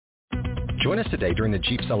Join us today during the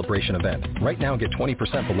Jeep Celebration event. Right now, get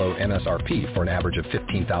 20% below MSRP for an average of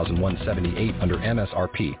 $15,178 under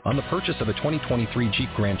MSRP on the purchase of a 2023 Jeep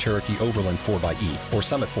Grand Cherokee Overland 4xE or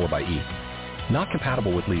Summit 4xE. Not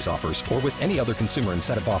compatible with lease offers or with any other consumer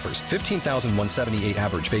incentive offers. $15,178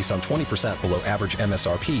 average based on 20% below average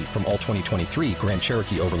MSRP from all 2023 Grand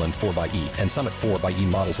Cherokee Overland 4xE and Summit 4xE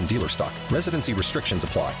models in dealer stock. Residency restrictions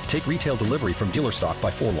apply. Take retail delivery from dealer stock by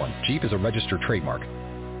 4/1. Jeep is a registered trademark.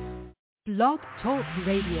 Blog Talk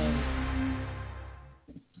Radio.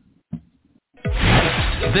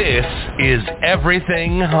 This is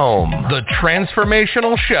Everything Home, the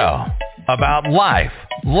transformational show about life,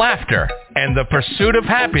 laughter, and the pursuit of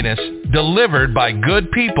happiness delivered by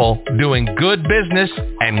good people doing good business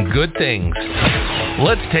and good things.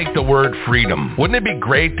 Let's take the word freedom. Wouldn't it be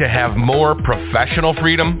great to have more professional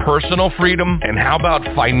freedom, personal freedom, and how about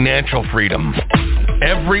financial freedom?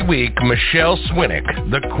 Every week, Michelle Swinick,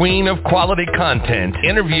 the queen of quality content,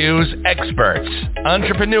 interviews experts,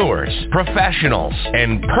 entrepreneurs, professionals,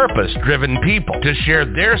 and purpose-driven people to share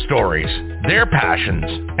their stories, their passions,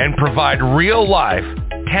 and provide real-life,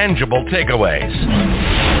 tangible takeaways.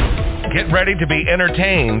 Get ready to be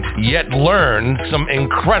entertained, yet learn some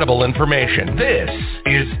incredible information. This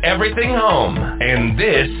is Everything Home, and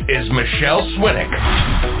this is Michelle Swinick.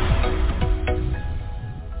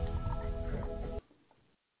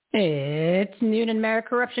 It's noon in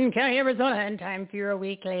Maricorruption County, Arizona, and time for your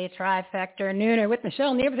weekly Trifecta Nooner with Michelle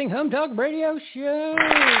on the Everything Home Talk Radio Show.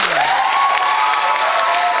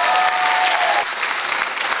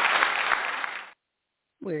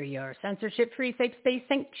 We're your censorship-free safe space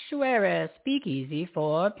sanctuary, speakeasy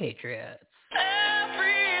for patriots.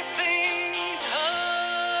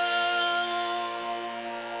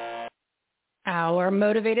 Our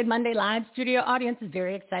Motivated Monday live studio audience is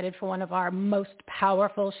very excited for one of our most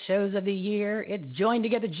powerful shows of the year. It's Join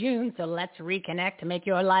Together June, so let's reconnect to make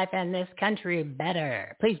your life and this country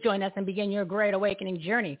better. Please join us and begin your great awakening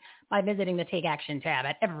journey by visiting the Take Action tab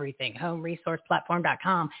at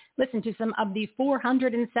everythinghomeresourceplatform.com. Listen to some of the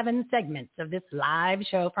 407 segments of this live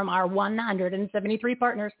show from our 173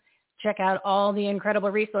 partners. Check out all the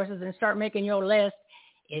incredible resources and start making your list.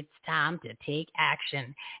 It's time to take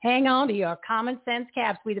action. Hang on to your common sense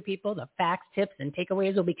caps, we the people. The facts, tips, and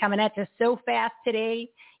takeaways will be coming at you so fast today.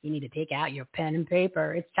 You need to take out your pen and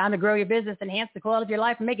paper. It's time to grow your business, enhance the quality of your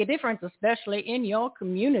life, and make a difference, especially in your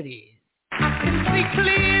communities. I can see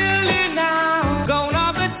clearly now, gone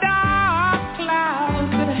are the dark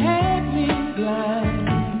clouds that had me blind.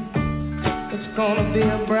 It's gonna be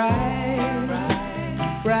a bright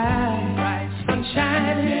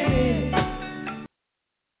sunshine day.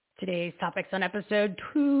 Today's topics on episode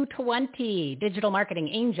 220, digital marketing,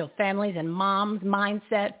 angel families and moms,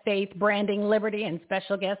 mindset, faith, branding, liberty, and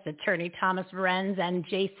special guests, attorney Thomas Renz and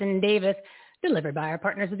Jason Davis, delivered by our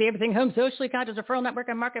partners of the Everything Home Socially Conscious Referral Network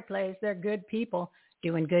and Marketplace. They're good people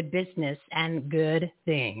doing good business and good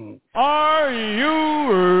things. Are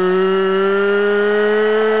you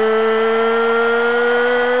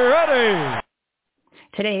ready?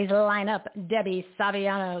 Today's lineup, Debbie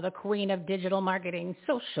Saviano, the queen of digital marketing,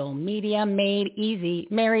 social media made easy,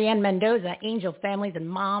 Marianne Mendoza, angel families and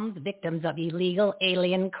moms, victims of illegal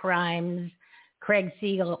alien crimes, Craig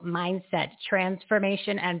Siegel, mindset,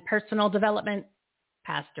 transformation, and personal development,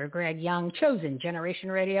 Pastor Greg Young, chosen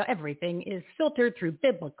generation radio, everything is filtered through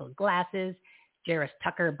biblical glasses, Jairus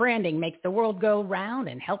Tucker, branding makes the world go round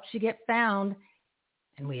and helps you get found,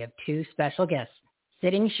 and we have two special guests.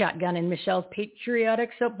 Sitting shotgun in Michelle's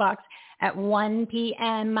patriotic soapbox at 1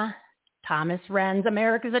 p.m. Thomas Renz,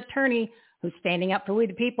 America's attorney, who's standing up for we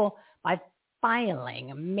the people by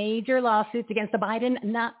filing major lawsuits against the Biden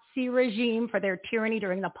Nazi regime for their tyranny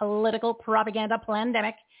during the political propaganda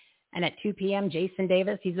pandemic. And at 2 p.m., Jason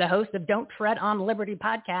Davis, he's the host of Don't Tread on Liberty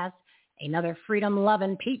podcast, another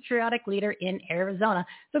freedom-loving, patriotic leader in Arizona.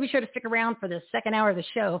 So be sure to stick around for the second hour of the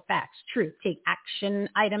show. Facts, truth, take action,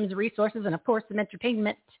 items, resources, and of course, some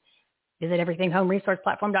entertainment. Visit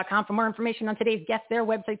everythinghomeresourceplatform.com for more information on today's guests, their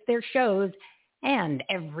websites, their shows, and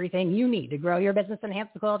everything you need to grow your business,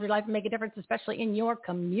 enhance the quality of your life, and make a difference, especially in your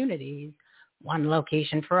communities. One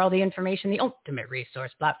location for all the information, the ultimate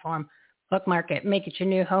resource platform. Bookmark it. Make it your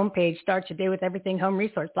new homepage. Start your day with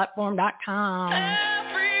everythinghomeresourceplatform.com.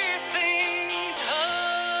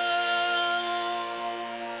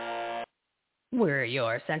 We're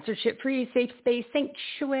your censorship-free safe space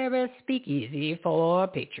sanctuary speakeasy for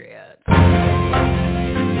patriots.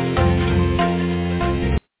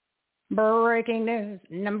 Breaking news.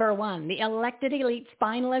 Number 1, the elected elite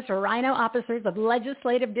spineless rhino officers of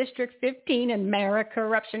Legislative District 15 in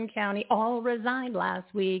Maricorruption County all resigned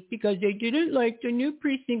last week because they didn't like the new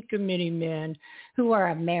precinct committee men who are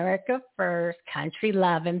America first, country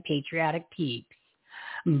loving, patriotic peeps.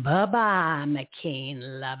 Bye-bye,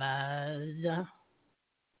 McCain lovers.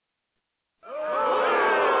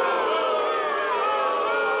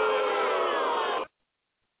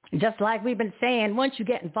 Just like we've been saying, once you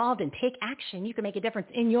get involved and take action, you can make a difference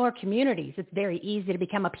in your communities. It's very easy to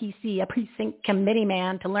become a PC, a precinct committee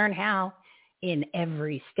man, to learn how in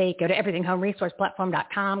every state. Go to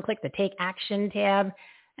everythinghomeresourceplatform.com, click the Take Action tab,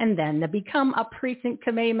 and then the Become a Precinct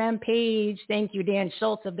Committee Man page. Thank you, Dan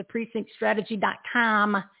Schultz of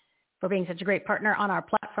theprecinctstrategy.com, for being such a great partner on our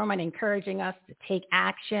platform and encouraging us to take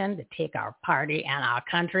action, to take our party and our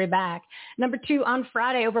country back. Number 2, on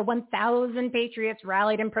Friday, over 1,000 patriots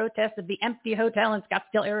rallied in protest of the empty hotel in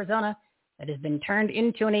Scottsdale, Arizona, that has been turned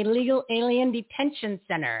into an illegal alien detention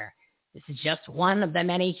center. This is just one of the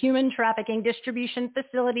many human trafficking distribution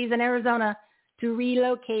facilities in Arizona to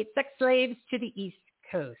relocate sex slaves to the East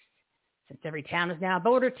Coast. Since every town is now a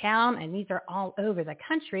border town, and these are all over the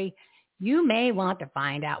country, you may want to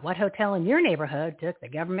find out what hotel in your neighborhood took the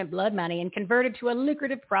government blood money and converted to a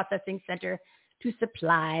lucrative processing center to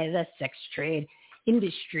supply the sex trade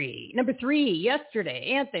industry. Number 3,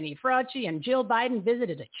 yesterday, Anthony Fauci and Jill Biden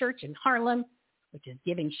visited a church in Harlem, which is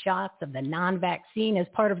giving shots of the non-vaccine as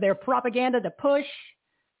part of their propaganda to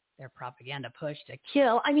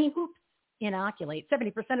kill, inoculate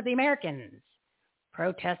 70% of the Americans.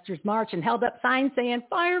 Protesters marched and held up signs saying,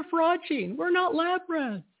 "Fire Fauci, we're not lab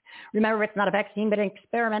rats." Remember, it's not a vaccine, but an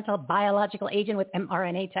experimental biological agent with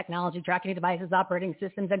mRNA technology, tracking devices, operating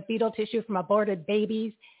systems, and fetal tissue from aborted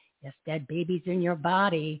babies. Yes, dead babies in your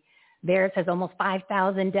body. Theirs has almost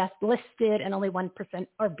 5,000 deaths listed, and only 1%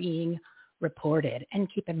 are being reported. And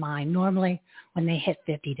keep in mind, normally when they hit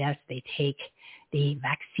 50 deaths, they take the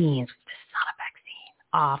vaccines, which is not a vaccine,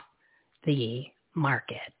 off the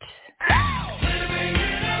market.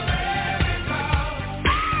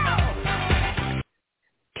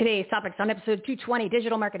 Today's topics on episode 220,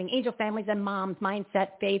 digital marketing, angel families and moms,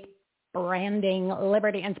 mindset, faith, branding,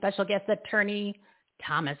 liberty, and special guest attorney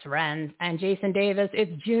Thomas Renz and Jason Davis.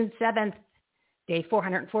 It's June 7th, day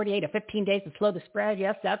 448 of 15 days to slow the spread.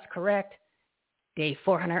 Yes, that's correct. Day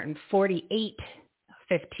 448 of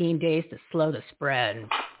 15 days to slow the spread. Snap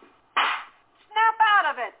out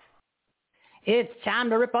of it. It's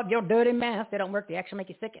time to rip off your dirty mask. They don't work. They actually make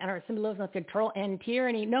you sick and are a symbolism of control and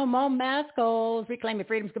tyranny. No more mask holes. Reclaim your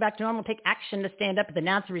freedoms. Go back to normal. Take action to stand up to the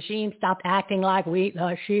Nazi regime. Stop acting like we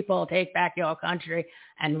the sheeple. Take back your country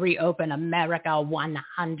and reopen America 100%. What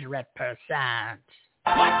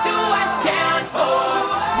do I stand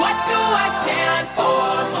for? What do I stand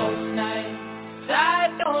for? Most nights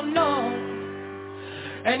I don't know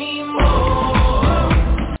anymore.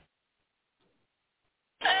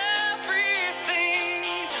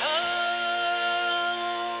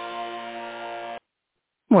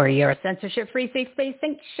 We're your censorship-free, safe space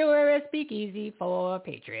sanctuary speakeasy for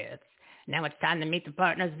patriots. Now it's time to meet the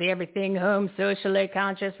partners of the Everything Home Socially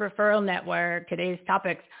Conscious Referral Network. Today's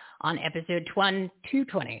topics on episode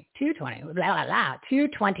 220,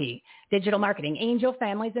 digital marketing, angel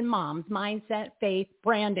families and moms, mindset, faith,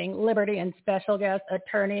 branding, liberty, and special guest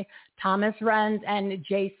attorney Thomas Renz and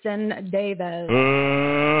Jason Davis.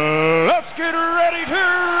 Let's get ready to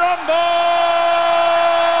rumble!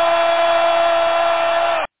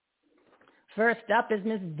 First up is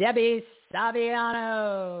Miss Debbie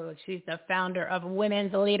Saviano. She's the founder of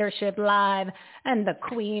Women's Leadership Live and the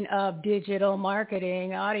queen of digital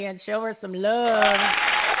marketing. Audience, show her some love.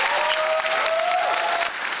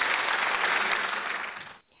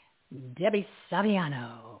 Debbie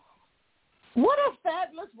Saviano. What a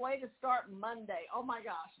fabulous way to start Monday. Oh, my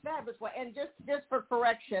gosh, fabulous way. And just for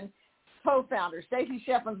correction, co-founder. Stacey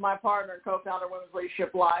Shefflin's my partner and co-founder of Women's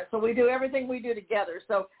Leadership Live. So we do everything we do together.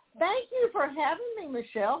 So thank you for having me,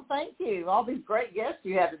 Michelle. Thank you. All these great guests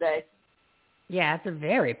you have today. Yeah, it's a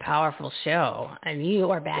very powerful show. And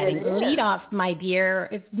you are batting lead off, my dear.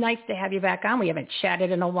 It's nice to have you back on. We haven't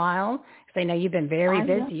chatted in a while because I know you've been very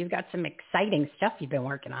busy. You've got some exciting stuff you've been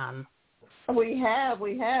working on. We have.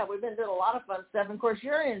 We've been doing a lot of fun stuff. And, of course,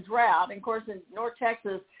 you're in drought. And, of course, in North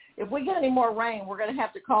Texas, if we get any more rain, we're going to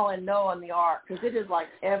have to call in Noah and the Ark because it is like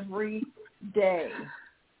every day.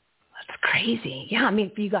 That's crazy. Yeah, I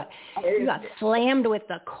mean, you got slammed with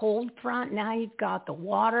the cold front. Now you've got the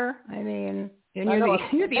water. I mean, and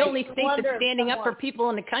you're the only state that's standing up for people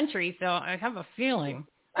in the country. So I have a feeling.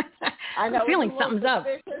 I know. I'm feeling something's up.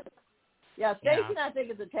 Yeah, Stacy, I think,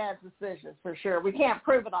 is a tad suspicious for sure. We can't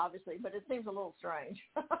prove it, obviously, but it seems a little strange.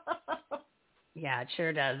 Yeah, it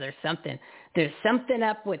sure does. There's something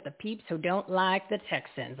up with the peeps who don't like the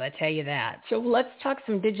Texans. I tell you that. So let's talk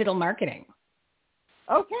some digital marketing.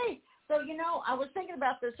 Okay. So, I was thinking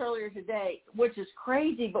about this earlier today, which is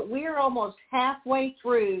crazy, but we are almost halfway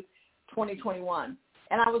through 2021.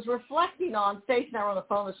 And I was reflecting on, Stacey and I were on the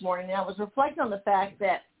phone this morning, and I was reflecting on the fact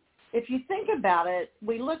that if you think about it,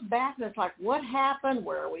 we look back and it's like, what happened?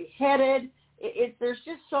 Where are we headed? There's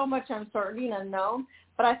just so much uncertainty and unknown.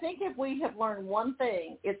 But I think if we have learned one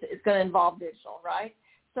thing, it's going to involve digital, right?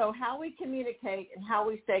 So how we communicate and how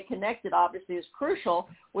we stay connected, obviously, is crucial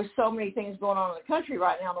with so many things going on in the country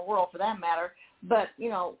right now, in the world for that matter. But,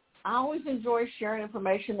 I always enjoy sharing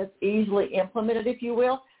information that's easily implemented, if you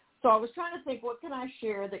will. So I was trying to think, what can I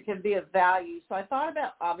share that can be of value? So I thought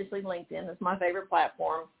about, obviously, LinkedIn. That's my favorite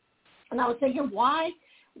platform. And I was thinking, how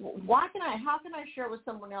can I share with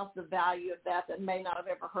someone else the value of that may not have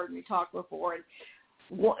ever heard me talk before? And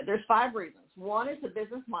there's 5 reasons. 1 is the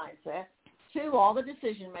business mindset. 2, all the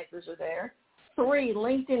decision makers are there. 3,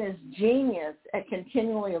 LinkedIn is genius at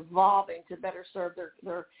continually evolving to better serve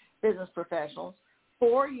their business professionals.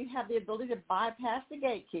 4, you have the ability to bypass the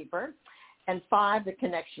gatekeeper. And 5, the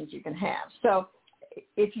connections you can have. So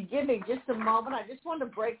if you give me just a moment, I just wanted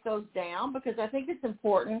to break those down because I think it's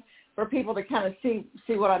important for people to kind of see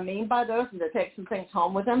what I mean by those and to take some things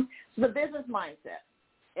home with them. So the business mindset.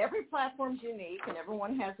 Every platform's unique, and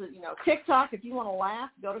everyone has a, TikTok. If you want to laugh,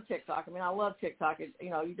 go to TikTok. I love TikTok.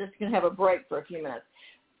 You're just going to have a break for a few minutes.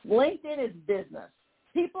 LinkedIn is business.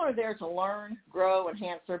 People are there to learn, grow,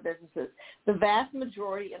 enhance their businesses. The vast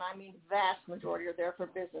majority, and I mean vast majority, are there for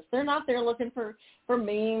business. They're not there looking for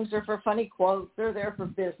memes or for funny quotes. They're there for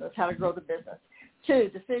business, how to grow the business. 2,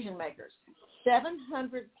 decision makers.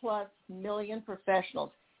 700+ million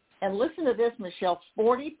professionals. And listen to this, Michelle,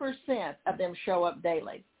 40% of them show up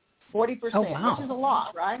daily. 40%, oh, wow. Which is a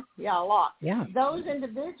lot, right? Yeah, a lot. Yeah. Those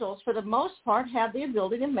individuals, for the most part, have the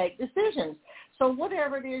ability to make decisions. So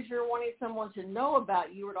whatever it is you're wanting someone to know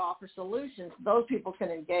about you or to offer solutions, those people can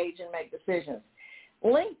engage and make decisions.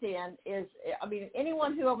 LinkedIn is,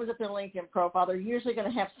 anyone who opens up their LinkedIn profile, they're usually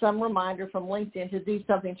going to have some reminder from LinkedIn to do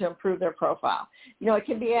something to improve their profile. It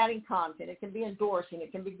can be adding content. It can be endorsing.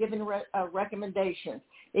 It can be giving recommendations.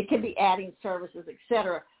 It can be adding services, et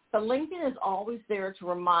cetera. But LinkedIn is always there to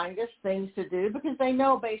remind us things to do because they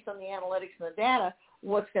know based on the analytics and the data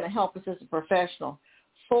what's going to help us as a professional.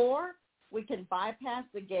 4, we can bypass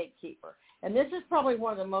the gatekeeper. And this is probably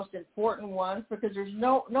one of the most important ones because there's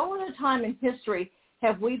no other time in history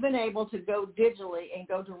have we been able to go digitally and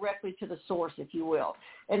go directly to the source, if you will.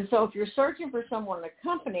 And so if you're searching for someone in a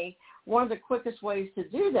company, one of the quickest ways to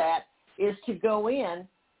do that is to go in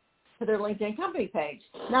to their LinkedIn company page.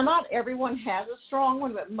 Now, not everyone has a strong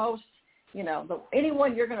one, but most,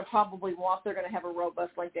 anyone you're going to probably want, they're going to have a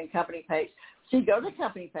robust LinkedIn company page. So you go to the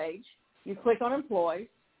company page, you click on employees,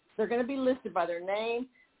 they're going to be listed by their name,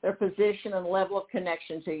 their position, and level of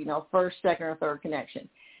connection to, first, second, or third connection.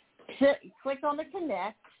 Click on the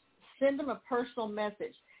connect, send them a personal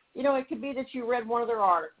message. It could be that you read one of their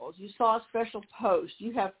articles, you saw a special post,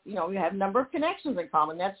 you have a number of connections in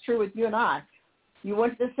common. That's true with you and I. You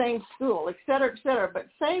went to the same school, et cetera, but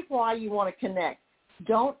say why you want to connect.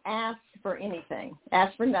 Don't ask for anything.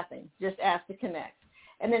 Ask for nothing. Just ask to connect.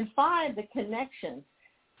 And then 5, the connections.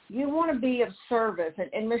 You want to be of service.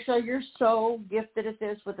 And Michelle, you're so gifted at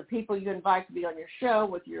this with the people you invite to be on your show,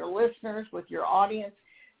 with your listeners, with your audience.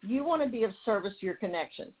 You want to be of service to your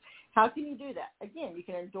connections. How can you do that? Again, you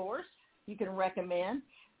can endorse. You can recommend.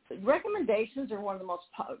 Recommendations are one of the most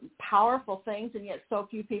powerful things, and yet so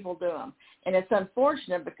few people do them. And it's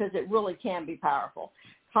unfortunate because it really can be powerful.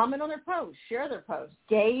 Comment on their posts, share their posts,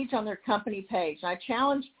 gauge on their company page. And I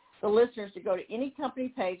challenge the listeners to go to any company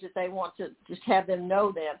page that they want to just have them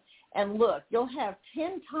know them. And look, you'll have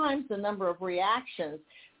 10 times the number of reactions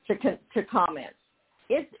to comments.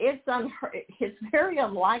 It's very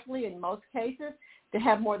unlikely in most cases to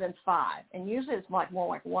have more than 5, and usually it's more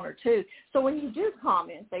like 1 or 2. So when you do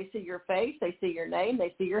comment, they see your face, they see your name,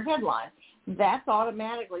 they see your headline. That's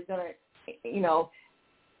automatically going to,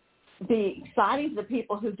 be exciting to the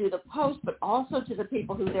people who do the post, but also to the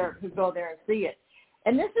people who go there and see it.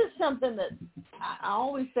 And this is something that I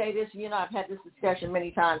always say this, I've had this discussion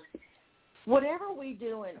many times. Whatever we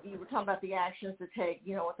do, and you were talking about the actions to take,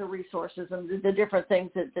 with the resources and the different things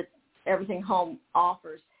that Everything Home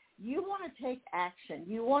offers, you want to take action.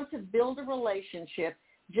 You want to build a relationship.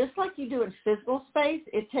 Just like you do in physical space,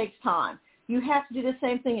 it takes time. You have to do the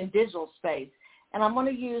same thing in digital space. and I'm going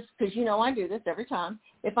to use, because I do this every time.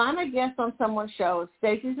 If I'm a guest on someone's show, if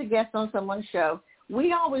Stacey's a guest on someone's show,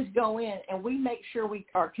 we always go in and we make sure we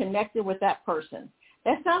are connected with that person.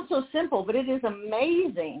 That sounds so simple, but it is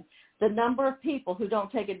amazing the number of people who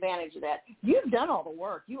don't take advantage of that. You've done all the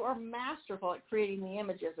work. You are masterful at creating the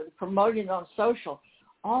images and promoting it on social.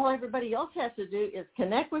 All everybody else has to do is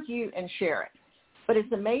connect with you and share it. But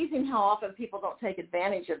it's amazing how often people don't take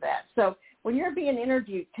advantage of that. So when you're being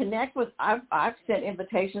interviewed, connect with, I've sent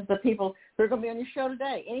invitations to people who are going to be on your show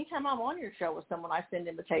today. Anytime I'm on your show with someone, I send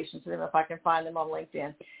invitations to them if I can find them on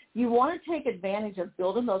LinkedIn. You want to take advantage of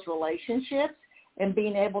building those relationships and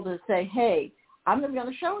being able to say, hey, I'm going to be on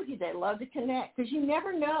the show with you today. Love to connect. Because you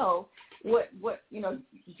never know what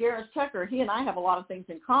Jairus Tucker, he and I have a lot of things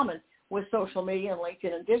in common with social media and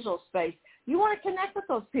LinkedIn and digital space. You want to connect with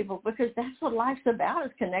those people because that's what life's about,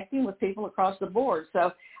 is connecting with people across the board.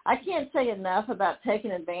 So I can't say enough about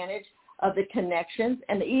taking advantage of the connections.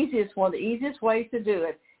 And the easiest ways to do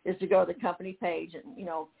it is to go to the company page. And,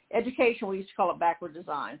 education, we used to call it backward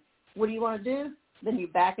design. What do you want to do? Then you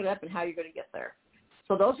back it up and how you're going to get there.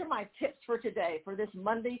 So those are my tips for today, for this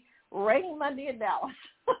Monday, Rainy Monday in Dallas.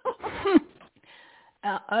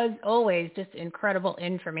 As always, just incredible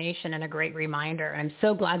information and a great reminder. I'm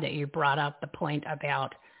so glad that you brought up the point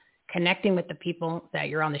about connecting with the people that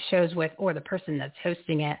you're on the shows with or the person that's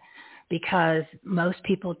hosting it, because most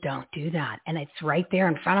people don't do that. And it's right there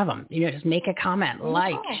in front of them. Just make a comment,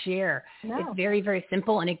 share. No. It's very, very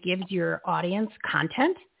simple, and it gives your audience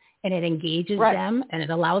content, and it engages them, and it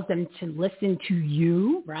allows them to listen to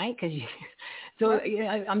you, right? Because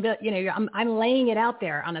I'm laying it out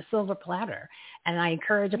there on a silver platter, and I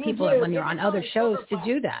encourage people when you're on other shows to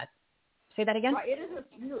do that. Say that again. Right.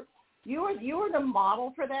 You are the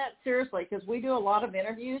model for that, seriously, because we do a lot of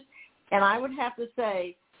interviews, and I would have to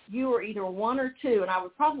say you are either one or two, and I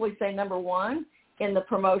would probably say number one in the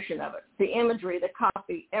promotion of it, the imagery, the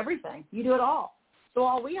copy, everything. You do it all. So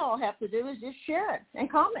all we all have to do is just share it and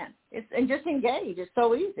comment and just engage. It's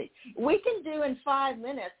so easy. We can do in 5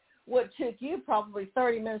 minutes what took you probably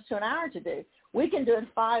 30 minutes to an hour to do. We can do in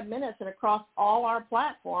 5 minutes and across all our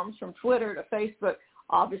platforms, from Twitter to Facebook,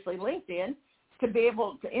 obviously LinkedIn, to be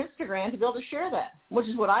able to Instagram, to be able to share that, which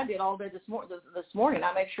is what I did all day this morning.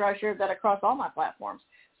 I made sure I shared that across all my platforms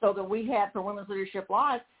so that we had for Women's Leadership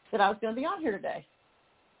Live that I was going to be on here today.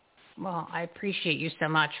 Well, I appreciate you so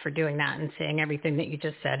much for doing that and saying everything that you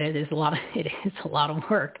just said. It is a lot of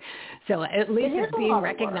work. So at least it's being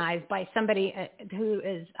recognized by somebody who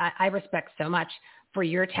is, I respect so much for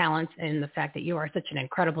your talents and the fact that you are such an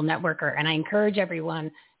incredible networker. And I encourage everyone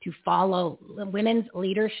to follow Women's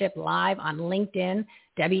Leadership Live on LinkedIn.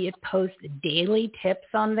 Debbie posts daily tips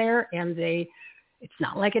on there, and it's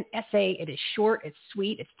not like an essay. It is short, it's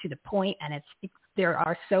sweet, it's to the point, and they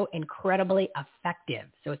are so incredibly effective.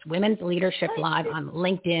 So it's Women's Leadership Live on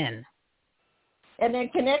LinkedIn. And then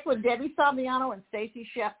connect with Debbie Saviano and Stacey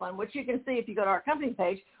Shefflin, which you can see if you go to our company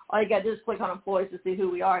page. All you got to do is click on employees to see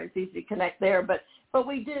who we are. It's easy to connect there. But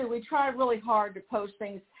we try really hard to post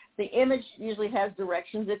things. The image usually has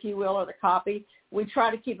directions, if you will, or the copy. We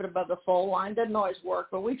try to keep it above the full line. Doesn't always work,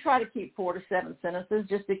 but we try to keep 4 to 7 sentences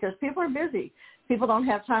just because people are busy. People don't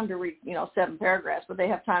have time to read, 7 paragraphs, but they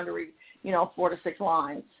have time to read, 4 to 6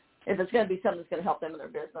 lines if it's going to be something that's going to help them in their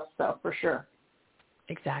business. So for sure.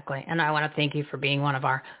 Exactly. And I want to thank you for being one of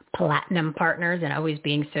our platinum partners and always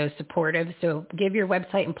being so supportive. So give your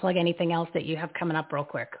website and plug anything else that you have coming up real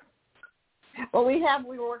quick. Well, we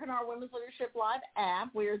were working on our Women's Leadership Live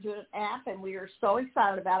app. We are doing an app, and we are so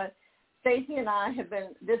excited about it. Stacey and I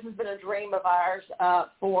this has been a dream of ours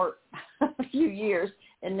for a few years,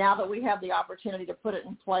 and now that we have the opportunity to put it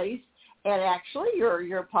in place, and actually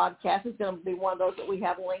your podcast is going to be one of those that we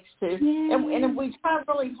have links to. And we try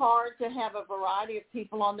really hard to have a variety of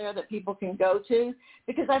people on there that people can go to,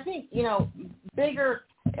 because I think, bigger,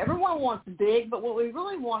 everyone wants big, but what we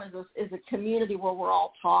really want is a community where we're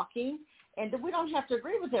all talking. And we don't have to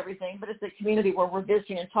agree with everything, but it's a community where we're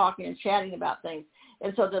visiting and talking and chatting about things.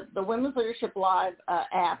 And so the Women's Leadership Live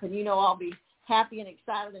app, and I'll be happy and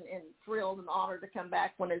excited and thrilled and honored to come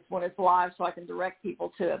back when it's live so I can direct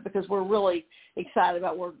people to it, because we're really excited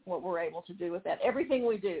about what we're able to do with that. Everything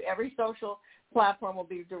we do, every social platform will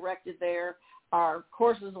be directed there. Our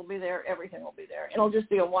courses will be there. Everything will be there. It'll just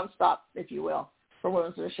be a one-stop, if you will, for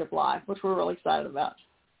Women's Leadership Live, which we're really excited about.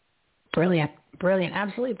 Brilliant.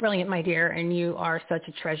 Absolutely brilliant, my dear. And you are such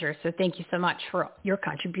a treasure. So thank you so much for your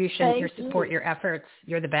contribution, your support, your efforts.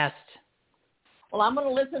 You're the best. Well, I'm going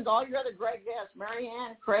to listen to all your other great guests,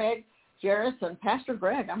 Marianne, Craig, Jairus, and Pastor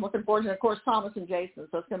Greg. I'm looking forward to, of course, Thomas and Jason.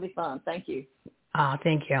 So it's going to be fun. Thank you.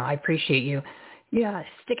 Thank you. I appreciate you. Yeah,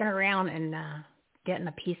 sticking around and getting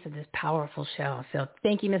a piece of this powerful show. So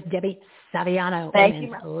thank you, Miss Debbie Saviano. Thank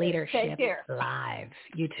Women's you. Leadership Take care. Live.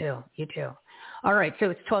 You too. All right, so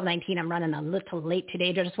it's 12:19. I'm running a little late today.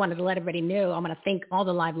 I just wanted to let everybody know I'm going to thank all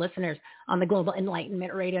the live listeners on the Global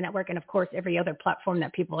Enlightenment Radio Network and, of course, every other platform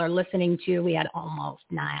that people are listening to. We had almost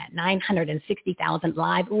 960,000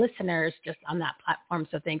 live listeners just on that platform.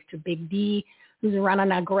 So thanks to Big D, who's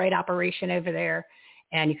running a great operation over there.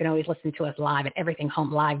 And you can always listen to us live at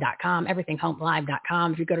everythinghomelive.com,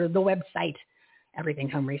 everythinghomelive.com. If you go to the website,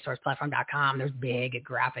 everythinghomeresourceplatform.com, there's big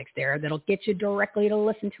graphics there that'll get you directly to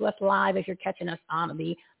listen to us live if you're catching us on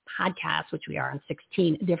the podcast, which we are on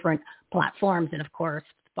 16 different platforms. And, of course,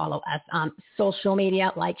 follow us on social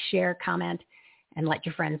media, like, share, comment, and let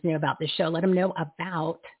your friends know about this show. Let them know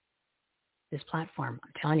about this platform.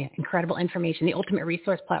 I'm telling you, incredible information, the ultimate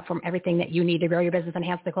resource platform, everything that you need to grow your business,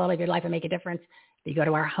 enhance the quality of your life, and make a difference. If you go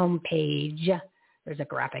to our homepage, there's a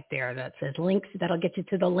graphic there that says links. That'll get you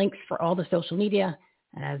to the links for all the social media.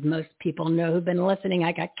 As most people know who've been listening,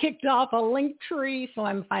 I got kicked off a link tree, so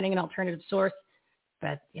I'm finding an alternative source.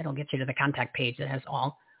 But it'll get you to the contact page that has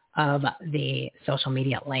all of the social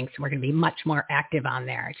media links. We're going to be much more active on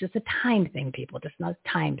there. It's just a time thing, people. Just not a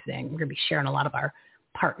time thing. We're going to be sharing a lot of our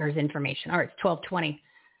partners' information. All right, it's 12:20.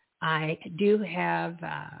 I do have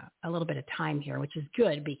a little bit of time here, which is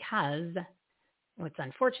good because it's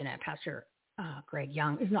unfortunate. Pastor Greg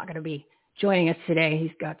Young is not going to be joining us today.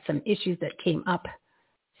 He's got some issues that came up.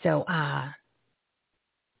 So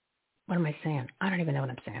what am I saying? I don't even know what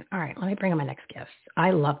I'm saying. All right, let me bring on my next guest.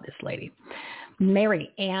 I love this lady.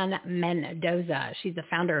 Mary Ann Mendoza. She's the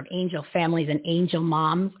founder of Angel Families and Angel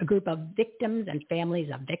Moms, a group of victims and families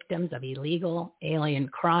of victims of illegal alien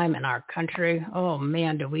crime in our country. Oh,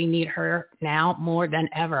 man, do we need her now more than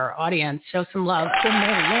ever. Audience, show some love to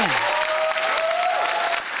Mary Ann.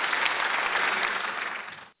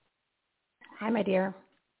 Hi, my dear.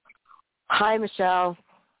 Hi, Michelle.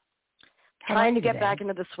 Trying to get today? back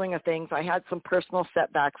into the swing of things. I had some personal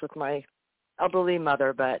setbacks with my elderly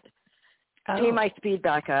mother, but getting my speed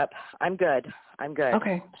back up. I'm good.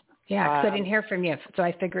 Okay. Yeah, because I didn't hear from you, so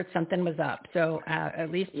I figured something was up. So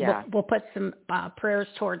at least we'll put some prayers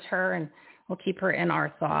towards her, and we'll keep her in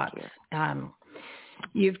our thoughts.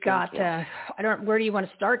 You've got where do you want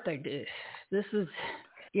to start? This is,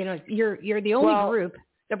 you're the only group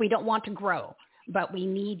that we don't want to grow, but we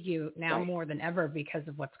need you now more than ever because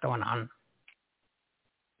of what's going on.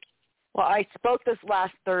 Well, I spoke this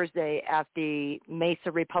last Thursday at the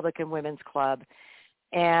Mesa Republican Women's Club,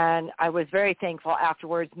 and I was very thankful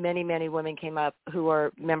afterwards. Many, many women came up who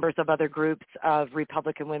are members of other groups of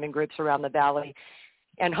Republican women groups around the valley,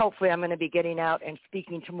 and hopefully I'm going to be getting out and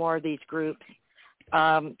speaking to more of these groups.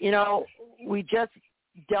 We just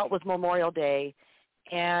dealt with Memorial Day,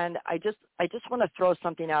 and I just want to throw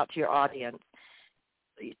something out to your audience.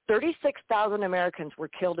 36,000 Americans were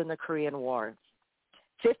killed in the Korean War.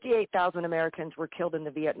 58,000 Americans were killed in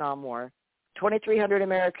the Vietnam War. 2,300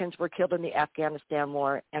 Americans were killed in the Afghanistan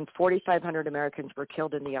War, and 4,500 Americans were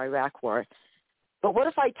killed in the Iraq War. But what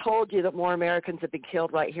if I told you that more Americans have been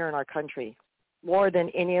killed right here in our country, more than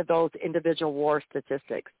any of those individual war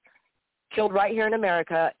statistics? Killed right here in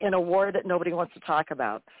America in a war that nobody wants to talk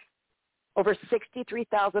about. Over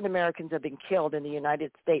 63,000 Americans have been killed in the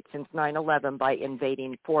United States since 9/11 by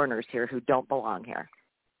invading foreigners here who don't belong here.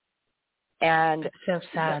 And so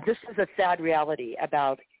sad. This is a sad reality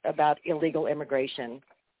about illegal immigration.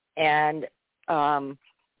 And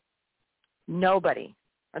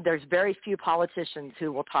there's very few politicians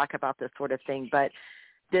who will talk about this sort of thing, but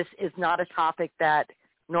this is not a topic that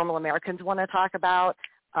normal Americans want to talk about.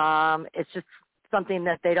 It's just something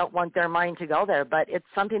that they don't want their mind to go there, but it's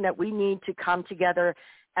something that we need to come together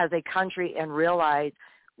as a country and realize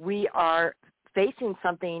we are facing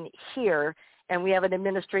something here, and we have an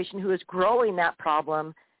administration who is growing that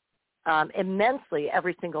problem immensely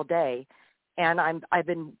every single day. And I've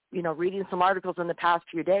been, reading some articles in the past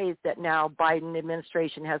few days that now Biden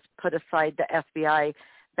administration has put aside the FBI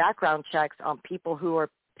background checks on people who are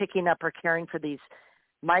picking up or caring for these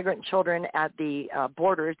migrant children at the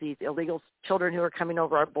borders, these illegal children who are coming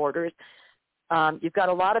over our borders. You've got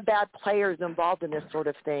a lot of bad players involved in this sort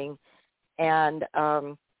of thing. And,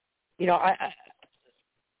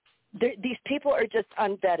 these people are just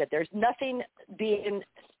unvetted. There's nothing being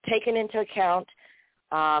taken into account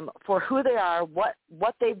for who they are, what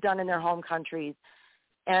they've done in their home countries.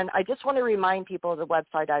 And I just want to remind people of the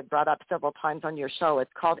website I've brought up several times on your show.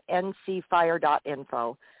 It's called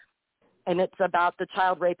ncfire.info. And it's about the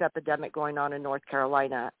child rape epidemic going on in North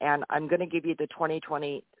Carolina. And I'm going to give you the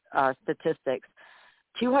 2020 statistics.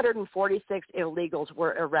 246 illegals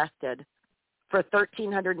were arrested for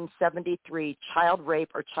 1,373 child rape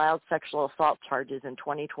or child sexual assault charges in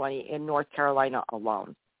 2020 in North Carolina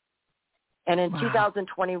alone. And in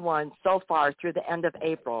 2021, so far through the end of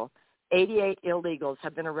April, 88 illegals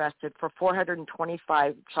have been arrested for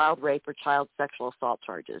 425 child rape or child sexual assault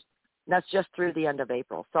charges. And that's just through the end of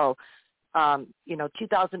April. So,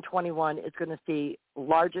 2021 is going to see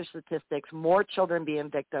larger statistics, more children being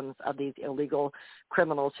victims of these illegal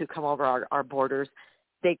criminals who come over our borders.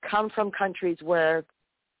 They come from countries where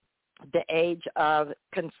the age of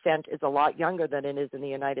consent is a lot younger than it is in the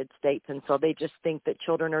United States, and so they just think that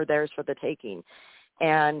children are theirs for the taking.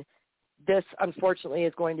 And this, unfortunately,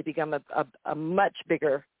 is going to become a much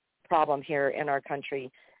bigger problem here in our country.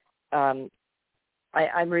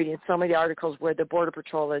 I'm reading so many articles where the Border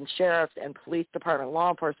Patrol and sheriffs and police department, law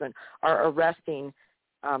enforcement are arresting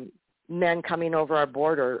men coming over our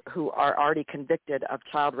border who are already convicted of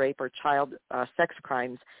child rape or child sex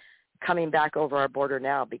crimes coming back over our border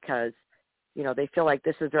now because, they feel like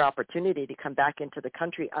this is their opportunity to come back into the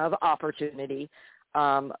country of opportunity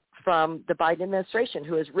from the Biden administration,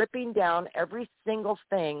 who is ripping down every single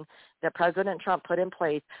thing that President Trump put in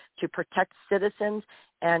place to protect citizens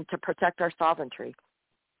and to protect our sovereignty.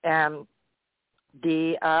 And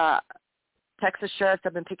the Texas sheriffs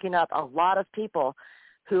have been picking up a lot of people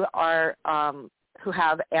who are who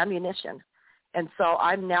have ammunition. And so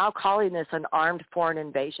I'm now calling this an armed foreign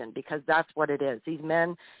invasion because that's what it is. These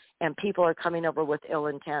men and people are coming over with ill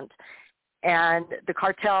intent. And the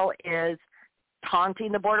cartel is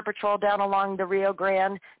taunting the Border Patrol down along the Rio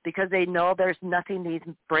Grande because they know there's nothing these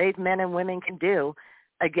brave men and women can do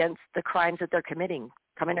against the crimes that they're committing.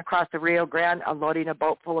 Coming across the Rio Grande, unloading a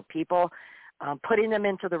boat full of people, putting them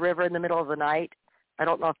into the river in the middle of the night. I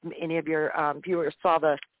don't know if any of your viewers saw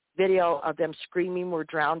the video of them screaming, we're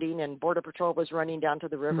drowning, and Border Patrol was running down to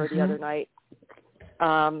the river the other night.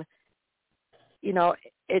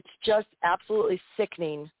 It's just absolutely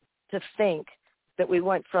sickening to think that we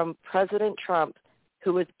went from President Trump,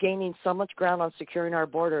 who was gaining so much ground on securing our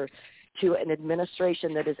border, to an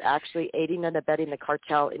administration that is actually aiding and abetting the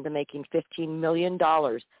cartel into making $15 million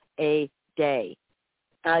a day.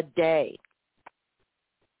 And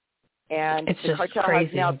it's the cartel crazy.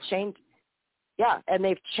 has now changed. Yeah, and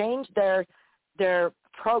they've changed their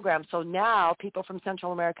program. So now people from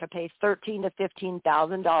Central America pay $13,000 to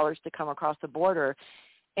 $15,000 to come across the border.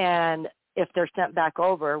 And if they're sent back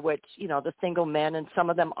over, which, the single men, and some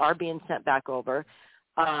of them are being sent back over,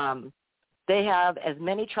 they have as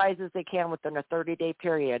many tries as they can within a 30-day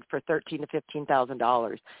period for $13,000 to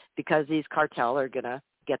 $15,000 because these cartel are going to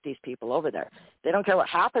get these people over there. They don't care what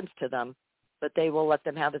happens to them, but they will let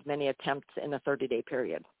them have as many attempts in a 30-day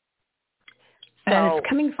period. And it's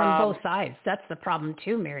coming from both sides. That's the problem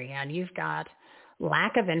too, Marianne. You've got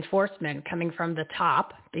lack of enforcement coming from the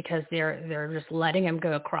top because they're just letting them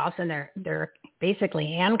go across, and they're basically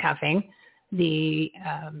handcuffing the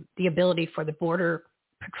ability for the Border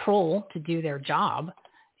Patrol to do their job.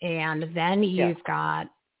 And then you've got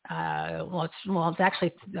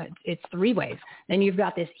it's three ways. Then you've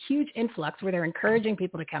got this huge influx where they're encouraging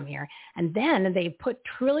people to come here, and then they put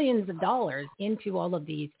trillions of dollars into all of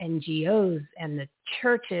these NGOs and the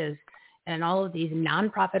churches and all of these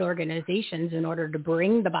nonprofit organizations in order to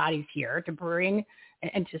bring the bodies here, to bring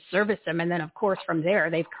and to service them. And then, of course, from there,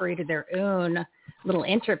 they've created their own little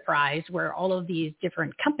enterprise where all of these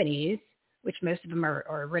different companies, which most of them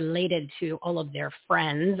are related to all of their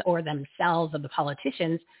friends or themselves of the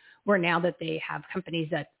politicians, where now that they have companies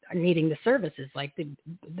that are needing the services. Like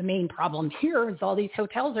the main problem here is all these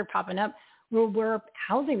hotels are popping up where we're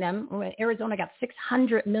housing them. Arizona got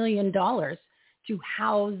 $600 million to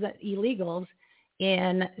house illegals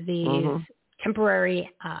in these temporary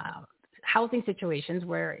housing situations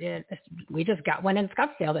where we just got one in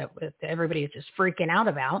Scottsdale that everybody is just freaking out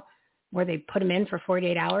about, where they put them in for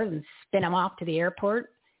 48 hours and spin them off to the airport,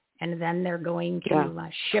 and then they're going to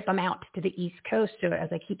ship them out to the East Coast. So as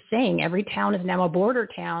I keep saying, every town is now a border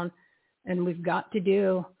town, and we've got to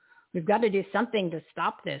do something to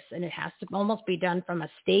stop this, and it has to almost be done from a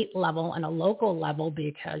state level and a local level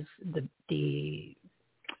because the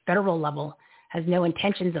federal level has no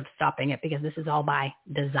intentions of stopping it because this is all by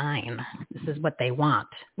design. This is what they want.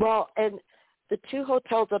 Well, and the two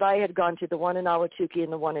hotels that I had gone to, the one in Ahwatukee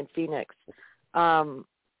and the one in Phoenix,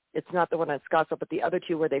 it's not the one in Scottsdale, but the other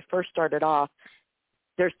two where they first started off,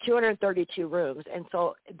 there's 232 rooms, and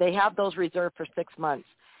so they have those reserved for 6 months.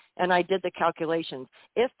 And I did the calculations.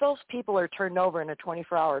 If those people are turned over in a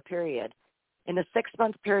 24-hour period, in a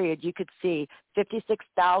 6-month period, you could see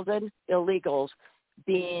 56,000 illegals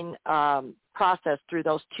being processed through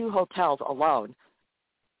those two hotels alone.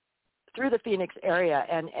 through the Phoenix area,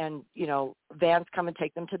 and vans come and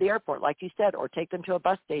take them to the airport, like you said, or take them to a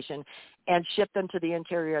bus station and ship them to the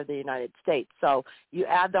interior of the United States. So you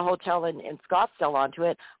add the hotel in Scottsdale onto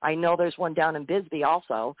it. I know there's one down in Bisbee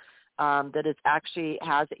also that is actually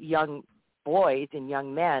has young boys and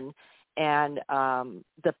young men, and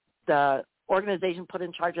the organization put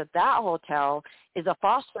in charge of that hotel is a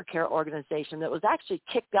foster care organization that was actually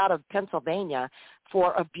kicked out of Pennsylvania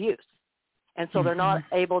for abuse. And so they're not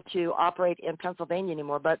able to operate in Pennsylvania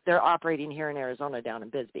anymore, but they're operating here in Arizona down in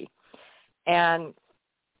Bisbee. And,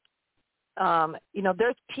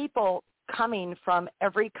 there's people coming from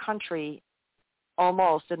every country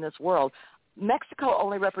almost in this world. Mexico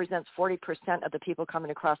only represents 40% of the people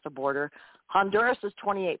coming across the border. Honduras is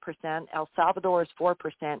 28%. El Salvador is 4%.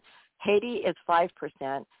 Haiti is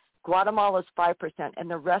 5%. Guatemala is 5%.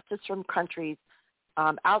 And the rest is from countries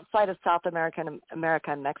outside of South America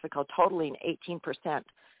and Mexico, totaling 18%.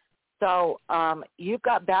 So you've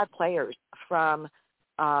got bad players from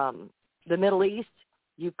the Middle East.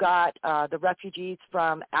 You've got the refugees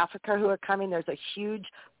from Africa who are coming. There's a huge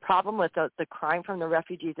problem with the crime from the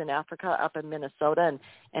refugees in Africa up in Minnesota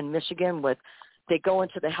and Michigan. They go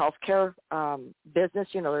into the healthcare business.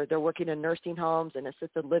 They're working in nursing homes and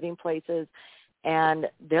assisted living places, and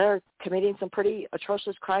they're committing some pretty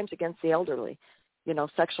atrocious crimes against the elderly.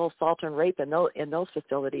 Sexual assault and rape in those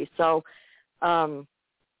facilities. So, then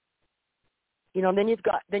you've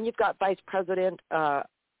got Vice President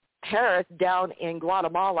Harris down in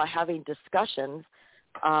Guatemala having discussions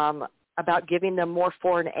about giving them more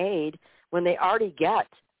foreign aid when they already get,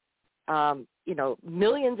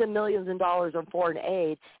 millions and millions of dollars of foreign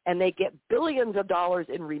aid, and they get billions of dollars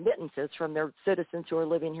in remittances from their citizens who are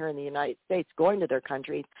living here in the United States going to their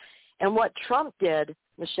countries. And what Trump did,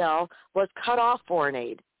 Michelle, was cut off foreign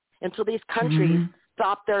aid until these countries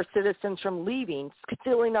stopped their citizens from leaving,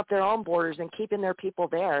 sealing up their own borders and keeping their people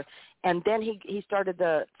there. And then he started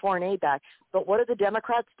the foreign aid back. But what do the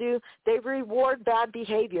Democrats do? They reward bad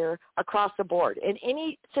behavior across the board. In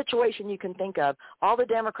any situation you can think of, all the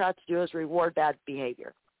Democrats do is reward bad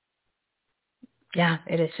behavior. Yeah,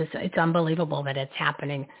 it's unbelievable that it's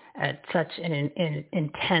happening at such an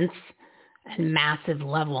intense and massive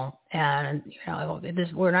level. And, we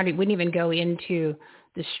didn't even go into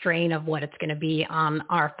the strain of what it's going to be on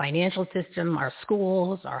our financial system, our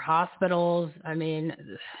schools, our hospitals. I mean,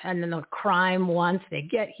 and then the crime once they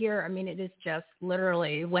get here. I mean, it is just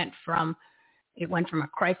literally went from a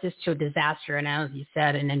crisis to a disaster. And as you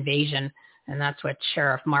said, an invasion. And that's what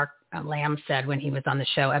Sheriff Mark Lamb said when he was on the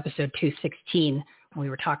show, episode 216. We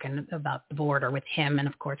were talking about the border with him and,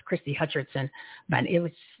 of course, Christy Hutcherson. But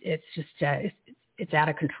it's out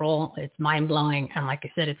of control. It's mind-blowing. And like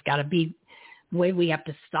I said, it's got to be the way we have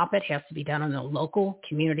to stop it has to be done on the local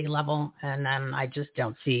community level. And then I just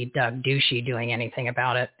don't see Doug Ducey doing anything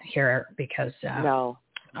about it here because no.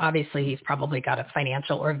 Obviously he's probably got a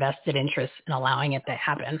financial or vested interest in allowing it to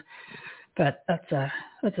happen. But that's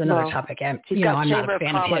another topic. I'm not a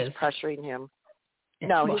fan of his. Pressuring him.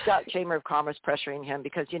 No, he's got Chamber of Commerce pressuring him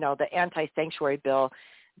because, the anti-sanctuary bill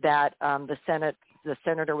that the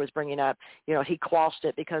senator was bringing up, he quashed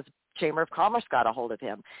it because Chamber of Commerce got a hold of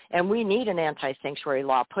him. And we need an anti-sanctuary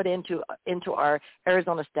law put into our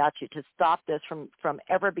Arizona statute to stop this from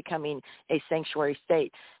ever becoming a sanctuary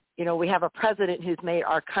state. We have a president who's made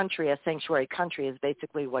our country a sanctuary country is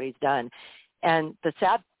basically what he's done. And the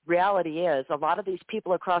sad reality is a lot of these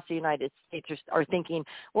people across the United States are thinking,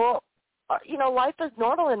 well, life is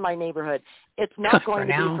normal in my neighborhood. It's not going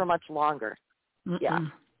to be for much longer. Yeah.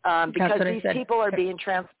 Because these people are being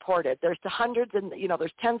transported. There's hundreds and,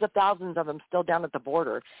 there's tens of thousands of them still down at the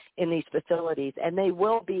border in these facilities, and they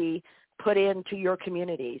will be put into your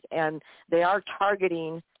communities. And they are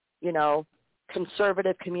targeting,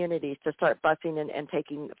 conservative communities to start busing and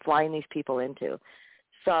flying these people into.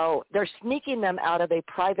 So they're sneaking them out of a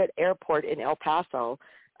private airport in El Paso.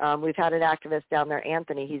 We've had an activist down there,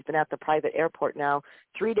 Anthony. He's been at the private airport now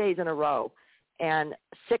 3 days in a row. And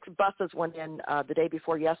 6 buses went in the day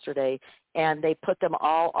before yesterday, and they put them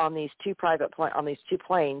all on these two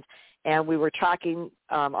planes. And we were tracking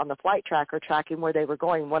on the flight tracker, tracking where they were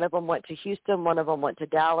going. One of them went to Houston, one of them went to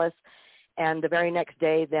Dallas, and the very next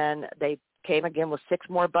day, then they came again with 6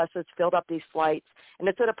 more buses, filled up these flights, and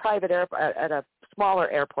it's at a private airport, at a smaller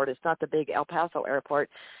airport. It's not the big El Paso airport,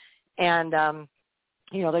 and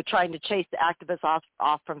they're trying to chase the activists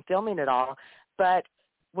off from filming it all, but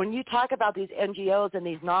when you talk about these NGOs and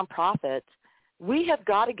these nonprofits, we have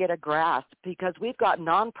got to get a grasp because we've got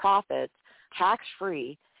nonprofits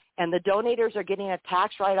tax-free, and the donators are getting a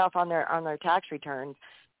tax write-off on their tax returns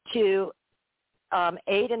to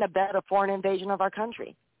aid and abet a foreign invasion of our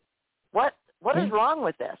country. What is wrong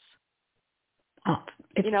with this? Oh,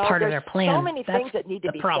 it's part of their plan. So many things that need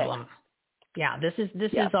to be problem. fixed. Yeah, this is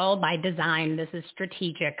all by design. This is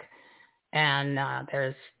strategic, and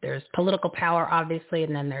there's political power, obviously,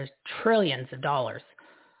 and then there's trillions of dollars.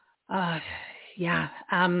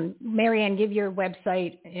 Marianne, give your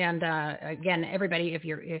website, and again, everybody,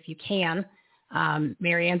 if you can.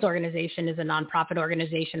 Marianne's organization is a nonprofit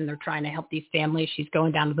organization. They're trying to help these families. She's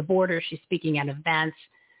going down to the border. She's speaking at events,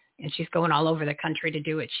 and she's going all over the country to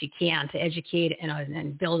do what she can to educate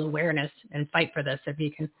and build awareness and fight for this. If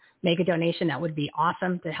you can make a donation, that would be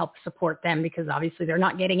awesome to help support them, because obviously they're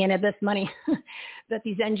not getting any of this money that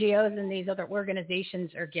these NGOs and these other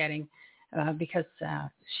organizations are getting, because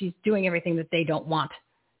she's doing everything that they don't want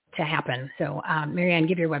to happen. So, Marianne,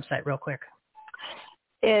 give your website real quick.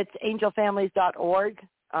 It's angelfamilies.org.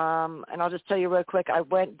 And I'll just tell you real quick, I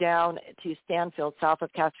went down to Stanfield, south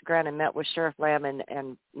of Casa Grande, and met with Sheriff Lamb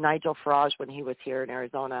and Nigel Farage when he was here in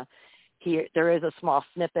Arizona. There is a small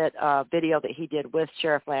snippet video that he did with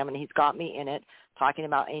Sheriff Lamb, and he's got me in it talking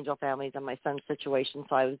about angel families and my son's situation.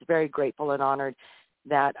 So I was very grateful and honored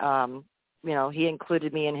that, he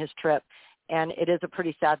included me in his trip. And it is a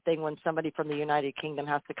pretty sad thing when somebody from the United Kingdom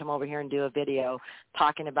has to come over here and do a video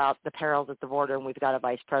talking about the perils at the border, and we've got a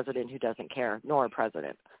vice president who doesn't care, nor a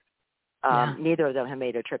president. Neither of them have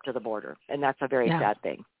made a trip to the border, and that's a very sad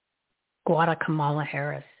thing. Kamala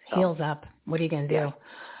Harris. Heels up. What are you going to do?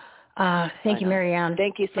 Thank you, Marianne.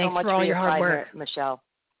 Thank you so much for all your hard work, Michelle.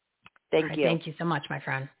 Thank you. Thank you so much, my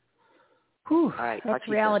friend. Whew, all right, that's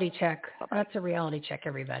a reality check. Bye-bye. That's a reality check,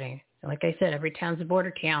 everybody. So like I said, every town's a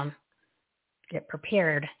border town. Get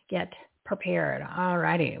prepared. All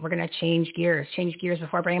righty. We're going to change gears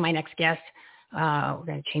before bringing my next guest. We're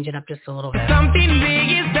going to change it up just a little bit. Something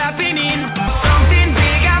big is happening. Something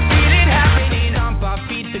big, I feel it happening. Stomp our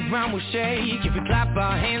feet, the ground will shake. If we clap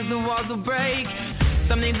our hands, the walls will break.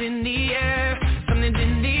 Something's in the air. Something's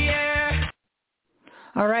in the air.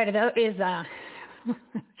 All right. That is,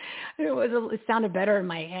 it sounded better in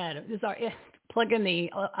my head. Plug in the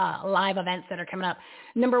live events that are coming up.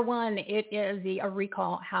 Number one, it is the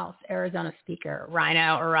Recall House Arizona speaker,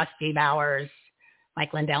 Rhino, Rusty Bowers,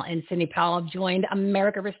 Mike Lindell, and Sidney Powell have joined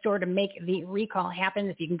America Restore to make the recall happen.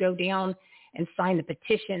 If you can go down and sign the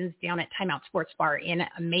petitions down at Time Out Sports Bar in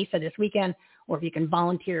Mesa this weekend, or if you can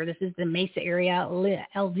volunteer, this is the Mesa area,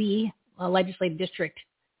 LD, Legislative District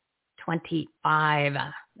 25.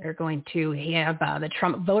 They're going to have the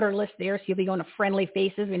Trump voter list there, so you'll be going to Friendly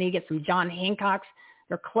Faces. We need to get some John Hancocks.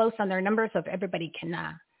 They're close on their numbers, so if everybody can,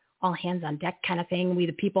 all hands on deck kind of thing, we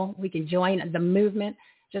the people, we can join the movement.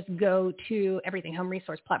 Just go to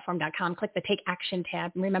everythinghomeresourceplatform.com, click the Take Action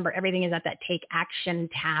tab. And remember, everything is at that Take Action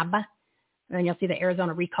tab. And then you'll see the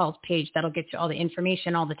Arizona Recalls page. That'll get you all the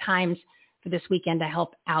information, all the times for this weekend to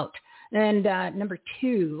help out. And number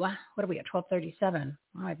two, what are we at, 12:37?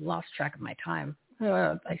 Oh, I've lost track of my time.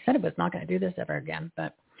 I said I was not going to do this ever again,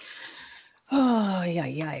 but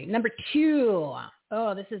Number two,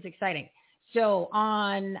 this is exciting. So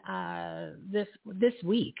on this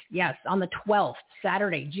week, yes, on the 12th,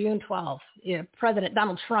 Saturday, June 12th, President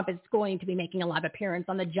Donald Trump is going to be making a live appearance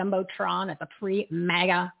on the Jumbotron at the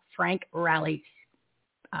pre-MAGA Frank Rally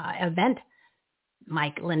event.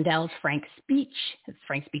 Mike Lindell's Frank Speech. It's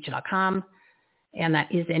frankspeech.com. And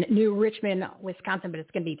that is in New Richmond, Wisconsin, but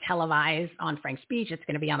it's going to be televised on Frank Speech. It's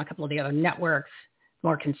going to be on a couple of the other networks,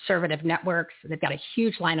 more conservative networks. They've got a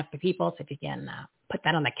huge lineup of people. So if you can put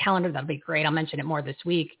that on the calendar, that'll be great. I'll mention it more this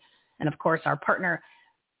week. And of course, our partner,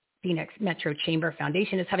 Phoenix Metro Chamber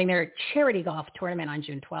Foundation, is having their charity golf tournament on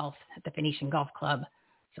June 12th at the Phoenician Golf Club.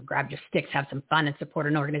 So grab your sticks, have some fun, and support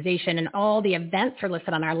an organization. And all the events are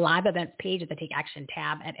listed on our live events page at the Take Action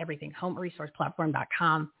tab at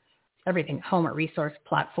everythinghomeresourceplatform.com.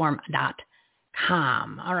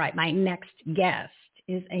 everythinghomeresourceplatform.com. All right, my next guest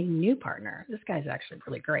is a new partner. This guy's actually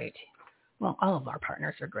really great. Well, all of our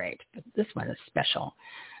partners are great, but this one is special.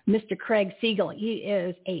 Mr. Craig Siegel, he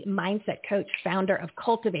is a mindset coach, founder of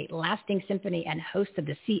Cultivate Lasting Symphony, and host of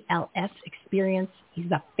the CLS Experience. He's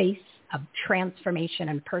the face of transformation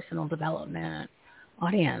and personal development.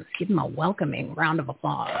 Audience, give him a welcoming round of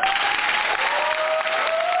applause.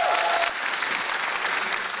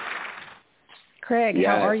 Craig, yes.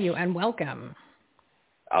 How are you? And welcome.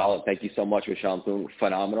 Oh, thank you so much, Michelle. I'm doing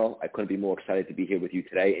phenomenal. I couldn't be more excited to be here with you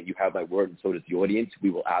today, and you have my word, and so does the audience. We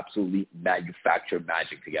will absolutely manufacture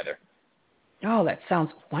magic together. Oh, that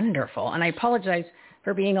sounds wonderful. And I apologize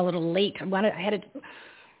for being a little late.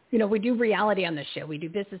 We do reality on this show. We do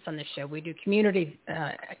business on this show. We do community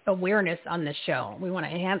awareness on this show. We want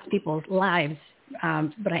to enhance people's lives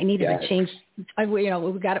but I needed to change. We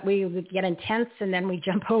would get intense, and then we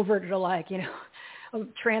jump over to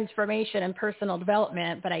transformation and personal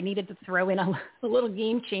development. But I needed to throw in a little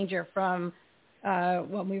game changer from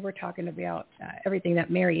when we were talking about everything that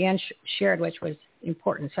Mary Ann shared, which was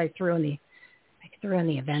important. So I threw in the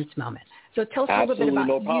events moment. So tell us a little bit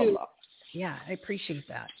about you. Yeah, I appreciate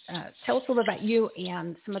that. Tell us a little about you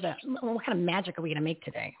and what kind of magic are we going to make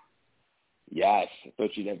today? Yes, I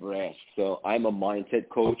thought you'd never ask. So I'm a mindset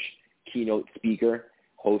coach, keynote speaker,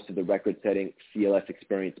 host of the record-setting CLS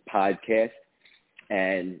Experience podcast,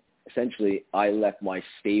 and essentially I left my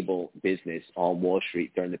stable business on Wall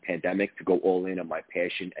Street during the pandemic to go all in on my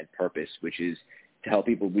passion and purpose, which is to help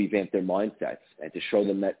people revamp their mindsets and to show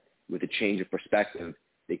them that with a change of perspective,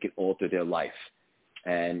 they can alter their life.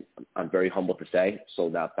 And I'm very humble to say,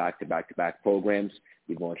 sold out back-to-back programs.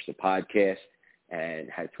 We launched a podcast and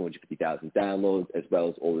had 250,000 downloads, as well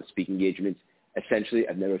as all the speaking engagements. Essentially,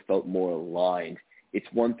 I've never felt more aligned. It's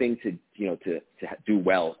one thing to do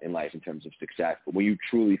well in life in terms of success, but when you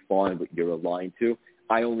truly find what you're aligned to,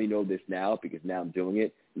 I only know this now because now I'm doing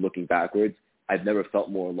it, looking backwards. I've never felt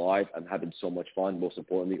more alive. I'm having so much fun. Most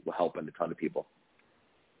importantly, we're helping a ton of people.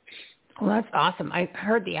 Well, that's awesome. I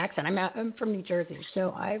heard the accent. I'm from New Jersey,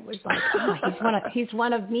 so I was like, he's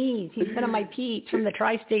one of me. He's one of my peeps from the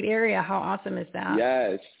tri-state area. How awesome is that?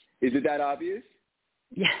 Yes. Is it that obvious?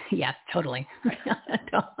 Yeah. Yes. Totally.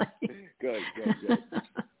 Totally. Good.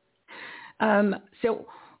 So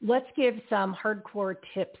let's give some hardcore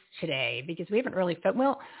tips today because we haven't really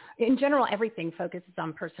in general, everything focuses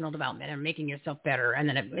on personal development and making yourself better. And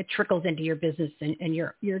then it trickles into your business and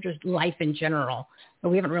your just life in general. But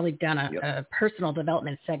we haven't really done a personal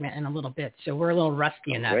development segment in a little bit. So we're a little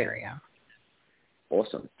rusty in that area.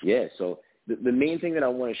 Awesome. Yeah. So the main thing that I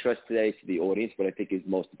want to stress today to the audience, what I think is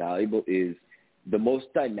most valuable is the most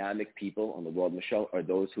dynamic people on the world, Michelle, are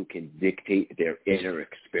those who can dictate their inner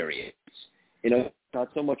experience. It's not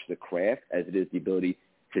so much the craft as it is the ability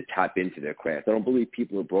to tap into their craft. I don't believe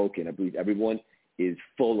people are broken. I believe everyone is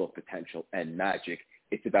full of potential and magic.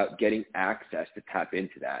 It's about getting access to tap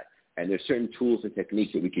into that. And there's certain tools and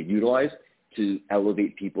techniques that we can utilize to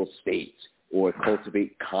elevate people's states or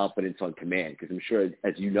cultivate confidence on command. Because I'm sure,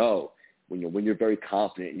 as you know, when you're very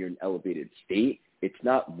confident and you're in an elevated state, it's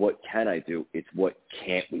not what can I do, it's what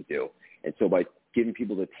can't we do. And so by giving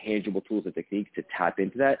people the tangible tools and techniques to tap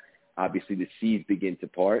into that, obviously the seeds begin to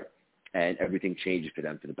part and everything changes for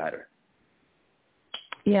them for the better.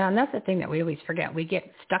 Yeah, and that's the thing that we always forget. We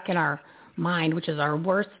get stuck in our mind, which is our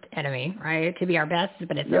worst enemy, right? It could be our best,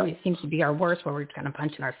 but it always seems to be our worst, where we're kind of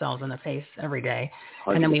punching ourselves in the face every day.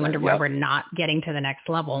 And then we wonder why we're not getting to the next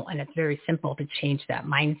level. And it's very simple to change that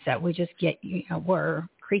mindset. We just get, we're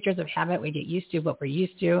creatures of habit. We get used to what we're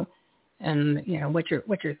used to. And, what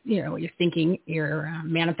you're thinking, you're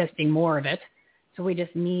manifesting more of it. So we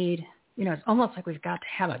just need, it's almost like we've got to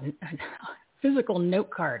have a physical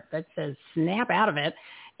note card that says snap out of it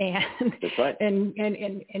and That's right.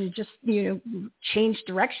 and just, change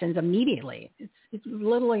directions immediately. It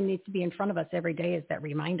literally needs to be in front of us every day as that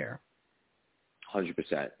reminder.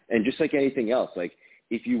 100%. And just like anything else, like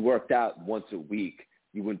if you worked out once a week,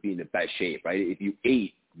 you wouldn't be in the best shape, right? If you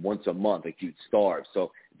ate once a month, like you'd starve.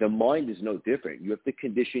 So the mind is no different. You have to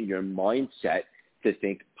condition your mindset to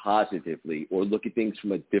think positively or look at things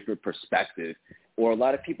from a different perspective. Or a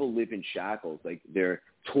lot of people live in shackles, like they're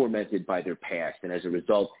tormented by their past, and as a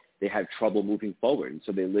result, they have trouble moving forward, and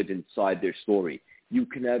so they live inside their story. You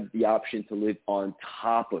can have the option to live on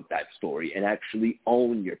top of that story and actually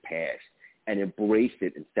own your past and embrace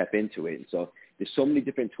it and step into it. And so there's so many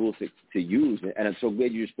different tools to use, and I'm so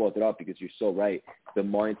glad you just brought it up because you're so right. The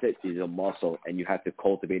mindset is a muscle, and you have to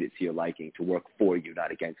cultivate it to your liking to work for you,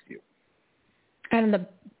 not against you. And the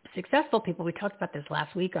successful people, we talked about this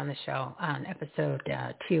last week on the show on episode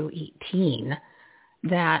 218,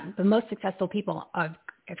 that the most successful people have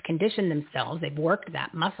conditioned themselves. They've worked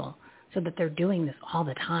that muscle so that they're doing this all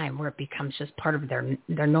the time where it becomes just part of their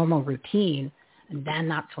normal routine. And then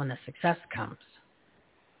that's when the success comes.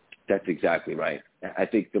 That's exactly right. I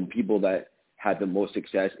think the people that have the most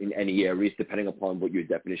success in any areas, depending upon what your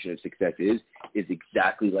definition of success is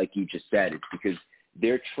exactly like you just said. It's because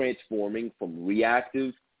they're transforming from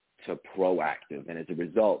reactive to proactive. And as a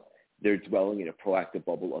result, they're dwelling in a proactive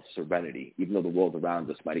bubble of serenity, even though the world around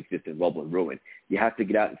us might exist in rubble and ruin. You have to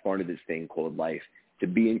get out in front of this thing called life to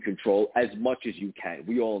be in control as much as you can.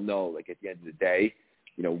 We all know, like at the end of the day,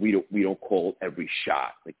 we don't call every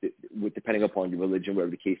shot. Like depending upon your religion,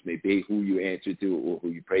 whatever the case may be, who you answer to or who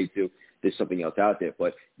you pray to, there's something else out there.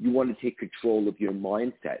 But you want to take control of your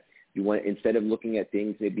mindset. You want, instead of looking at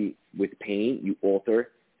things maybe with pain, you alter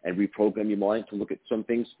and reprogram your mind to look at some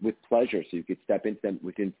things with pleasure so you could step into them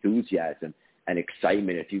with enthusiasm and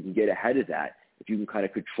excitement. If you can get ahead of that, if you can kind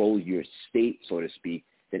of control your state, so to speak,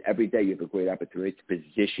 then every day you have a great opportunity to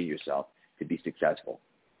position yourself to be successful.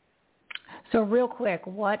 So real quick,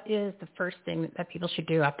 what is the first thing that people should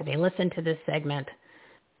do after they listen to this segment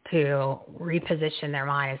to reposition their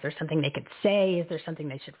mind? Is there something they could say? Is there something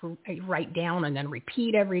they should write down and then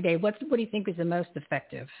repeat every day? What do you think is the most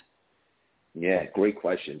effective? Yeah, great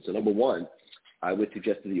question. So number one, I would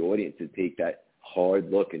suggest to the audience to take that hard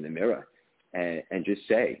look in the mirror and just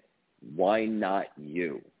say, why not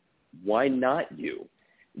you? Why not you?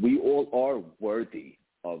 We all are worthy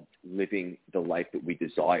of living the life that we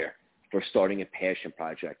desire, for starting a passion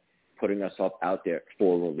project, putting ourselves out there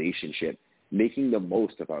for a relationship, making the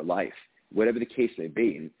most of our life, whatever the case may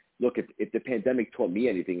be. And look, if the pandemic taught me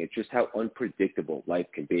anything, it's just how unpredictable life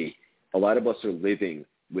can be. A lot of us are living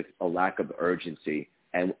with a lack of urgency.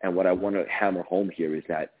 And what I want to hammer home here is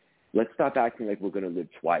that let's stop acting like we're going to live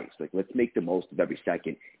twice. Like, let's make the most of every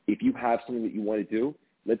second. If you have something that you want to do,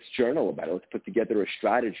 let's journal about it. Let's put together a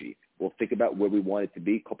strategy. We'll think about where we want it to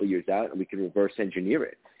be a couple of years out, and we can reverse engineer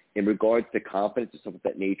it. In regards to confidence and stuff of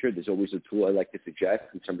that nature, there's always a tool I like to suggest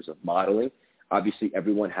in terms of modeling. Obviously,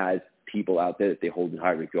 everyone has people out there that they hold in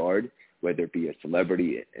high regard, whether it be a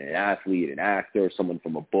celebrity, an athlete, an actor, someone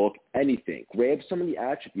from a book, anything. Grab some of the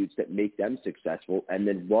attributes that make them successful and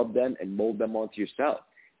then rub them and mold them onto yourself.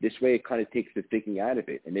 This way it kind of takes the thinking out of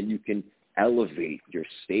it, and then you can elevate your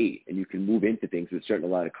state and you can move into things with a certain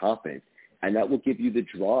amount of confidence. And that will give you the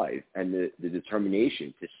drive and the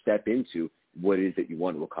determination to step into what it is that you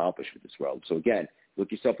want to accomplish with this world. So again,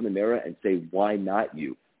 look yourself in the mirror and say, why not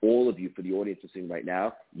you? All of you, for the audience listening right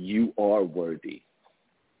now, you are worthy.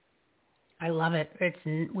 I love it.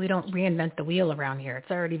 We don't reinvent the wheel around here. It's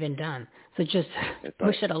already been done. So just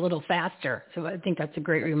push it a little faster. So I think that's a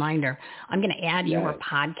great reminder. I'm going to add your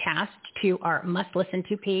podcast to our must-listen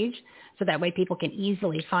to page, so that way people can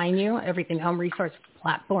easily find you.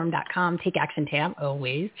 EverythingHomeResourcePlatform.com. Take Action tab.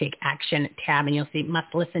 Always Take Action tab, and you'll see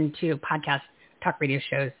must-listen to podcasts, talk radio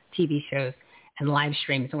shows, TV shows, and live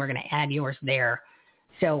streams, and we're going to add yours there.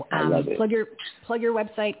 So plug your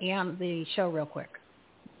website and the show real quick.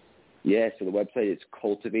 Yeah, so the website is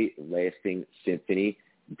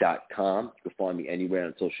cultivatelastingsymphony.com. You can find me anywhere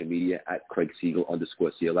on social media at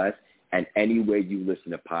Craig_CLS, and anywhere you listen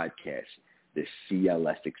to podcasts, the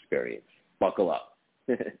CLS Experience. Buckle up.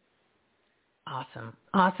 Awesome.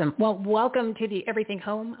 Well, welcome to the Everything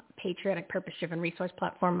Home Patriotic Purpose-Driven Resource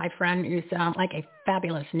Platform, my friend. You sound like a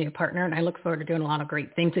fabulous new partner, and I look forward to doing a lot of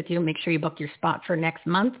great things with you. Make sure you book your spot for next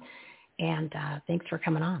month, and thanks for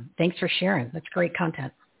coming on. Thanks for sharing. That's great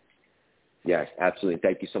content. Yes, absolutely.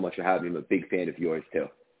 Thank you so much for having me. I'm a big fan of yours, too.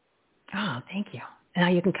 Oh, thank you. Now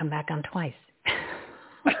you can come back on twice.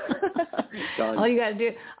 All you gotta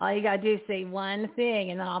do is say one thing,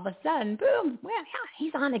 and then all of a sudden, boom! Well, yeah,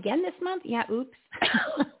 he's on again this month. Yeah, oops.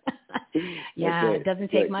 Yeah, it doesn't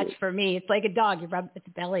take much for me. It's like a dog. You rub its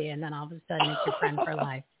belly, and then all of a sudden, it's your friend for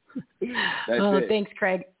life. Thanks,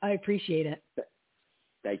 Craig. I appreciate it.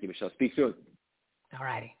 Thank you, Michelle. Speak soon. All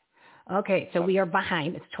righty. Okay, so we are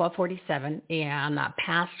behind. It's 12:47, and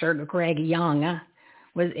Pastor Greg Young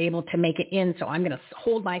was able to make it in, so I'm going to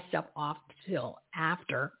hold myself off till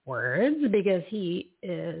afterwards because he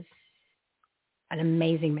is an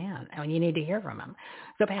amazing man, and you need to hear from him.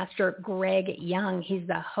 So Pastor Greg Young, he's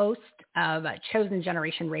the host of Chosen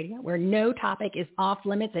Generation Radio, where no topic is off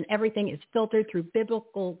limits and everything is filtered through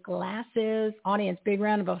biblical glasses. Audience, big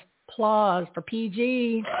round of applause for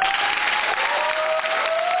PG.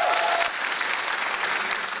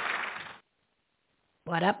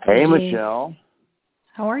 What up, PG? Hey, Michelle.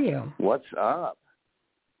 How are you? What's up?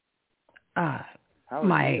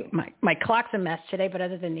 My clock's a mess today, but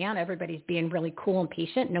other than that, everybody's being really cool and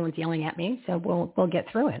patient. No one's yelling at me, so we'll get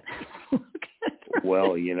through it.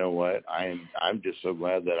 Well, you know what? I'm just so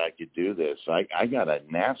glad that I could do this. I got a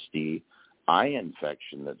nasty eye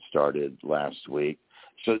infection that started last week.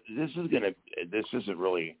 So this isn't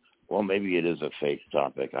really, well, maybe it is a fake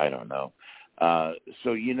topic. I don't know.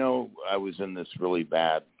 So, I was in this really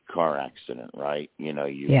bad car accident, right? You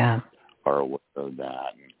are aware of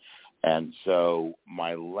that. And so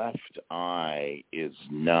my left eye is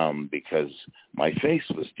numb because my face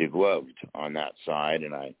was degloved on that side,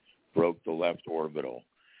 and I broke the left orbital.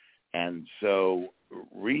 And so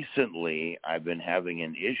recently I've been having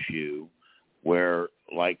an issue where,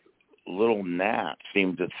 like, little gnats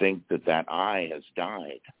seem to think that eye has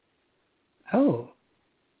died. Oh,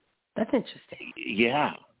 that's interesting.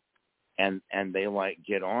 Yeah. And they, like,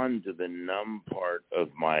 get on to the numb part of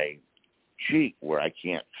my cheek where I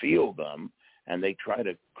can't feel them, and they try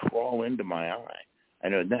to crawl into my eye. I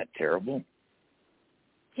know, isn't that terrible?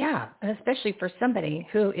 Yeah, especially for somebody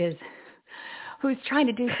who's trying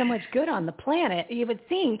to do so much good on the planet. You would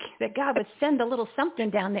think that God would send a little something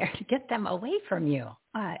down there to get them away from you.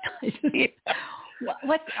 Are you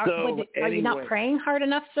not praying hard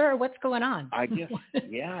enough, sir? What's going on? I guess,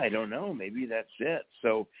 yeah, I don't know. Maybe that's it.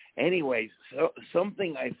 So anyway, so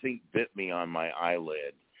something I think bit me on my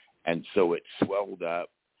eyelid, and so it swelled up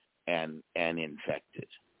and infected.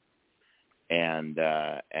 And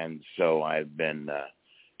so I've been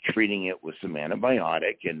treating it with some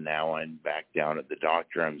antibiotic, and now I'm back down at the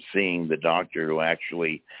doctor. I'm seeing the doctor who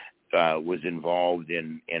actually was involved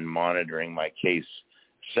in monitoring my case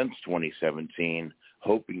since 2017,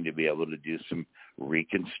 hoping to be able to do some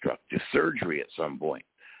reconstructive surgery at some point.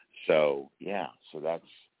 So, yeah, so that's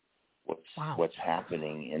what's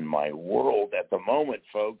happening in my world at the moment,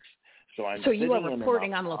 folks. So you are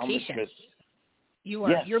reporting on location.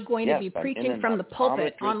 You're going to be preaching from the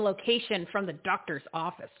pulpit on location from the doctor's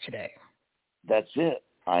office today. That's it.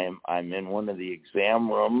 I'm in one of the exam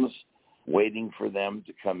rooms waiting for them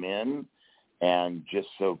to come in, and just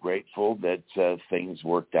so grateful that things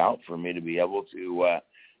worked out for me to be able to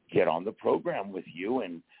get on the program with you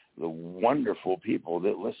and the wonderful people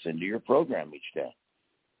that listen to your program each day.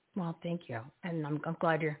 Well, thank you, and I'm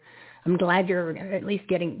glad you're at least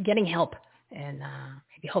getting help and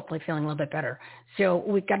maybe hopefully feeling a little bit better. So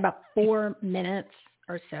we've got about 4 minutes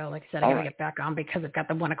or so. Like I said, I got to get back on because I've got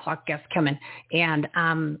the 1 o'clock guest coming, and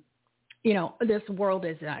this world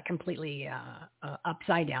is completely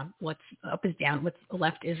upside down. What's up is down. What's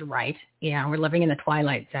left is right. Yeah, we're living in the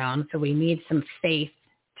twilight zone, so we need some faith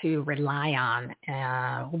to rely on.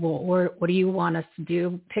 What do you want us to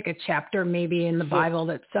do? Pick a chapter maybe in the Bible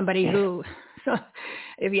that somebody who, so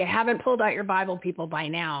if you haven't pulled out your Bible, people, by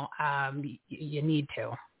now, you need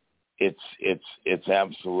to. It's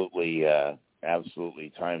absolutely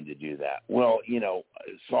time to do that. Well,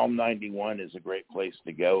 Psalm 91 is a great place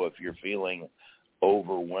to go if you're feeling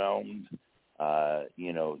overwhelmed,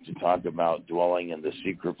 to talk about dwelling in the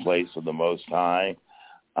secret place of the Most High.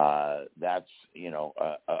 That's,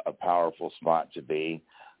 a powerful spot to be.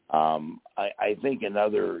 I think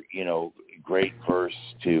another, great verse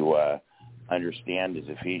to understand is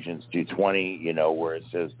Ephesians 2:20, where it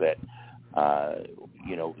says that,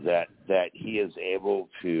 that he is able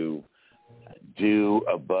to do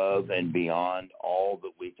above and beyond all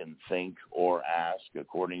that we can think or ask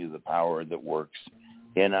according to the power that works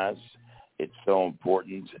in us. It's so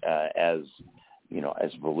important as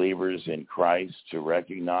believers in Christ to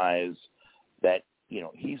recognize that,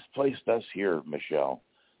 he's placed us here, Michelle,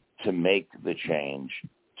 to make the change,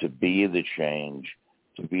 to be the change,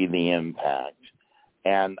 to be the impact.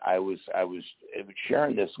 And I was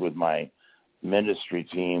sharing this with my ministry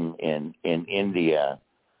team in India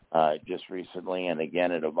just recently, and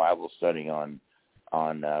again at a Bible study on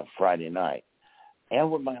Friday night, and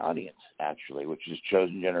with my audience, actually, which is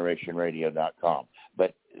chosengenerationradio.com.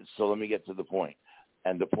 But so let me get to the point.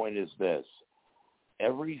 And the point is this: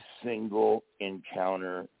 every single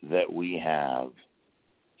encounter that we have,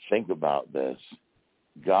 think about this,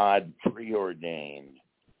 God preordained,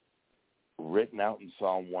 written out in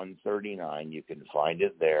Psalm 139. You can find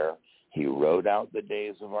it there. He wrote out the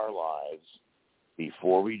days of our lives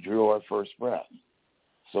before we drew our first breath.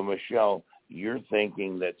 So, Michelle, you're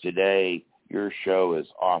thinking that today your show is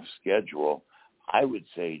off schedule. I would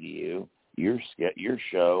say to you, your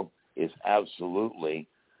show is absolutely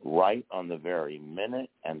right on the very minute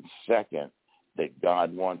and second that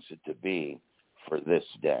God wants it to be for this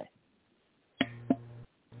day.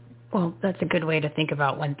 Well, that's a good way to think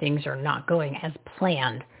about when things are not going as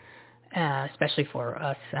planned, especially for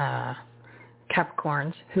us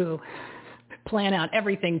Capricorns who plan out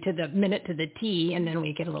everything to the minute, to the T, and then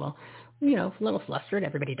we get a little flustered.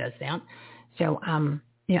 Everybody does that. So,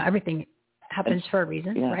 everything happens for a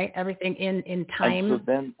reason, right? Everything in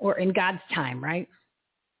time or in God's time, right?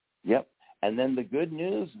 Yep. And then the good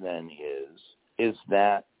news then is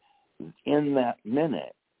that in that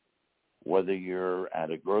minute, whether you're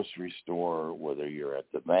at a grocery store, whether you're at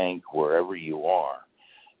the bank, wherever you are,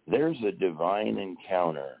 there's a divine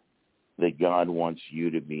encounter that God wants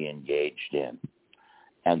you to be engaged in.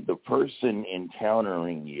 And the person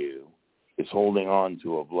encountering you is holding on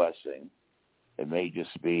to a blessing. It may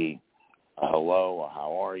just be a hello, a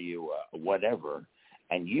how are you, whatever.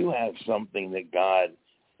 And you have something that God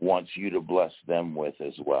wants you to bless them with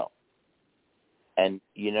as well. And,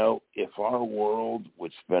 if our world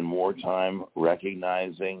would spend more time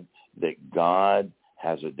recognizing that God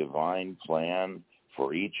has a divine plan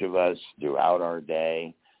for each of us throughout our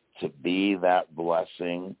day to be that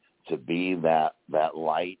blessing to be that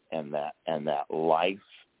light and that life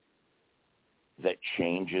that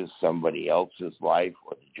changes somebody else's life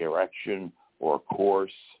or the direction or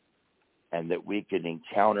course, and that we could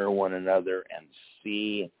encounter one another and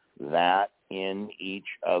see that in each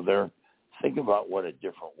other. Think about what a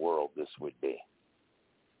different world this would be.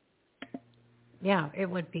 Yeah, it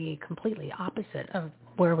would be completely opposite of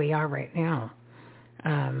where we are right now.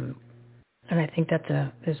 And I think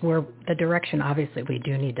that is where the direction, obviously, we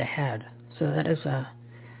do need to head. So that is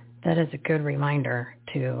a good reminder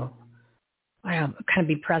to kind of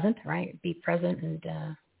be present, right? Be present and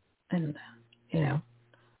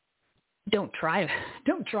don't try to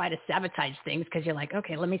sabotage things because you're like,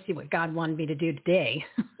 okay, let me see what God wanted me to do today.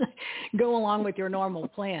 Go along with your normal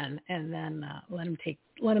plan, and then let him take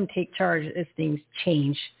charge as things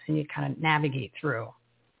change, and you kind of navigate through,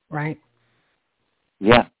 right?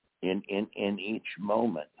 Yeah, in each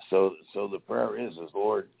moment. So the prayer is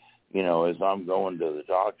Lord, as I'm going to the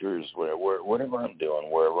doctors, whatever I'm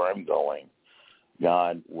doing, wherever I'm going,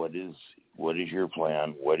 God, what is your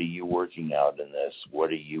plan? What are you working out in this?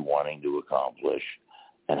 What are you wanting to accomplish?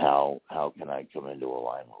 And how can I come into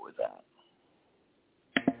alignment with that?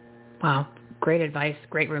 Wow. Great advice.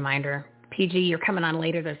 Great reminder. PG, you're coming on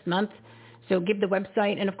later this month. So give the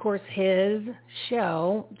website. And, of course, his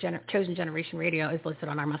show, Chosen Generation Radio, is listed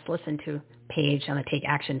on our Must Listen To page on the Take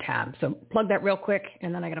Action tab. So plug that real quick,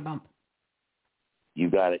 and then I got a bump. You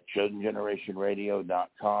got it.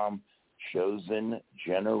 ChosenGenerationRadio.com.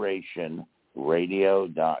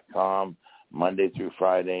 ChosenGenerationRadio.com. Monday through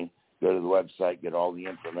Friday. Go to the website, get all the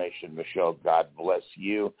information. Michelle, God bless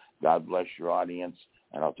you. God bless your audience,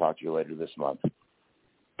 and I'll talk to you later this month.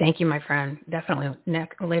 Thank you, my friend. Definitely.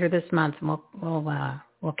 Later this month,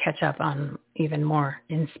 we'll catch up on even more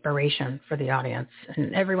inspiration for the audience.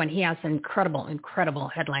 And everyone, he has incredible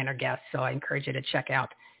headliner guests, so I encourage you to check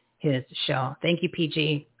out his show. Thank you,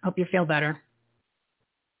 PG. Hope you feel better.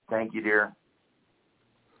 Thank you, dear.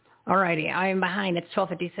 All righty. I am behind. It's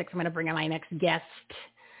 12:56. I'm going to bring on my next guest.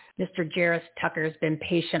 Mr. Jairus Tucker has been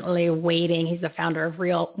patiently waiting. He's the founder of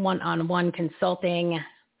Real One-on-One Consulting,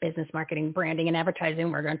 business marketing, branding, and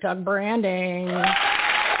advertising. We're going to talk branding.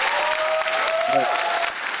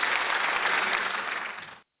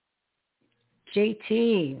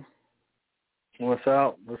 JT. What's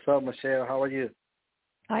up? What's up, Michelle? How are you?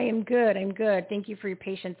 I am good. Thank you for your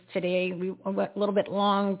patience today. We went a little bit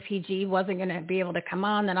long. PG wasn't going to be able to come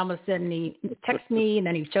on. Then all of a sudden he texts me, and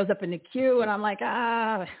then he shows up in the queue, and I'm like,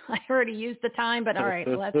 I already used the time, but all right,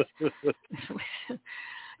 let's.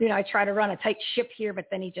 I try to run a tight ship here, but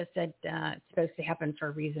then he just said it's supposed to happen for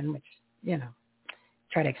a reason, which,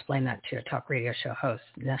 try to explain that to a talk radio show host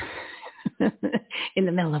in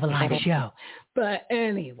the middle of a live show. But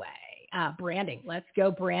anyway. Branding. Let's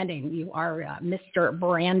go branding. You are Mr.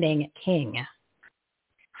 Branding King.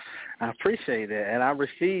 I appreciate that, and I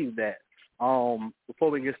received that.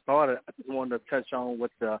 Before we get started, I just wanted to touch on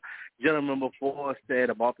what the gentleman before said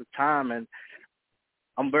about the timing.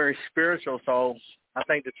 I'm very spiritual, so I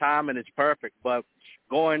think the timing is perfect. But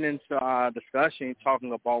going into our discussion,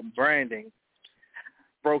 talking about branding,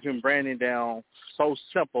 broken branding down so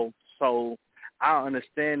simple, so I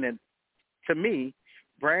understand that to me,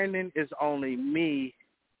 branding is only me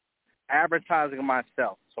advertising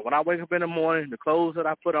myself. So when I wake up in the morning, the clothes that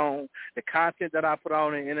I put on, the content that I put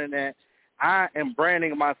on the internet, I am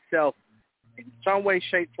branding myself in some way,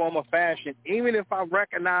 shape, form, or fashion. Even if I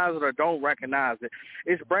recognize it or don't recognize it,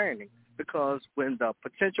 it's branding. Because when the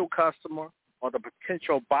potential customer or the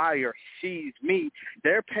potential buyer sees me,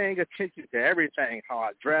 they're paying attention to everything, how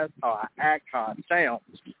I dress, how I act, how I sound.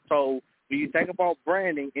 So when you think about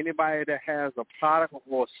branding, anybody that has a product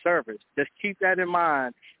or service, just keep that in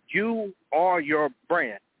mind. You are your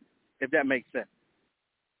brand, if that makes sense.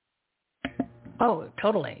 Oh,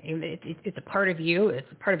 totally. It's a part of you. It's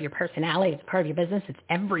a part of your personality. It's a part of your business. It's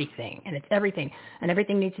everything. And everything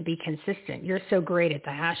needs to be consistent. You're so great at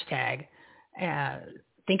the hashtag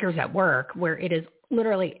Thinkers at Work, where it is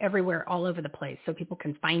literally everywhere, all over the place, so people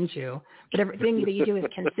can find you. But everything that you do is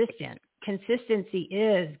consistent. Consistency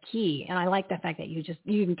is key, and I like the fact that you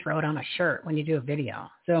can throw it on a shirt when you do a video.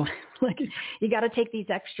 So, you got to take these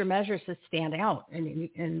extra measures to stand out,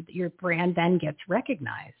 and your brand then gets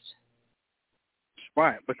recognized.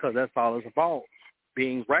 Right, because that's all it's about.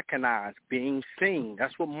 Being recognized, being seen.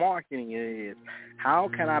 That's what marketing is. How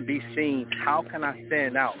can I be seen? How can I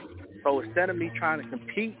stand out? So instead of me trying to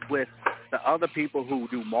compete with the other people who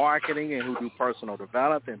do marketing and who do personal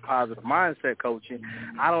development, positive mindset coaching,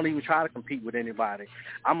 I don't even try to compete with anybody.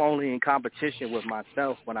 I'm only in competition with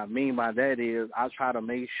myself. What I mean by that is I try to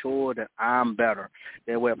make sure that I'm better.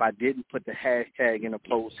 That way, if I didn't put the hashtag in a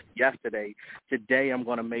post yesterday, today I'm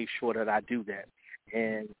going to make sure that I do that.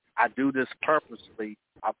 And I do this purposely.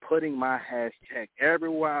 I'm putting my hashtag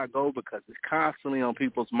everywhere I go because it's constantly on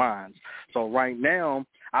people's minds. So right now,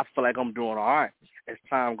 I feel like I'm doing all right. As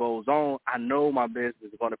time goes on, I know my business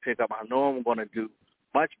is going to pick up. I know I'm going to do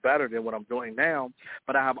much better than what I'm doing now,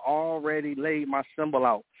 but I have already laid my symbol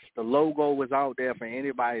out. The logo is out there for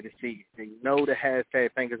anybody to see. They know the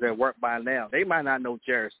hashtag Thinkers at Work by now. They might not know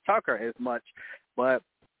Jairus Tucker as much, but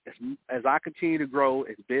as I continue to grow,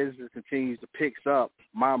 as business continues to pick up,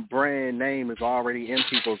 my brand name is already in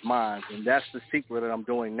people's minds, and that's the secret that I'm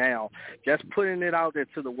doing now. Just putting it out there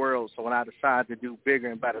to the world, so when I decide to do bigger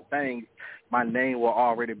and better things, my name will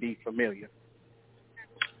already be familiar.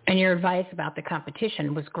 And your advice about the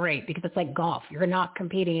competition was great because it's like golf. You're not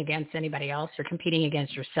competing against anybody else. You're competing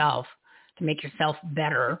against yourself to make yourself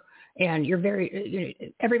better. And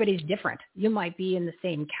everybody's different. You might be in the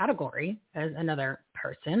same category as another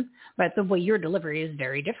person, but the way your delivery is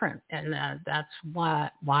very different. And that's why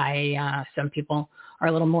some people are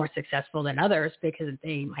a little more successful than others, because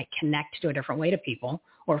they might connect to a different way to people.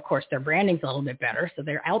 Or, of course, their branding's a little bit better, so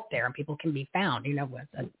they're out there and people can be found. You know, what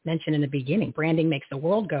I mentioned in the beginning, branding makes the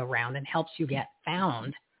world go round and helps you get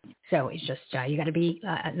found. So it's just you got to be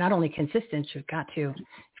not only consistent, you've got to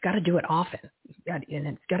do it often, and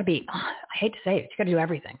it's got to be. I hate to say it, you got to do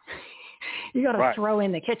everything. You got to throw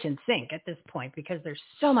in the kitchen sink at this point because there's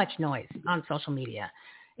so much noise on social media,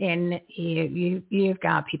 and you've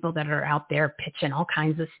got people that are out there pitching all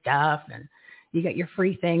kinds of stuff, and you got your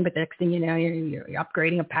free thing, but the next thing you know, you're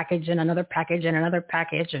upgrading a package and another package and another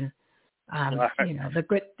package, and you know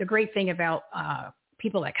the great thing about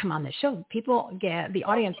people that come on the show, the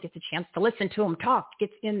audience gets a chance to listen to them talk,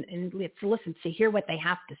 gets in and gets to listen to hear what they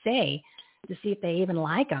have to say, to see if they even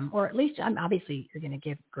like them, or at least obviously you're going to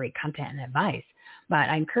give great content and advice. But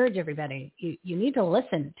I encourage everybody, you need to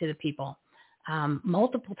listen to the people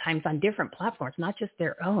multiple times on different platforms, not just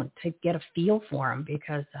their own, to get a feel for them,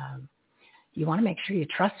 because you want to make sure you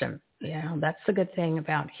trust them. You know, that's the good thing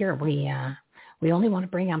about here. We only want to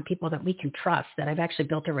bring on people that we can trust, that I've actually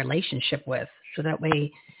built a relationship with. So that way,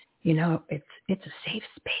 you know, it's a safe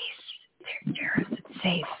space. Jairus, it's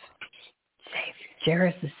safe.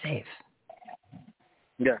 Jairus is safe.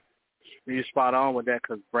 Yeah, you're spot on with that,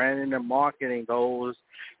 because branding and marketing goes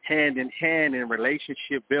hand in hand in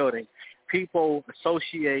relationship building. People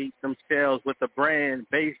associate themselves with the brand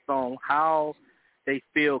based on how they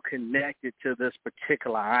feel connected to this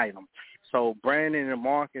particular item. So branding and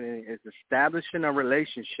marketing is establishing a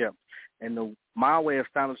relationship. And my way of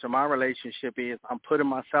establishing my relationship is I'm putting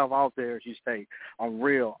myself out there, as you say. I'm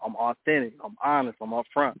real, I'm authentic, I'm honest, I'm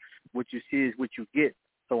upfront. What you see is what you get.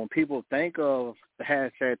 So when people think of the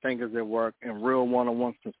hashtag Thinkers at Work and Real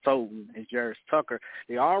One-on-One Consultant and Jairus Tucker,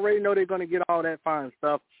 they already know they're going to get all that fine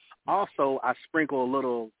stuff. Also, I sprinkle a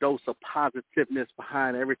little dose of positiveness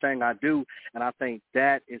behind everything I do, and I think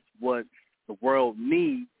that is what the world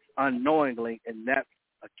needs unknowingly, and that's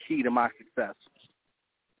a key to my success.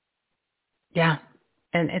 Yeah,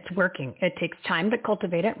 and it's working. It takes time to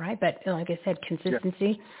cultivate it, right? But like I said,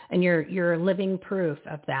 consistency, and you're living proof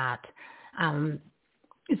of that.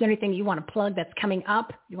 Is there anything you want to plug that's coming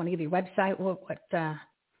up? You want to give your website?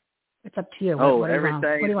 It's up to you.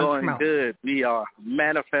 Everything is going good. We are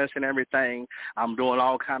manifesting everything. I'm doing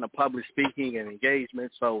all kind of public speaking and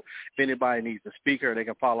engagement. So if anybody needs a speaker, they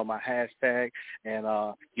can follow my hashtag and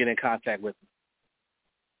get in contact with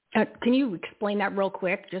me. Can you explain that real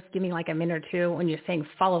quick? Just give me like a minute or two. When you're saying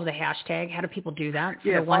follow the hashtag, how do people do that?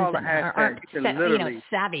 Yeah, follow the hashtag. Aren't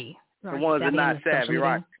savvy. The ones that are not savvy,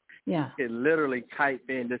 right? Yeah. You can literally type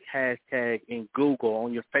in this hashtag in Google,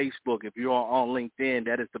 on your Facebook. If you're on LinkedIn,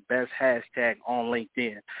 that is the best hashtag on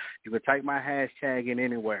LinkedIn. You can type my hashtag in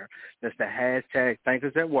anywhere. That's the hashtag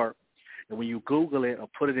Thinkers at Work. And when you Google it or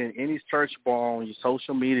put it in any search bar on your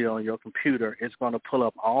social media, on your computer, it's going to pull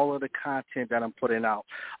up all of the content that I'm putting out,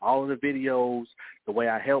 all of the videos, the way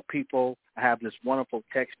I help people. I have this wonderful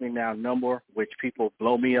Text Me Now number, which people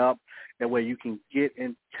blow me up. That way you can get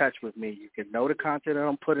in touch with me. You can know the content that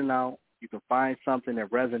I'm putting out. You can find something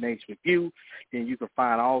that resonates with you. Then you can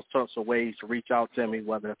find all sorts of ways to reach out to me,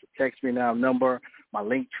 whether it's a Text Me Now number, my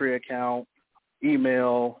Linktree account,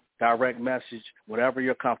 email, direct message, whatever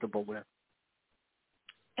you're comfortable with.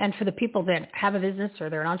 And for the people that have a business or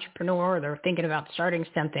they're an entrepreneur or they're thinking about starting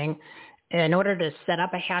something, in order to set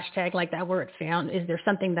up a hashtag like that where it's found, is there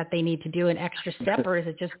something that they need to do, an extra step, or is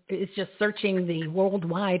it just searching the World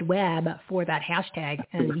Wide Web for that hashtag,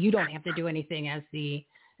 and you don't have to do anything as the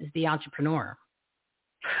entrepreneur?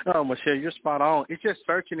 Oh, Michelle, you're spot on. It's just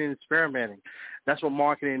searching and experimenting. That's what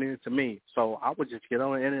marketing is to me. So I would just get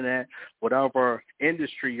on the internet, whatever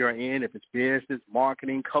industry you're in, if it's business,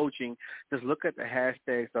 marketing, coaching, just look at the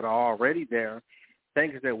hashtags that are already there.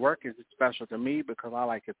 Thinkers at Work is special to me because I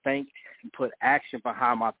like to think and put action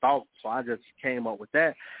behind my thoughts. So I just came up with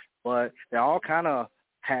that. But there are all kind of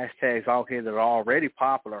hashtags out here that are already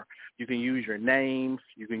popular. You can use your name.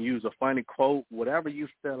 You can use a funny quote. Whatever you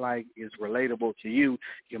feel like is relatable to you,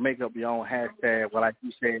 you can make up your own hashtag. Well, like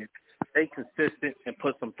you said, stay consistent and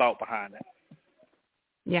put some thought behind it.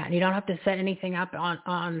 Yeah, and you don't have to set anything up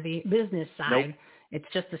on the business side. Nope. It's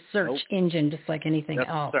just a search engine, just like anything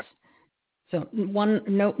else. Sir. So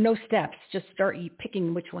no steps. Just start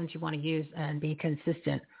picking which ones you want to use and be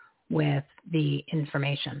consistent with the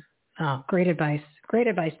information. Oh, great advice. Great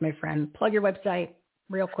advice, my friend. Plug your website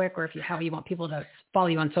real quick, or how you want people to follow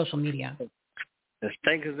you on social media. That's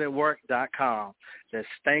thinkersatwork.com. That's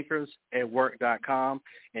thinkersatwork.com.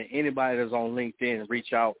 And anybody that's on LinkedIn,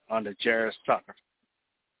 reach out under Jairus Tucker.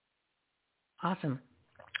 Awesome.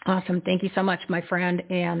 Thank you so much, my friend.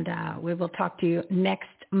 And we will talk to you next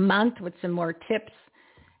month with some more tips.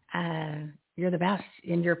 You're the best,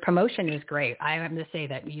 and your promotion is great. I have to say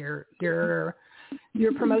that your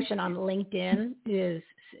promotion on LinkedIn is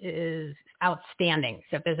outstanding.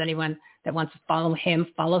 So if there's anyone that wants to follow him,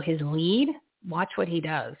 follow his lead, watch what he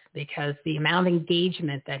does, because the amount of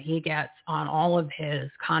engagement that he gets on all of his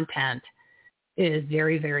content is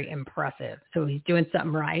very, very impressive. So he's doing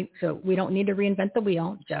something right. So we don't need to reinvent the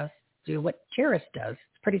wheel. Just do what Jairus does.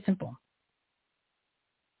 It's pretty simple.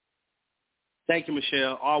 Thank you,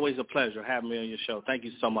 Michelle. Always a pleasure having me on your show. Thank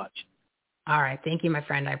you so much. All right. Thank you, my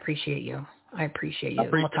friend. I appreciate you.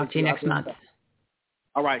 We'll talk to you next month.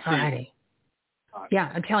 All right. See you. All right.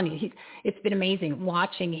 Yeah, I'm telling you, it's been amazing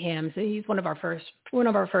watching him. So he's one of our first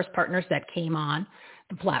partners that came on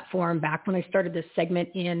the platform back when I started this segment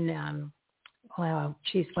in,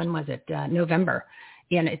 when was it? November.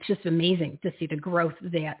 And it's just amazing to see the growth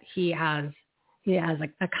that he has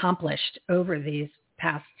accomplished over these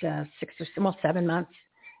past 6 or 7 months.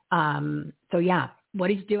 So yeah, what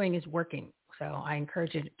he's doing is working. So I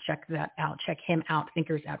encourage you to check that out. Check him out.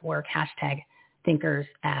 Thinkers at Work. #Thinkers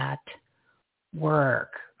at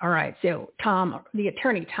Work. All right. So the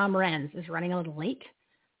attorney, Tom Renz, is running a little late.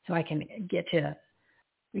 So we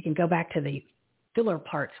can go back to the filler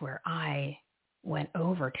parts where I went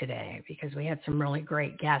over today, because we had some really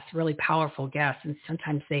great guests, really powerful guests. And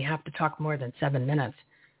sometimes they have to talk more than 7 minutes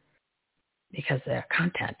because their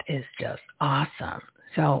content is just awesome.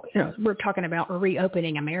 So, we're talking about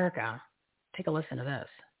reopening America. Take a listen to this.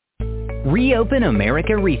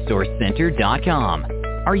 ReopenAmericaResourceCenter.com.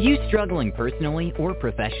 Are you struggling personally or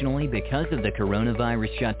professionally because of the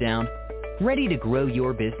coronavirus shutdown? Ready to grow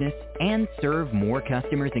your business and serve more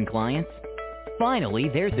customers and clients? Finally,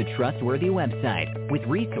 there's a trustworthy website with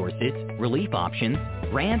resources, relief options,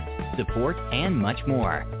 grants, support, and much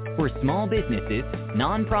more for small businesses,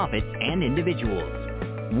 nonprofits, and individuals.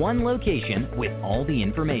 One location with all the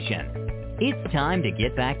information. It's time to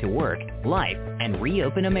get back to work, life, and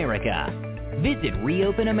reopen America. Visit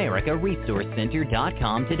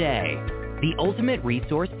ReopenAmericaResourceCenter.com today. The ultimate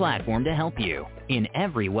resource platform to help you in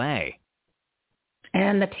every way.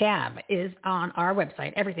 And the tab is on our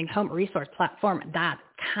website,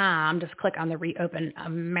 everythinghomeresourceplatform.com. Just click on the Reopen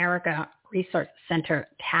America Resource Center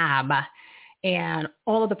tab. And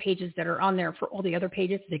all of the pages that are on there for all the other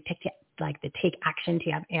pages, the Take Action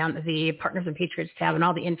tab and the Partners and Patriots tab, and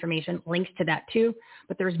all the information, links to that too.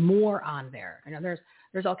 But there's more on there.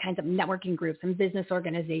 There's all kinds of networking groups and business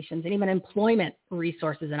organizations and even employment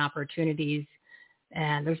resources and opportunities.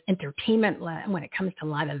 And there's entertainment when it comes to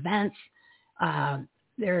live events.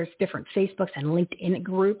 There's different Facebooks and LinkedIn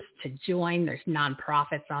groups to join. There's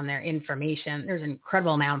nonprofits on their information. There's an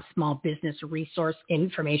incredible amount of small business resource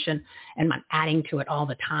information, and I'm adding to it all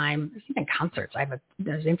the time. There's even concerts.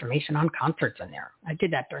 There's information on concerts in there. I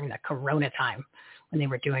did that during the Corona time when they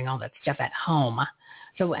were doing all that stuff at home.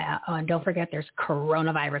 So don't forget, there's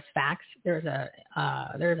coronavirus facts. There's a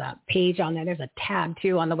page on there. There's a tab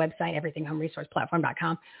too on the website,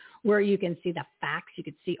 everythinghomeresourceplatform.com, where you can see the facts. You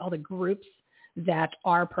can see all the groups that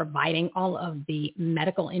are providing all of the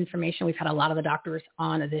medical information. We've had a lot of the doctors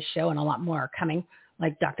on this show, and a lot more are coming.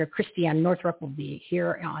 Like Dr. Christiane Northrup will be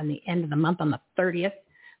here on the end of the month on the 30th.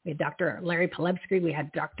 We had Dr. Larry Pilevsky. We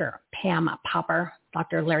had Dr. Pam Popper.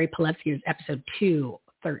 Dr. Larry Pilevsky is episode 2,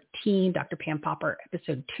 13, Dr. Pam Popper,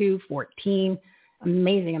 episode 214.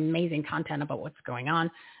 Amazing, amazing content about what's going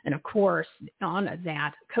on. And of course, on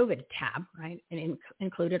that COVID tab, right, and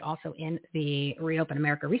included also in the Reopen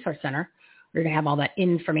America Resource Center, we're going to have all that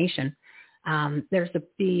information. There's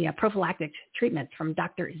the prophylactic treatments from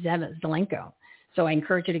Dr. Zev Zelenko. So I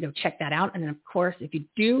encourage you to go check that out. And then, of course, if you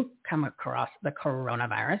do come across the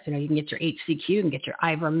coronavirus, you can get your HCQ, you can get your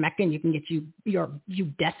ivermectin, you can get your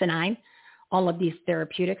budesonide, all of these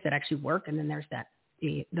therapeutics that actually work. And then there's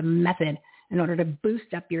the method in order to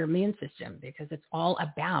boost up your immune system, because it's all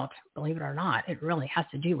about, believe it or not, it really has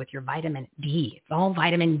to do with your vitamin D. It's all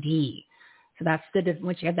vitamin D. So that's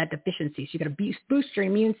once you have that deficiency, so you got to boost your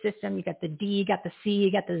immune system. You got the D, you got the C,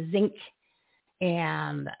 you got the zinc,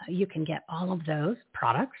 and you can get all of those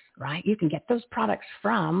products, right? You can get those products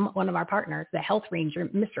from one of our partners, the Health Ranger,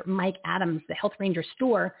 Mr. Mike Adams, the Health Ranger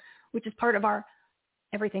store, which is part of our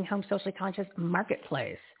Everything Home Socially Conscious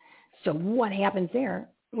marketplace. So what happens there?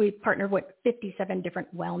 We partner with 57 different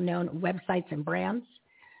well-known websites and brands.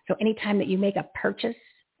 So anytime that you make a purchase,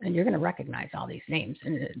 and you're going to recognize all these names,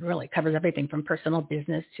 and it really covers everything from personal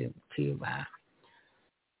business to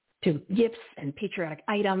gifts and patriotic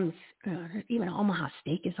items. Even Omaha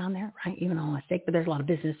Steak is on there, right? Even Omaha Steak, but there's a lot of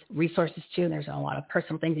business resources too. And there's a lot of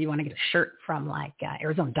personal things. If you want to get a shirt from like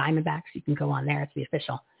Arizona Diamondbacks, you can go on there. It's the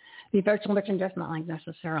official merchandise, not like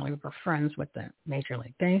necessarily we're friends with the Major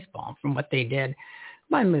League Baseball from what they did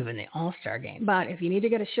by moving the All-Star game. But if you need to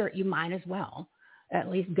get a shirt, you might as well at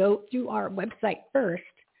least go through our website first,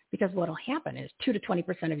 because what will happen is 2 to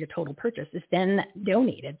 20% of your total purchase is then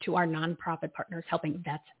donated to our nonprofit partners helping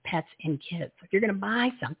vets, pets, and kids. So if you're going to buy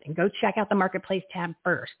something, go check out the Marketplace tab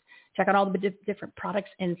first. Check out all the different products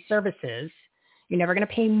and services. You're never going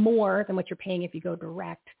to pay more than what you're paying if you go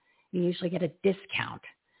direct. You usually get a discount.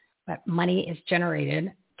 But money is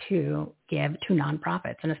generated to give to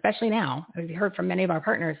nonprofits. And especially now, as you heard from many of our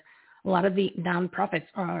partners, a lot of the nonprofits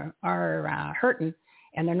are hurting,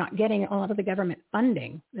 and they're not getting a lot of the government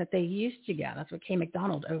funding that they used to get. That's what Kay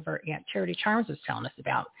McDonald over at Charity Charms was telling us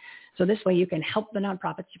about. So this way you can help the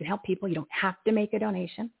nonprofits, you can help people. You don't have to make a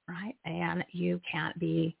donation, right? And you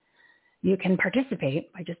can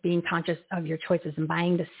participate by just being conscious of your choices and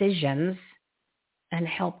buying decisions and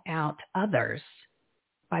help out others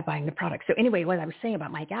by buying the product. So anyway, what I was saying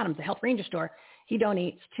about Mike Adams, the Health Ranger store, he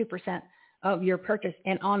donates 2% of your purchase.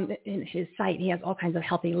 And in his site, he has all kinds of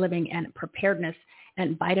healthy living and preparedness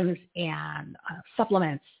and vitamins and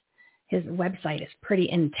supplements. His website is pretty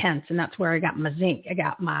intense, and that's where I got my zinc. I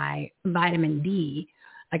got my vitamin D.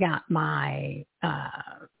 I got my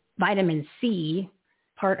vitamin C,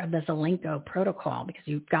 part of the Zelenko protocol, because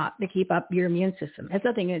you've got to keep up your immune system. It's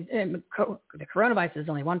nothing. The coronavirus is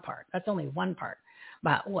only one part. That's only one part.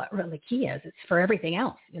 But what really key is, it's for everything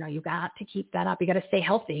else. You've got to keep that up. You got to stay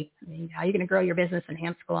healthy. I mean, how are you going to grow your business,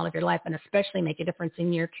 enhance the quality of your life, and especially make a difference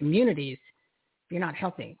in your communities if you're not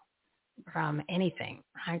healthy from anything,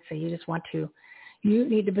 right? So you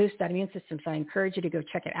need to boost that immune system. So I encourage you to go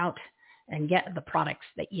check it out and get the products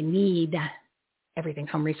that you need.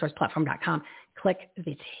 EverythingHomeResourcePlatform.com. Click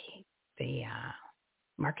the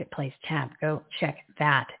Marketplace tab. Go check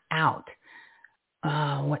that out.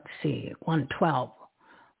 Let's see, 112.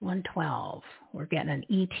 We're getting an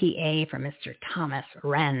ETA from Mr. Thomas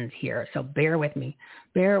Renz here, so bear with me,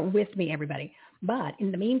 everybody. But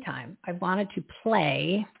in the meantime, I wanted to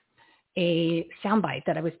play a soundbite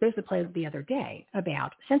that I was supposed to play the other day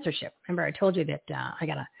about censorship. Remember, I told you that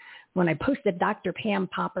when I posted Dr. Pam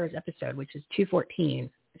Popper's episode, which is 214,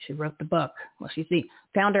 she wrote the book. Well, she's the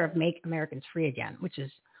founder of Make Americans Free Again, which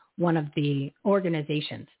is one of the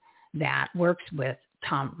organizations that works with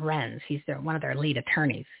Tom Renz. He's one of their lead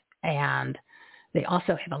attorneys. And they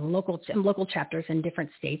also have local chapters in different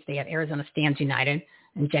states. They have Arizona Stands United,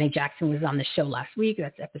 and Jenny Jackson was on the show last week.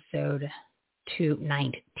 That's episode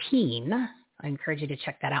 219. I encourage you to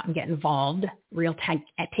check that out and get involved. Real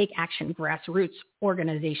Take Action grassroots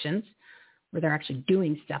organizations where they're actually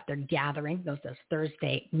doing stuff. They're gathering those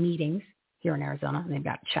Thursday meetings here in Arizona. And they've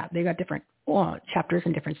got different chapters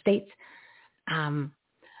in different states.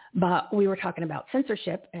 But we were talking about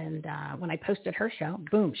censorship, and when I posted her show,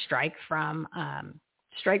 boom, strike from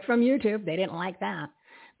YouTube. They didn't like that,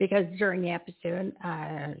 because during the episode,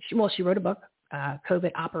 she wrote a book,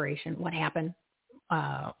 COVID Operation, what happened,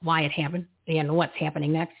 why it happened, and what's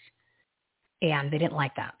happening next, and they didn't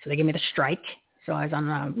like that, so they gave me the strike. So I was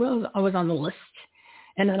on the list.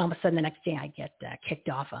 And then all of a sudden the next day I get kicked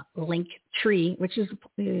off a Linktree, which is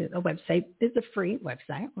a website, is a free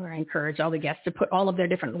website where I encourage all the guests to put all of their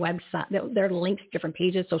different websites, their links, different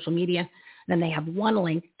pages, social media. And then they have one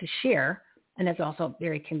link to share And it's also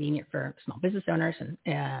very convenient for small business owners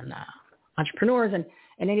and entrepreneurs and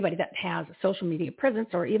anybody that has a social media presence,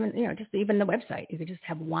 or even, just even the website. You could just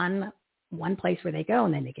have one place where they go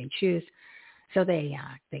and then they can choose. So they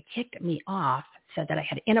kicked me off, said that I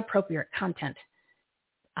had inappropriate content,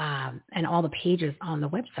 and all the pages on the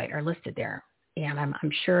website are listed there. And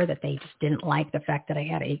I'm sure that they just didn't like the fact that I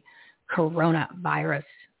had a coronavirus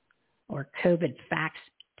or COVID facts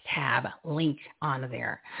tab link on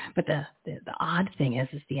there. But the odd thing is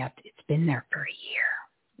it's been there for a year.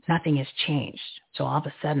 Nothing has changed. So all of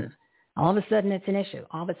a sudden it's an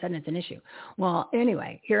issue. Well,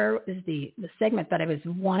 anyway, here is the segment that I was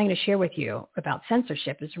wanting to share with you about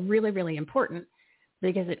censorship. Is really, really important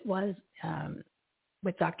because it was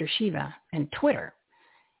with Dr. Shiva and Twitter,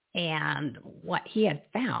 and what he had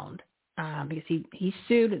found, because he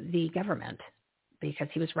sued the government because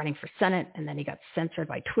he was running for Senate, and then he got censored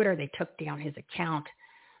by Twitter. They took down his account,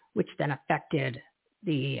 which then affected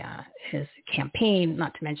his campaign,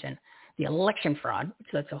 not to mention the election fraud.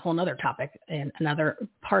 So that's a whole other topic and another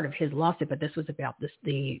part of his lawsuit. But this was about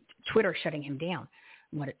the Twitter shutting him down.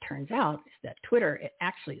 And what it turns out is that Twitter, it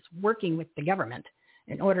actually is working with the government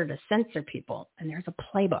in order to censor people. And there's a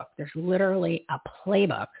playbook. There's literally a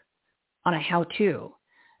playbook on a how-to.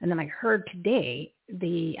 And then I heard today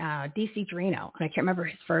the DC Drano, and I can't remember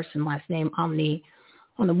his first and last name, on the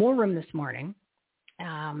War Room this morning.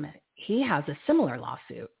 He has a similar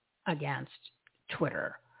lawsuit against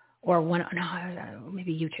Twitter or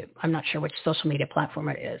maybe YouTube. I'm not sure which social media platform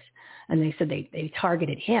it is. And they said they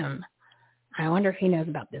targeted him. I wonder if he knows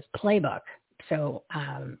about this playbook. So,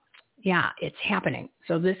 it's happening.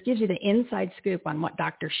 So this gives you the inside scoop on what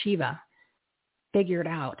Dr. Shiva figured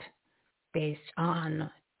out based on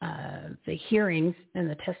the hearings and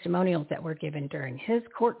the testimonials that were given during his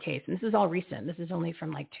court case. And this is all recent. This is only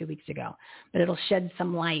from like 2 weeks ago, but it'll shed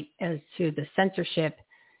some light as to the censorship.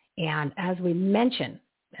 And as we mention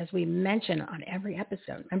on every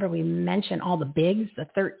episode, remember we mention all the bigs, the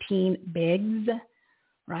 13 bigs,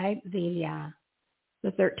 right?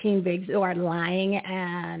 The 13 bigs who are lying,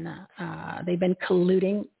 and they've been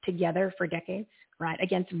colluding together for decades, right?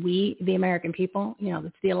 Against we, the American people.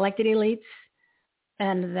 It's the elected elites,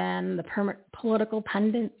 and then the political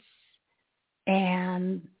pundits,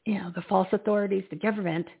 and, the false authorities, the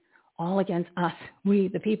government, all against us, we,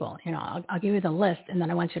 the people. I'll give you the list, and then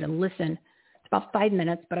I want you to listen. It's about 5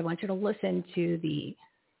 minutes, but I want you to listen to the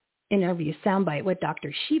interview soundbite with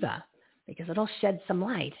Dr. Shiva, because it'll shed some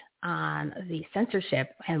light on the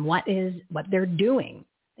censorship and what they're doing.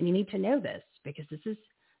 And you need to know this, because this is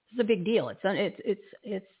a big deal.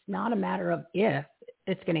 It's not a matter of if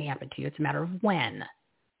it's going to happen to you. It's a matter of when,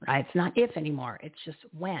 right? It's not if anymore. It's just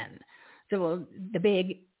when. So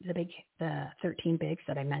the 13 bigs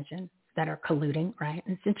that I mentioned that are colluding, right?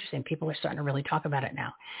 And it's interesting. People are starting to really talk about it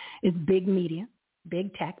now. Is big media,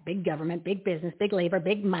 big tech, big government, big business, big labor,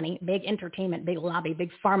 big money, big entertainment, big lobby, big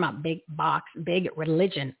pharma, big box, big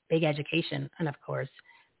religion, big education, and of course,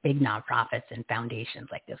 big nonprofits and foundations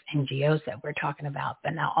like those NGOs that we're talking about.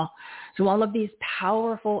 But now, all of these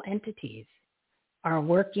powerful entities are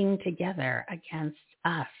working together against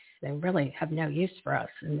us. They really have no use for us,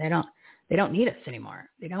 and they don't need us anymore.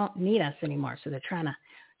 They don't need us anymore. So they're trying to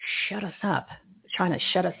shut us up,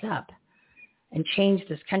 and change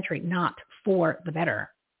this country, not for the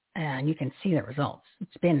better. And you can see the results.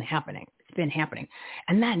 It's been happening.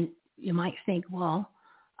 And then you might think, well,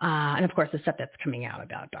 and of course the stuff that's coming out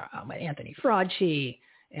about Anthony Fauci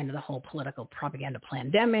and the whole political propaganda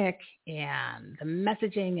pandemic and the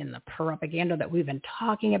messaging and the propaganda that we've been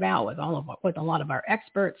talking about with a lot of our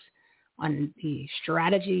experts on the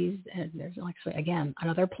strategies. And there's actually, again,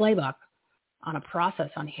 another playbook on a process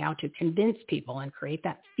on how to convince people and create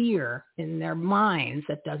that fear in their minds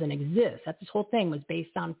that doesn't exist. That's this whole thing was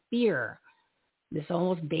based on fear. This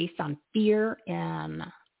all was based on fear and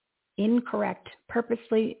incorrect,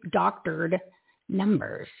 purposely doctored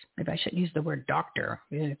numbers. Maybe I shouldn't use the word doctor.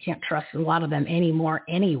 You can't trust a lot of them anymore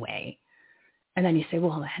anyway. And then you say,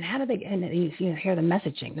 well, and how do they, and you hear the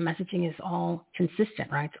messaging. The messaging is all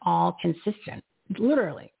consistent, right? It's all consistent.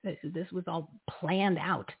 Literally, this was all planned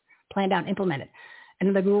out, implemented.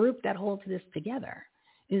 And the group that holds this together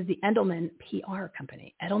is the Edelman PR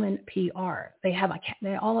company, Edelman PR. They have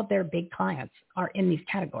all of their big clients are in these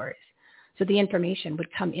categories. So the information would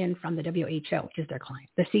come in from the WHO, which is their client,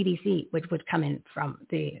 the CDC, which would come in from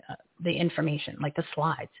the information, like the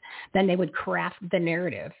slides. Then they would craft the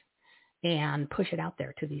narrative and push it out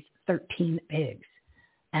there to these 13 bigs.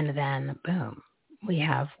 And then, boom, we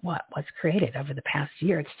have what was created over the past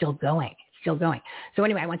year. It's still going. So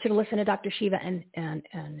anyway, I want you to listen to Dr. Shiva and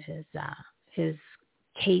his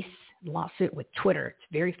case lawsuit with Twitter. It's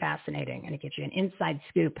very fascinating, and it gives you an inside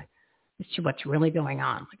scoop as to what's really going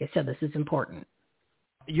on. Like I said, this is important.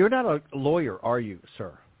 You're not a lawyer, are you,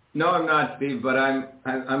 sir? No, I'm not, Steve, but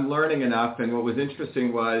I'm learning enough. And what was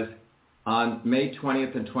interesting was on May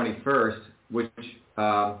 20th and 21st, which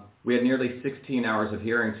we had nearly 16 hours of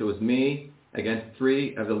hearings. It was me against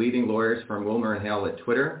 3 of the leading lawyers from Wilmer and Hale at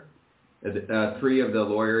Twitter, 3 of the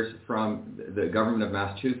lawyers from the government of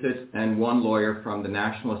Massachusetts, and 1 lawyer from the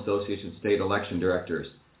National Association of State Election Directors.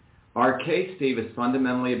 Our case, Steve, is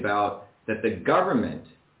fundamentally about that the government,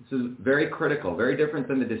 this is very critical, very different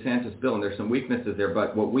than the DeSantis bill, and there's some weaknesses there,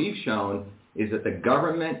 but what we've shown is that the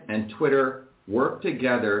government and Twitter work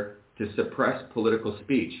together to suppress political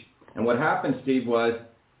speech. And what happened, Steve, was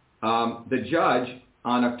the judge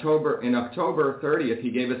in October 30th,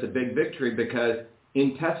 he gave us a big victory because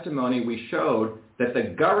in testimony we showed that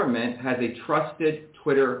the government has a trusted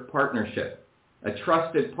Twitter partnership, a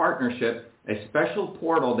special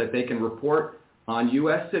portal that they can report on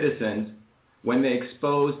U.S. citizens when they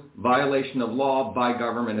expose violation of law by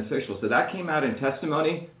government officials. So that came out in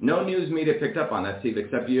testimony. No news media picked up on that, Steve,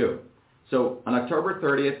 except you. So on October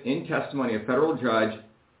 30th, in testimony, a federal judge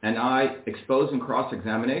and I exposed in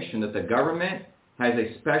cross-examination that the government has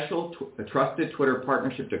a special trusted Twitter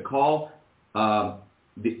partnership to call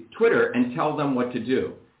the Twitter and tell them what to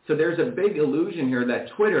do. So there's a big illusion here that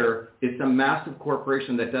Twitter is some massive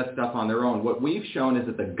corporation that does stuff on their own. What we've shown is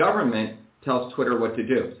that the government tells Twitter what to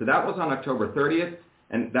do. So that was on October 30th,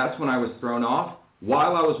 and that's when I was thrown off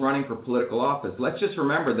while I was running for political office. Let's just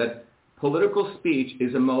remember that political speech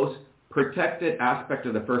is the most protected aspect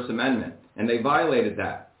of the First Amendment, and they violated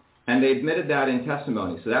that. And they admitted that in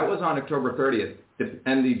testimony. So that was on October 30th.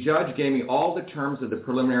 And the judge gave me all the terms of the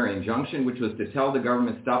preliminary injunction, which was to tell the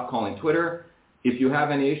government, stop calling Twitter. If you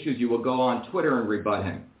have any issues, you will go on Twitter and rebut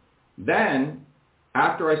him. Then,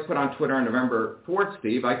 after I was put on Twitter on November 4th,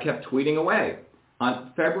 Steve, I kept tweeting away.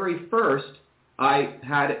 On February 1st, I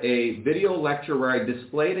had a video lecture where I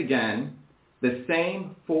displayed again the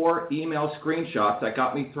same 4 email screenshots that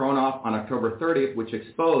got me thrown off on October 30th, which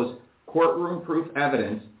exposed courtroom-proof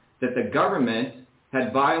evidence that the government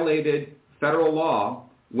had violated federal law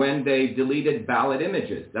when they deleted ballot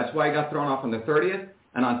images. That's why I got thrown off on the 30th.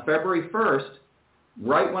 And on February 1st,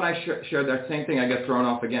 right when I shared that same thing, I got thrown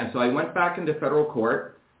off again. So I went back into federal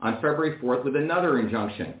court on February 4th with another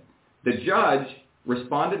injunction. The judge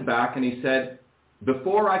responded back and he said,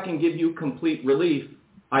 before I can give you complete relief,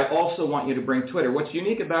 I also want you to bring Twitter. What's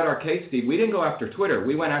unique about our case, Steve, we didn't go after Twitter.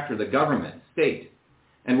 We went after the government, state.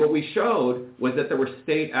 And what we showed was that there was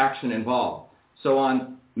state action involved. So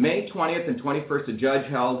on May 20th and 21st, the judge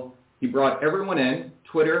he brought everyone in,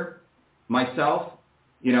 Twitter, myself,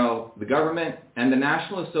 the government, and the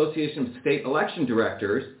National Association of State Election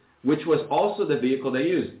Directors, which was also the vehicle they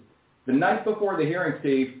used. The night before the hearing,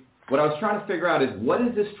 Steve, what I was trying to figure out is, what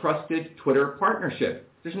is this trusted Twitter partnership?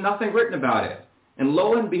 There's nothing written about it. And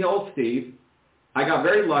lo and behold, Steve, I got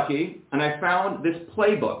very lucky, and I found this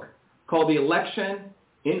playbook called the Election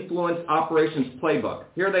Influence Operations Playbook.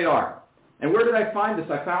 Here they are. And where did I find this?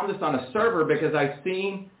 I found this on a server because I've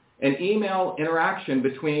seen an email interaction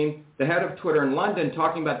between the head of Twitter in London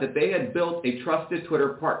talking about that they had built a trusted Twitter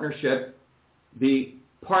partnership, the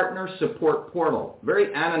Partner Support Portal,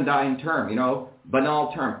 very anodyne term,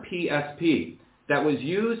 banal term, PSP, that was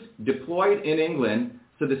deployed in England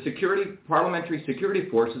so the parliamentary security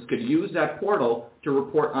forces could use that portal to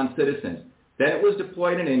report on citizens. Then it was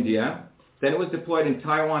deployed in India. Then it was deployed in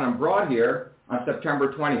Taiwan and brought here on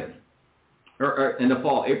September 20th, or in the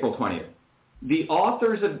fall, April 20th. The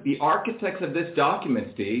architects of this document,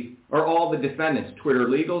 Steve, are all the defendants. Twitter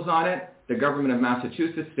Legal's on it, the government of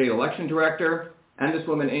Massachusetts state election director, and this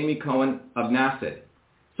woman, Amy Cohen of NASID.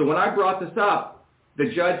 So when I brought this up,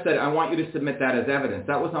 the judge said, I want you to submit that as evidence.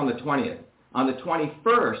 That was on the 20th. On the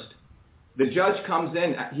 21st, the judge comes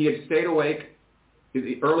in. He had stayed awake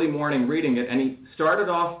the early morning reading it, and he started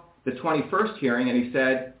off the 21st hearing, and he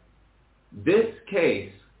said, this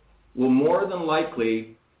case will more than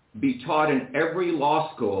likely be taught in every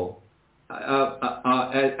law school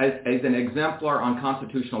as an exemplar on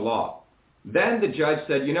constitutional law. Then the judge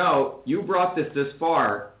said, you brought this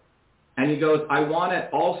far, and he goes, I want it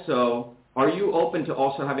also, are you open to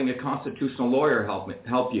also having a constitutional lawyer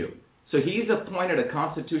help you? So he's appointed a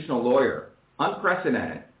constitutional lawyer,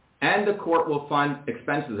 unprecedented, and the court will fund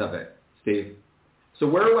expenses of it, Steve. So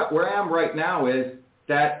where I am right now is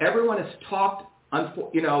that everyone has talked,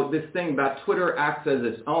 this thing about Twitter acts as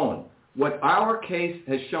its own. What our case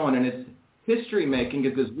has shown, and it's history-making,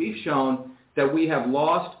 is because we've shown that we have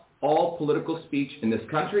lost all political speech in this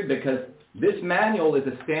country because This manual is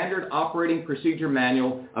a standard operating procedure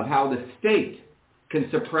manual of how the state can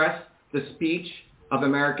suppress the speech of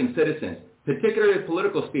American citizens, particularly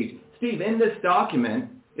political speech. Steve, in this document,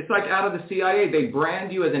 it's like out of the CIA. They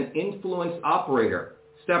brand you as an influence operator.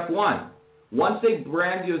 Step one, once they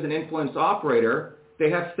brand you as an influence operator, they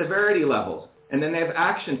have severity levels, and then they have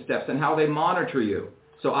action steps and how they monitor you.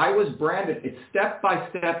 So I was branded. It's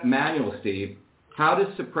step-by-step manual, Steve, how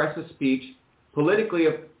to suppress a speech politically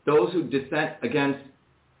of those who dissent against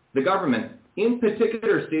the government. In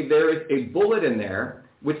particular, Steve, there is a bullet in there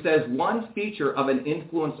which says one feature of an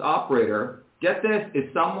influence operator, get this, is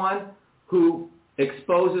someone who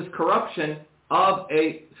exposes corruption of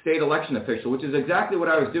a state election official, which is exactly what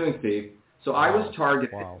I was doing, Steve. So I was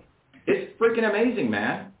targeted. Wow. It's freaking amazing,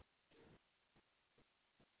 man.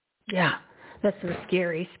 Yeah, that's some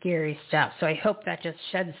scary, scary stuff. So I hope that just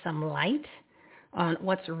sheds some light on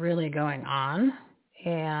what's really going on.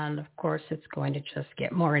 And, of course, it's going to just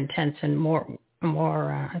get more intense and more.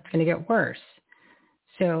 It's going to get worse.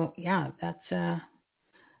 So, yeah,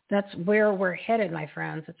 that's where we're headed, my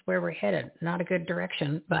friends. That's where we're headed. Not a good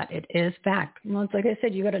direction, but it is fact. Well, it's like I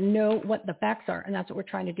said, you got to know what the facts are, and that's what we're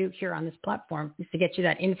trying to do here on this platform, is to get you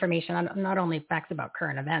that information on not only facts about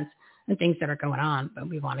current events and things that are going on, but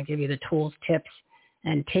we want to give you the tools, tips,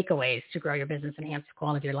 and takeaways to grow your business, enhance the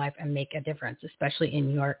quality of your life, and make a difference, especially in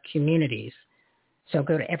your communities. So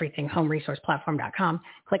go to everythinghomeresourceplatform.com,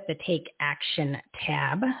 click the Take Action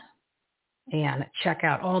tab, and check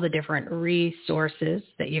out all the different resources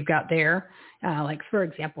that you've got there. Like, for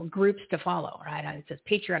example, groups to follow, right? It says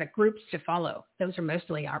patriotic groups to follow. Those are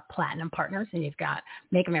mostly our platinum partners. And you've got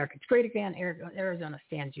Make America Great Again, Arizona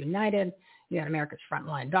Stands United. You got America's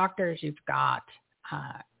Frontline Doctors. You've got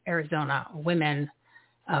Arizona Women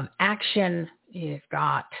of Action. You've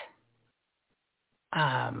got,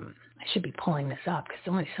 I should be pulling this up because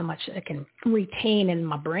there's only so much that I can retain in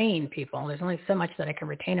my brain, people. There's only so much that I can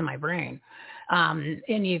retain in my brain.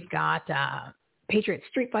 And you've got Patriot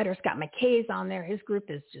Street Fighter. Scott McKay's on there. His group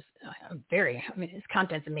is just his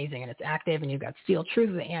content's amazing and it's active. And you've got Steel Truth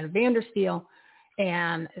with Ann Vandersteel.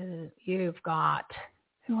 And you've got,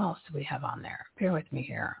 who else do we have on there? Bear with me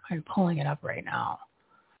here. I'm pulling it up right now.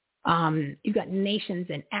 You've got Nations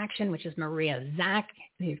in Action, which is Maria Zack.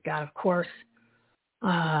 You've got, of course,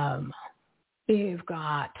 you've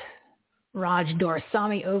got Raj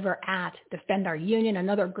Doraisamy over at Defend Our Union,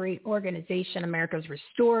 another great organization, America's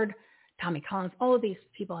Restored. Tommy Collins, all of these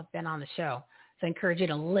people have been on the show. So I encourage you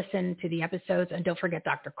to listen to the episodes. And don't forget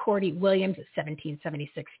Dr. Cordy Williams at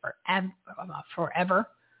 1776 forever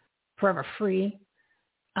free.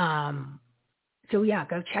 So yeah,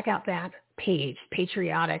 go check out that page,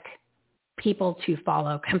 patriotic people to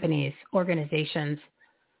follow, companies, organizations.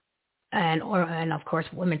 And of course,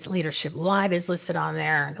 Women's Leadership Live is listed on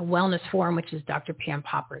there. The Wellness Forum, which is Dr. Pam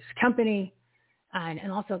Popper's company.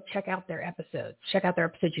 And also check out their episodes. Check out their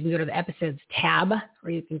episodes. You can go to the episodes tab, or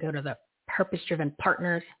you can go to the Purpose-Driven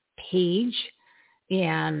Partners page.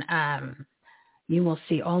 And you will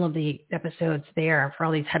see all of the episodes there for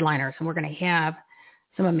all these headliners. And we're going to have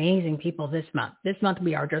some amazing people this month. This month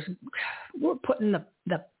we're putting the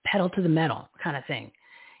pedal to the metal kind of thing.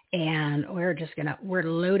 And we're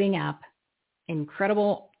loading up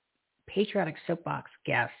incredible patriotic soapbox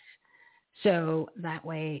guests. So that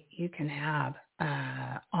way you can have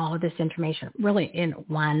all of this information really in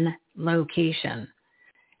one location.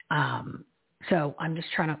 So I'm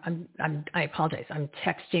just trying to, I apologize. I'm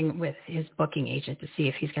texting with his booking agent to see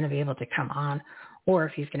if he's going to be able to come on or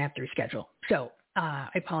if he's going to have to reschedule. So I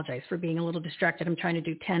apologize for being a little distracted. I'm trying to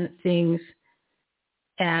do 10 things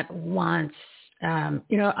at once. I'm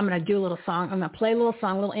going to do a little song. I'm going to play a little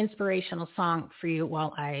song, a little inspirational song for you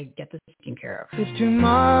while I get this taken care of. If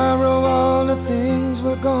tomorrow all the things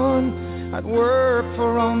were gone, I'd work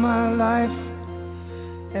for all my life,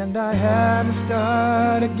 and I had to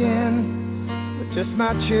start again with just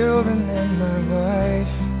my children and my wife.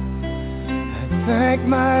 I'd thank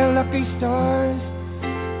my lucky stars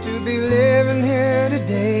to be living here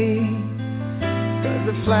today, 'cause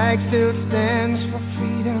the flag still stands for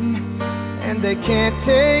freedom, and they can't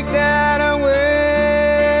take that away.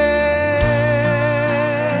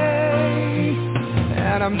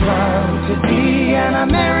 And I'm proud to be an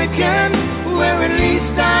American, where at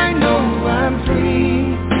least I know I'm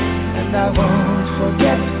free. And I won't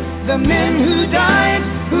forget the men who died,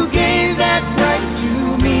 who gave that right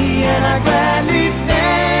to me. And I gladly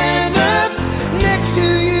stand up next to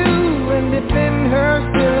you and defend her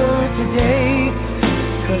still today,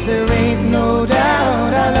 'cause there ain't no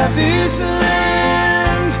doubt I love this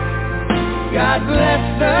land. God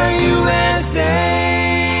bless the USA.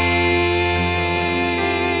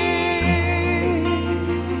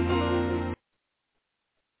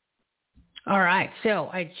 So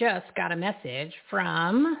I just got a message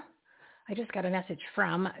from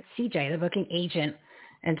CJ, the booking agent,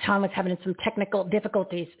 and Tom was having some technical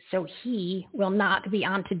difficulties, so he will not be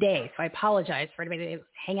on today. So I apologize for anybody that's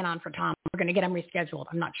hanging on for Tom. We're going to get him rescheduled.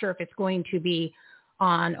 I'm not sure if it's going to be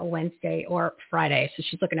on a Wednesday or Friday. So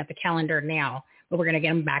she's looking at the calendar now, but we're going to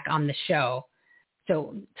get him back on the show.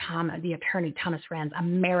 So Tom, the attorney, Thomas Renz,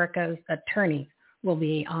 America's attorney, will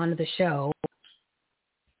be on the show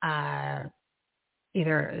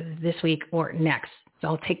either this week or next. So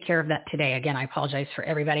I'll take care of that today. Again, I apologize for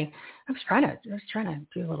everybody. I was trying to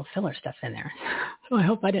do a little filler stuff in there. So I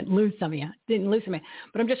hope I didn't lose some of you.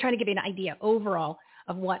 But I'm just trying to give you an idea overall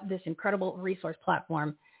of what this incredible resource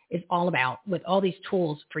platform is all about, with all these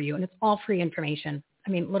tools for you. And it's all free information.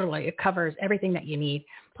 I mean, literally, it covers everything that you need.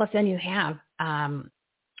 Plus, then you have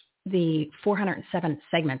the 407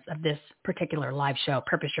 segments of this particular live show,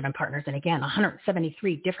 Purpose Driven Partners. And again,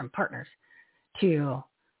 173 different partners to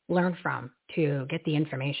learn from, to get the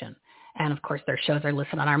information. And of course, their shows are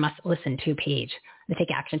listed on our must listen to page, the Take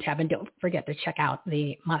Action tab. And don't forget to check out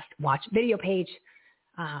the must watch video page.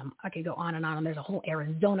 I could go on, and there's a whole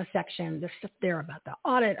Arizona section. There's stuff there about the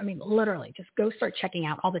audit. I mean, literally, just go start checking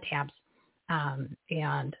out all the tabs. And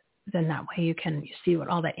then that way you see what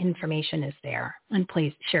all that information is there. And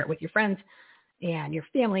please share it with your friends and your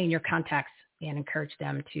family and your contacts, and encourage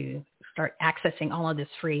them to start accessing all of this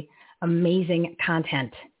free, amazing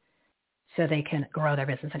content, so they can grow their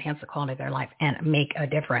business, enhance the quality of their life, and make a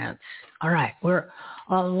difference. All right. We're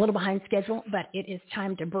a little behind schedule, but it is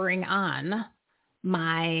time to bring on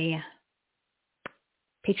my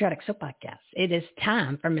patriotic soapbox guest. It is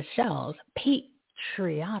time for Michelle's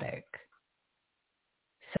patriotic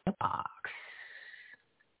soapbox.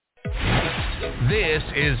 This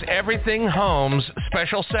is Everything Home's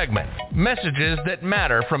special segment. Messages that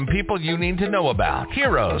matter from people you need to know about.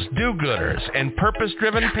 Heroes, do-gooders, and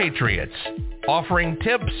purpose-driven patriots. Offering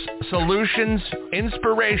tips, solutions,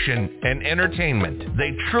 inspiration, and entertainment.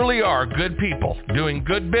 They truly are good people doing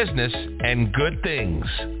good business and good things.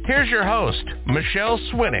 Here's your host, Michelle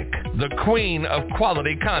Swinick, the queen of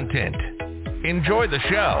quality content. Enjoy the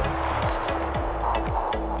show.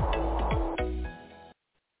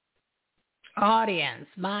 Audience,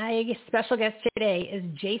 my special guest today is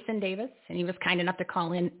Jason Davis, and he was kind enough to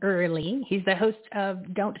call in early. He's the host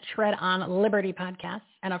of Don't Tread on Liberty podcast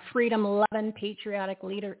and a freedom-loving patriotic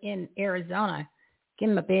leader in Arizona.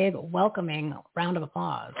 Give him a big welcoming round of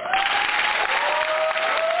applause.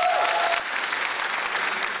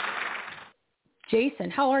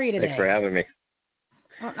 Jason, how are you today? Thanks for having me.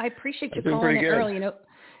 Well, I appreciate you calling in early. You know,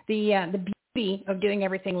 the beauty of doing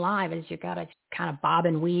everything live is you got to kind of bob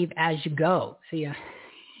and weave as you go. So you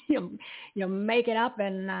make it up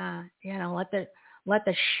and let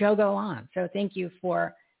the show go on. So thank you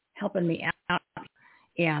for helping me out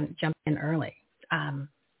and jumping in early.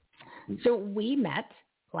 So we met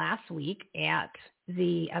last week at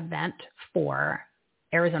the event for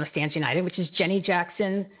Arizona Stands United, which is Jenny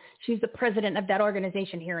Jackson. She's the president of that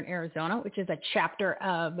organization here in Arizona, which is a chapter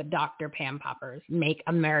of Dr. Pam Popper's Make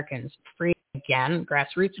Americans Free Again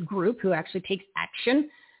grassroots group, who actually takes action,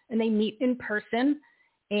 and they meet in person.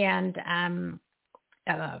 And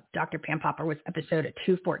Dr. Pam Popper was episode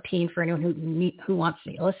 214 for anyone who wants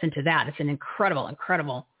to listen to that. It's an incredible,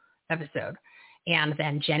 incredible episode. And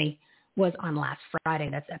then Jenny was on last Friday.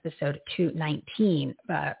 That's episode 219.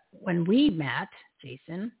 But when we met,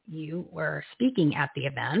 Jason, you were speaking at the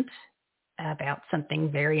event about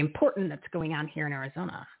something very important that's going on here in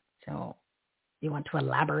Arizona. So you want to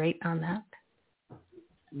elaborate on that?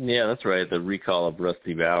 Yeah, that's right. The recall of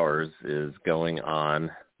Rusty Bowers is going on.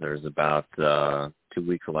 There's about 2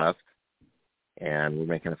 weeks left, and we're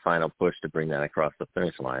making a final push to bring that across the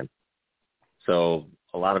finish line. So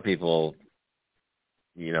a lot of people,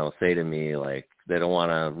 say to me, like, they don't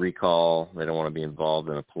want to recall, they don't want to be involved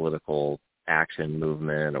in a political action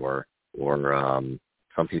movement, or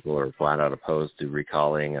some people are flat out opposed to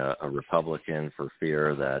recalling a Republican for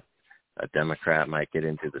fear that a Democrat might get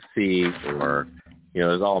into the seat, or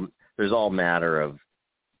there's all matter of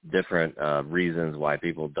different reasons why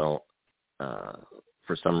people don't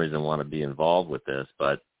for some reason want to be involved with this.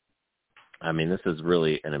 But I mean, this is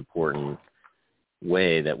really an important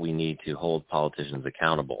way that we need to hold politicians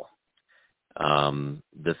accountable.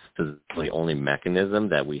 This is the only mechanism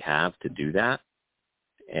that we have to do that,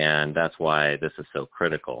 and that's why this is so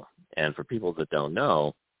critical. And for people that don't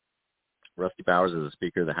know, Rusty Bowers is the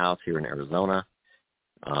Speaker of the House here in Arizona.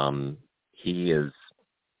 He is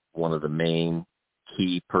one of the main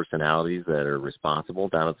key personalities that are responsible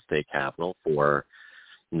down at the state capitol for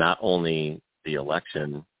not only the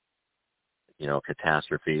election,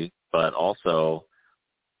 catastrophe, but also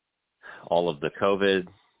all of the COVID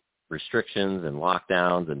restrictions and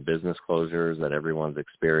lockdowns and business closures that everyone's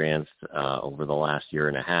experienced over the last year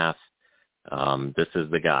and a half. This is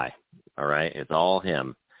the guy, all right? It's all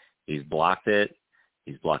him. He's blocked it.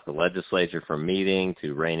 He's blocked the legislature from meeting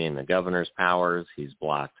to rein in the governor's powers. He's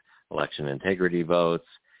blocked election integrity votes.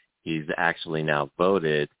 He's actually now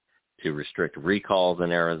voted to restrict recalls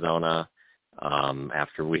in Arizona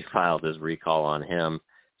after we filed this recall on him.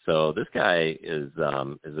 So this guy is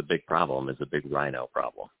a big problem, is a big rhino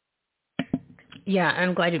problem. Yeah,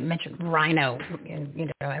 I'm glad you mentioned rhino. And, you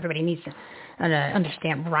know, everybody needs to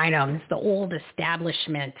understand rhino. It's the old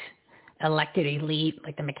establishment elected elite,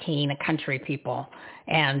 like the McCain and country people.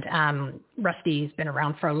 And Rusty's been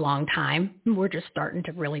around for a long time. We're just starting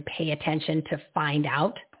to really pay attention to find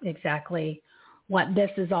out exactly what this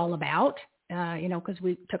is all about. You know, because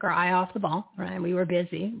we took our eye off the ball, right? We were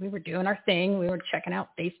busy. We were doing our thing. We were checking out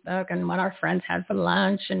Facebook and what our friends had for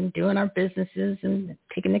lunch and doing our businesses and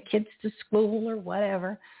taking the kids to school or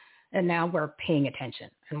whatever. And now we're paying attention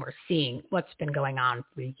and we're seeing what's been going on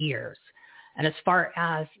for years. And as far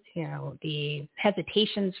as, you know, the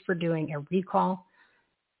hesitations for doing a recall,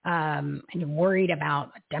 and you're worried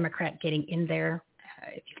about a Democrat getting in there,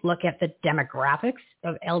 if you look at the demographics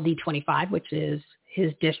of LD25, which is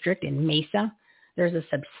his district in Mesa, there's a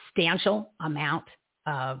substantial amount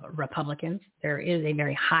of Republicans. There is a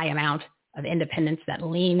very high amount of independents that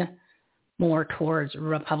lean more towards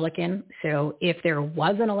Republican. So if there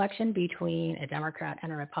was an election between a Democrat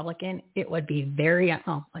and a Republican, it would be very,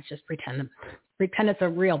 let's just pretend it's a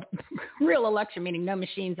real election, meaning no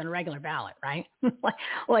machines and a regular ballot, right?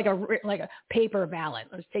 like a paper ballot.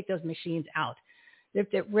 Let's take those machines out.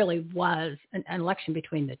 If it really was an election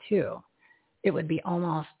between the two, it would be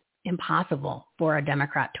almost impossible for a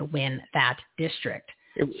Democrat to win that district.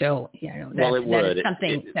 So, you know, that is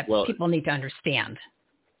something that people need to understand.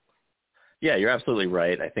 Yeah, you're absolutely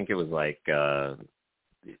right. I think it was like 62%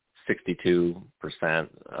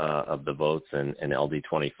 of the votes in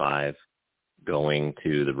LD25 going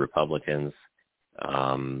to the Republicans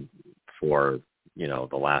for, you know,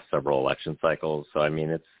 the last several election cycles. So, I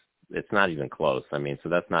mean, it's not even close. I mean, so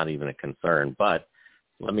that's not even a concern. But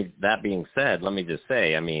that being said, let me just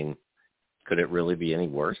say, I mean, could it really be any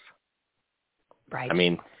worse? Right. I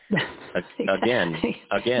mean, again,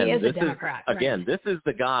 this is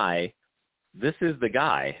the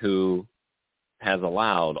guy who has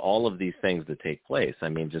allowed all of these things to take place. I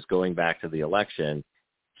mean, just going back to the election,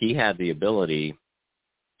 he had the ability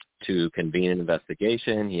to convene an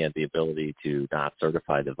investigation. He had the ability to not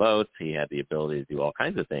certify the votes. He had the ability to do all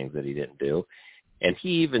kinds of things that he didn't do. And he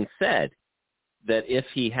even said that if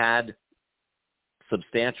he had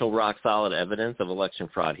substantial rock-solid evidence of election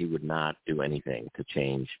fraud, he would not do anything to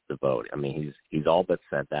change the vote. I mean, he's all but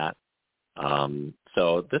said that.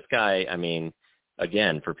 So this guy, I mean,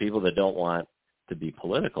 again, for people that don't want to be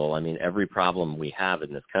political, I mean, every problem we have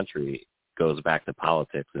in this country goes back to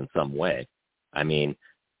politics in some way. I mean,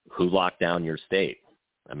 who locked down your state?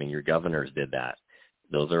 I mean, your governors did that.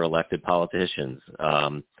 Those are elected politicians.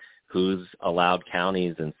 Who's allowed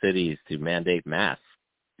counties and cities to mandate masks?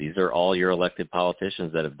 These are all your elected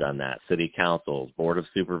politicians that have done that. City councils, board of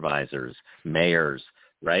supervisors, mayors,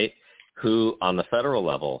 right? Who on the federal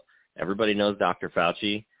level, everybody knows Dr.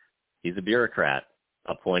 Fauci. He's a bureaucrat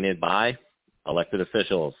appointed by elected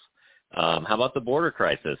officials. How about the border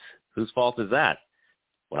crisis? Whose fault is that?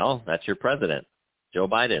 Well, that's your president, Joe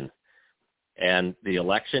Biden. And the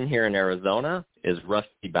election here in Arizona is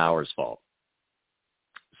Rusty Bowers' fault.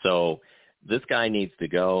 So this guy needs to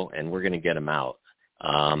go, and we're going to get him out.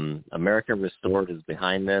 America Restored is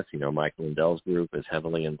behind this. You know, Mike Lindell's group is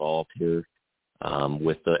heavily involved here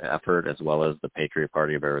with the effort, as well as the Patriot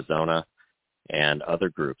Party of Arizona and other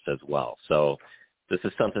groups as well. So this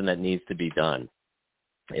is something that needs to be done.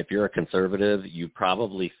 If you're a conservative, you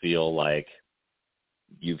probably feel like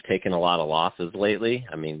you've taken a lot of losses lately.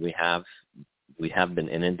 I mean, we have been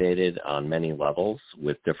inundated on many levels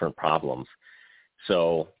with different problems.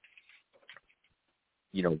 So,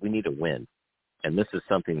 you know, we need to win. And this is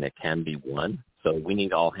something that can be won. So we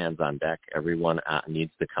need all hands on deck. Everyone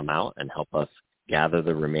needs to come out and help us gather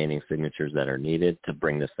the remaining signatures that are needed to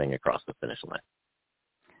bring this thing across the finish line.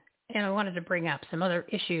 And I wanted to bring up some other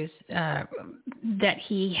issues that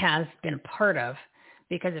he has been a part of,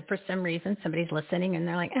 because if for some reason somebody's listening and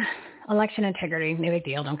they're like, election integrity, no big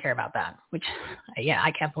deal, don't care about that, which, yeah,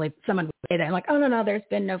 I can't believe someone would say that. I'm like, oh, no, there's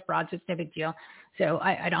been no fraud, so it's no big deal. So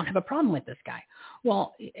I don't have a problem with this guy.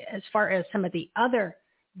 Well, as far as some of the other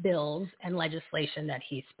bills and legislation that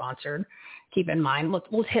he sponsored, keep in mind,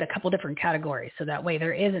 we'll hit a couple different categories. So that way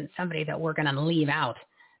there isn't somebody that we're going to leave out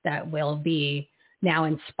that will be now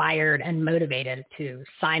inspired and motivated to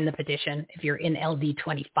sign the petition. If you're in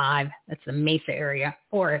LD25, that's the Mesa area,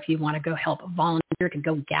 or if you want to go help volunteer to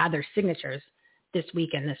go gather signatures this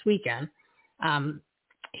weekend.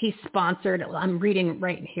 He sponsored, I'm reading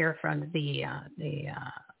right here from the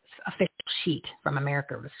official sheet from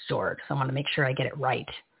America Restored, so I want to make sure I get it right.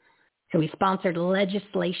 So he sponsored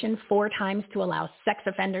legislation 4 times to allow sex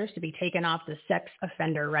offenders to be taken off the sex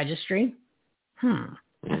offender registry.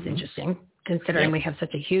 That's interesting, considering we have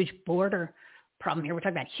such a huge border problem here. We're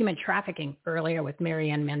talking about human trafficking earlier with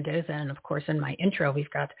Marianne Mendoza, and of course in my intro, we've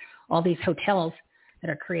got all these hotels that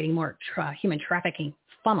are creating more human trafficking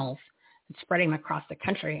funnels and spreading them across the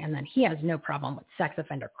country, and then he has no problem with sex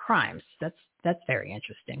offender crimes. That's very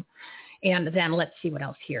interesting. And then let's see what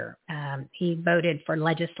else here. He voted for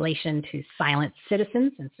legislation to silence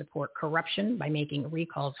citizens and support corruption by making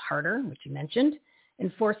recalls harder, which you mentioned,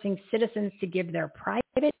 and forcing citizens to give their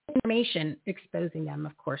private information, exposing them,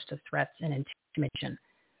 of course, to threats and intimidation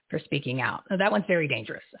for speaking out. Now, that one's very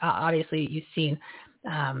dangerous. Obviously, you've seen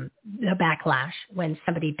the backlash when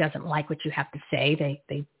somebody doesn't like what you have to say.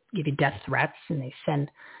 They give you death threats, and they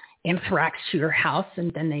send anthrax to your house,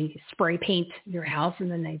 and then they spray paint your house,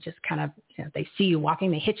 and then they just kind of, they see you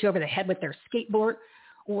walking, they hit you over the head with their skateboard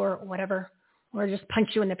or whatever, or just punch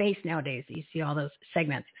you in the face nowadays. You see all those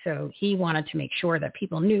segments. So he wanted to make sure that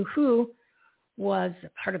people knew who was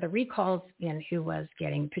part of the recalls and who was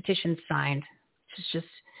getting petitions signed. It's just,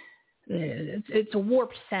 it's a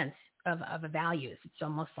warped sense of values. It's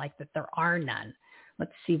almost like that there are none.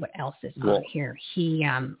 Let's see what else is on here.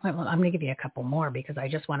 I'm going to give you a couple more because I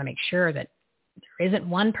just want to make sure that there isn't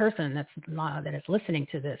one person that is listening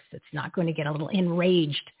to this that's not going to get a little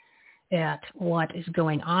enraged at what is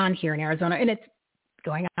going on here in Arizona. And it's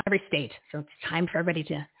going on in every state. So it's time for everybody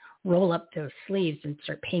to roll up those sleeves and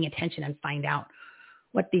start paying attention and find out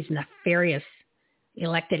what these nefarious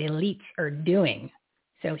elected elites are doing.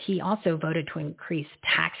 So he also voted to increase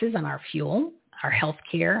taxes on our fuel, our health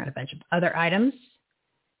care, and a bunch of other items.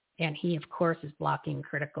 And he, of course, is blocking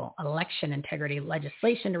critical election integrity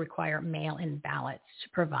legislation to require mail-in ballots to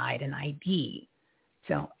provide an ID.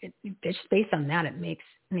 So just based on that, it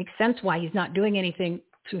makes sense why he's not doing anything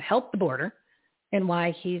to help the border and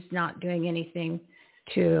why he's not doing anything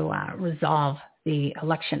to resolve the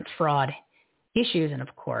election fraud issues. And,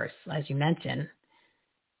 of course, as you mentioned,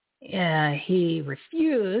 he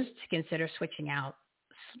refused to consider switching out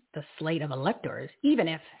the slate of electors, even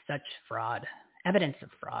if such evidence of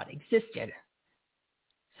fraud existed.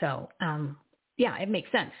 So, it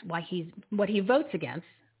makes sense why what he votes against.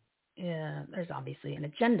 There's obviously an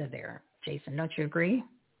agenda there. Jason, don't you agree?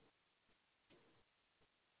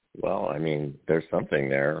 Well, I mean, there's something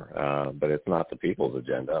there, but it's not the people's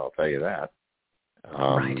agenda, I'll tell you that.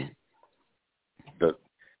 Right.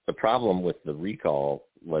 The problem with the recall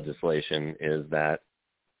legislation is that,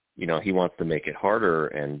 he wants to make it harder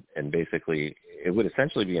and basically it would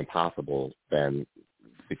essentially be impossible then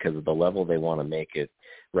because of the level they want to make it.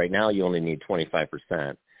 Right now, you only need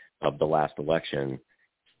 25% of the last election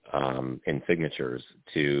in signatures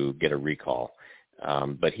to get a recall.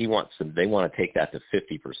 But they want to take that to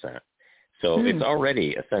 50%. So it's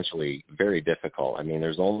already essentially very difficult. I mean,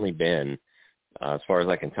 there's only been, as far as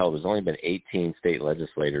I can tell, there's only been 18 state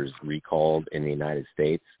legislators recalled in the United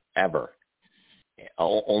States ever.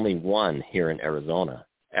 Only one here in Arizona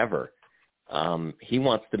ever. He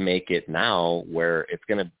wants to make it now where it's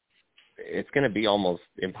going to be almost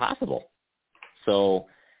impossible. So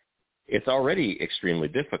it's already extremely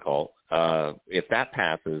difficult. If that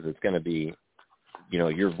passes, it's going to be,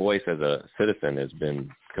 your voice as a citizen has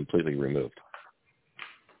been completely removed.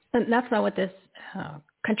 And that's not what this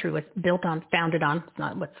country was built on, founded on. It's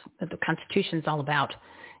not what the Constitution's all about.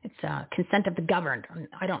 It's consent of the governed.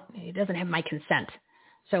 It doesn't have my consent.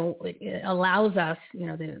 So it allows us,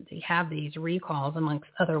 to have these recalls amongst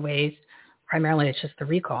other ways. Primarily, it's just the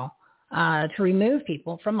recall to remove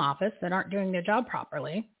people from office that aren't doing their job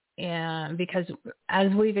properly. And because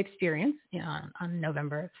as we've experienced on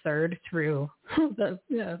November 3rd through the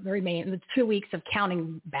 2 weeks of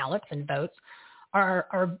counting ballots and votes,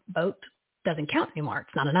 our vote doesn't count anymore.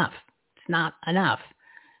 It's not enough. It's not enough.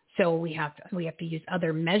 So we have to use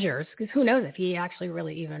other measures because who knows if he actually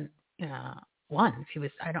really even won. If he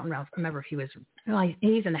was, I don't remember if he was. Well,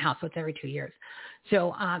 he's in the House, so it's every 2 years.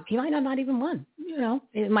 So he might not even won.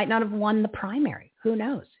 It might not have won the primary. Who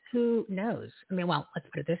knows? Who knows? I mean, well, let's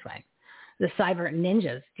put it this way: the cyber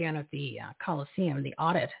ninjas down at the Coliseum, the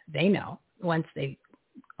audit, they know once they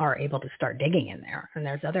are able to start digging in there. And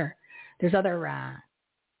there's other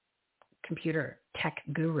computer tech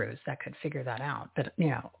gurus that could figure that out. But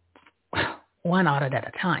one audit at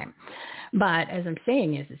a time. But as I'm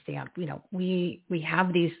saying is, Dan, we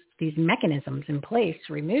have these mechanisms in place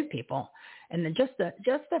to remove people, and then just the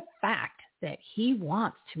fact that he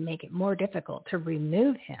wants to make it more difficult to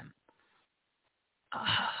remove him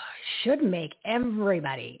should make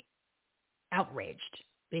everybody outraged,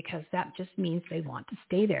 because that just means they want to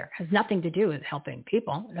stay there. It has nothing to do with helping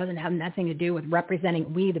people. It doesn't have nothing to do with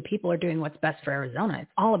representing we, the people, are doing what's best for Arizona.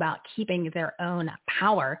 It's all about keeping their own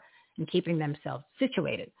power and keeping themselves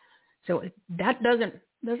situated. So that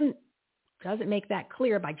doesn't make that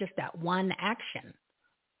clear by just that one action.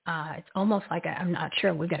 It's almost like I'm not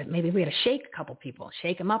sure. Maybe we got to shake a couple people,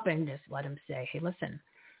 shake them up, and just let them say, "Hey, listen,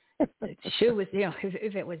 the shoe was,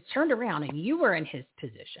 if it was turned around and you were in his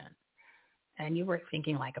position and you were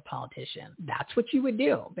thinking like a politician, that's what you would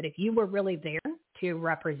do. But if you were really there to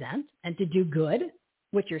represent and to do good,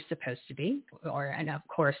 which you're supposed to be, and of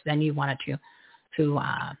course, then you wanted to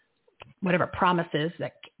whatever promises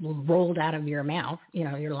that rolled out of your mouth,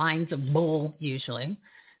 your lines of bull usually,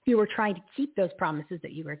 if you were trying to keep those promises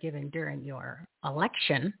that you were given during your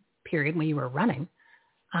election period when you were running,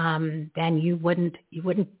 then you wouldn't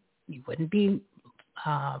be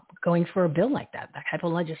going for a bill like that type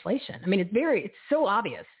of legislation. I mean, it's so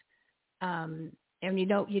obvious. And you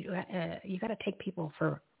got to take people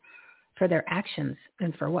for their actions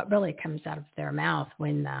and for what really comes out of their mouth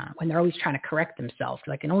when they're always trying to correct themselves.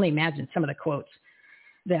 Because I can only imagine some of the quotes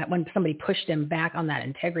that when somebody pushed him back on that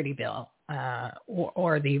integrity bill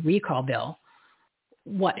or the recall bill,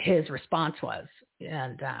 what his response was.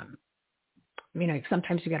 And,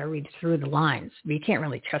 sometimes you got to read through the lines. You can't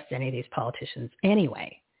really trust any of these politicians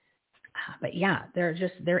anyway. But yeah, they're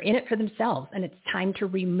in it for themselves, and it's time to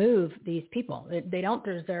remove these people. They don't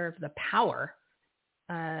deserve the power,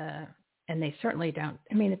 and they certainly don't.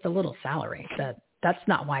 I mean, it's a little salary. That's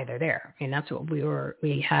not why they're there. I mean, that's what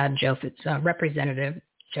we had Representative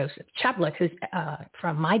Joseph Chaplick, who's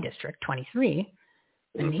from my district, 23,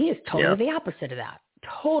 and he is totally the opposite of that.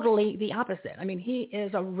 Totally the opposite. I mean, he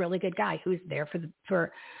is a really good guy who's there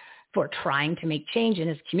for trying to make change in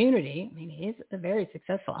his community. I mean, he's a very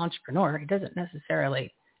successful entrepreneur. He doesn't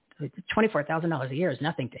necessarily, $24,000 a year is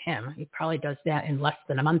nothing to him. He probably does that in less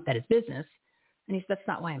than a month at his business. And that's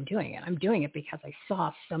not why I'm doing it. I'm doing it because I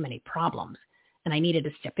saw so many problems and I needed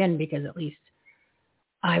to step in, because at least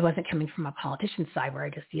I wasn't coming from a politician's side where I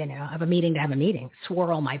just, have a meeting to have a meeting,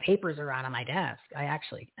 swirl my papers around on my desk. I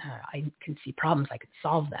actually, I can see problems. I could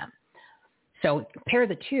solve them. So compare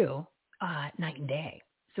the two, night and day.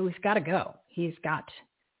 So he's got to go. He's got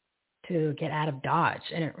to get out of Dodge,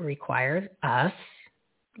 and it requires us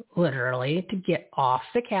literally to get off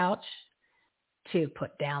the couch, to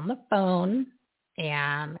put down the phone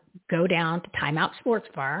and go down to Timeout Sports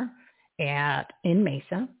Bar in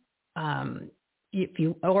Mesa. And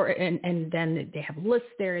then they have lists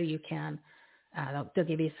there. You can, they'll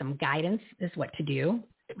give you some guidance as what to do.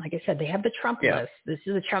 Like I said, they have the Trump list. This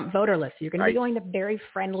is a Trump voter list. You're going to be going to very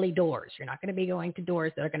friendly doors. You're not going to be going to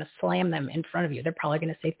doors that are going to slam them in front of you. They're probably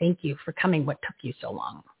going to say, "Thank you for coming. What took you so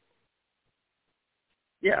long?"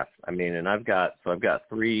 Yeah. I mean, and I've got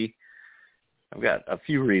a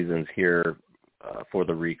few reasons here for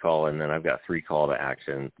the recall, and then I've got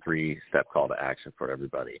 3-step call to action for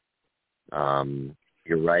everybody.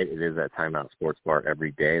 You're right. It is at Timeout Sports Bar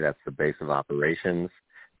every day. That's the base of operations.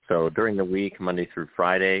 So during the week, Monday through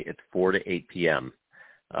Friday, it's 4 to 8 p.m.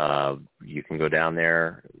 You can go down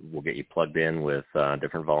there. We'll get you plugged in with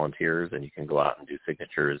different volunteers, and you can go out and do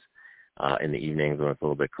signatures in the evenings when it's a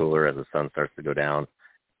little bit cooler as the sun starts to go down.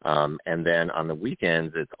 And then on the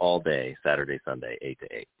weekends, it's all day, Saturday, Sunday, 8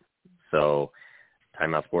 to 8. So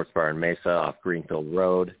Timeout Sports Bar in Mesa off Greenfield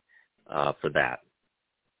Road for that.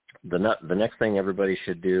 The next thing everybody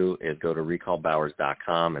should do is go to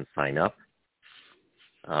recallbowers.com and sign up.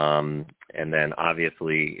 And then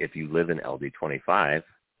obviously, if you live in LD25,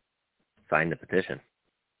 sign the petition.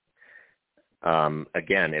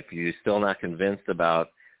 Again, if you're still not convinced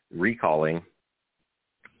about recalling,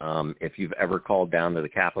 if you've ever called down to the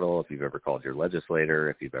Capitol, if you've ever called your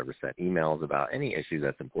legislator, if you've ever sent emails about any issue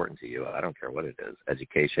that's important to you, I don't care what it is,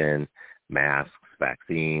 education, masks,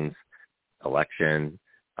 vaccines, election,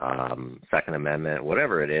 Second Amendment,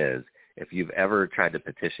 whatever it is, if you've ever tried to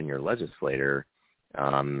petition your legislator,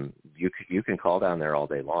 you can call down there all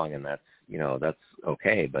day long, and that's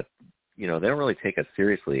okay. But, they don't really take us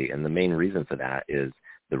seriously. And the main reason for that is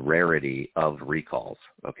the rarity of recalls.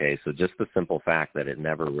 Okay. So just the simple fact that it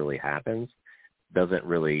never really happens doesn't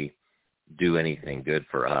really do anything good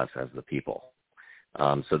for us as the people.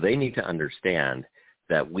 So they need to understand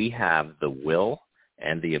that we have the will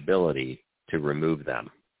and the ability to remove them.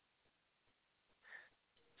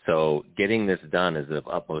 So getting this done is of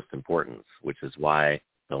utmost importance, which is why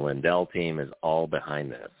the Lindell team is all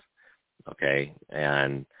behind this. Okay,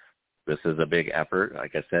 and this is a big effort.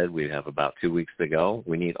 Like I said, we have about 2 weeks to go.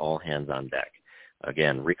 We need all hands on deck.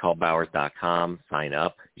 Again, recallbowers.com, sign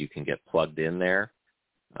up. You can get plugged in there.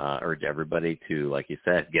 Urge everybody to, like you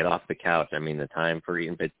said, get off the couch. I mean, the time for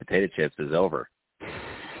eating potato chips is over.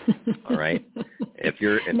 All right. If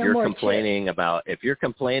you're complaining about your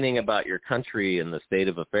country and the state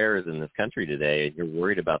of affairs in this country today, and you're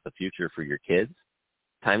worried about the future for your kids,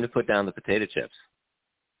 time to put down the potato chips.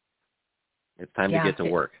 It's time to get to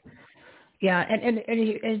work. Yeah, and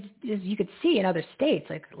as you could see in other states,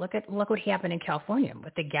 like look what happened in California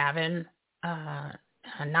with the Gavin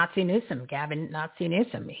Nazi Newsom.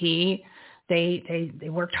 They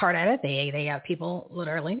worked hard at it. They have people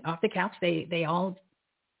literally off the couch. They all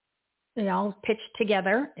pitched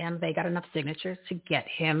together and they got enough signatures to get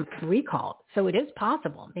him recalled. So it is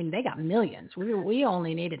possible. I mean, they got millions. We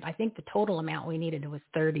only needed, I think the total amount we needed was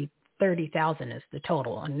 30,000 is the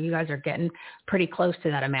total, and you guys are getting pretty close to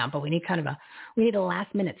that amount. But we need a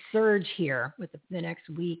last minute surge here with the next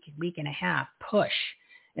week and a half push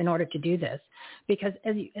in order to do this, because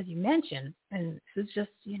as you mentioned, and this is just,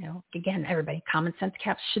 again, everybody, common sense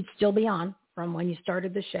caps should still be on from when you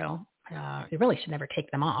started the show. You really should never take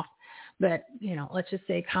them off, but let's just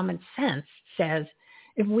say common sense says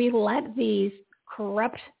if we let these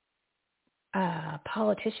corrupt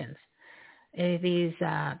politicians, these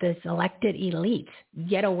elected elites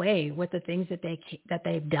get away with the things that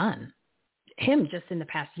they've done, him just in the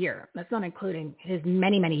past year, that's not including his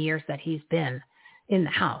many, many years that he's been in the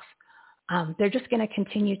House, they're just going to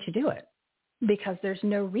continue to do it because there's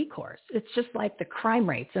no recourse. It's just like the crime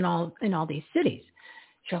rates in all these cities.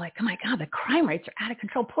 You're like, oh my God, the crime rates are out of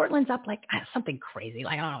control. Portland's up like something crazy,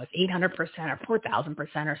 like, I don't know, it's 800% or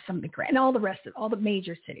 4,000% or something crazy. And all the rest of all the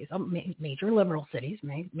major cities, major liberal cities,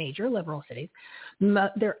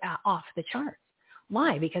 they're off the charts.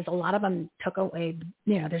 Why? Because a lot of them took away,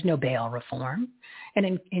 there's no bail reform.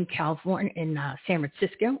 And in California, in San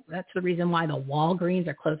Francisco, that's the reason why the Walgreens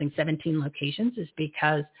are closing 17 locations, is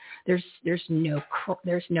because there's no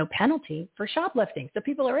penalty for shoplifting. So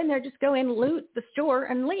people are in there, just go in, loot the store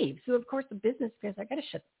and leave. So of course the business goes, I got to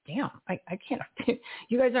shut down. I can't,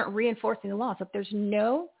 you guys aren't reinforcing the law. So if there's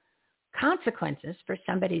no consequences for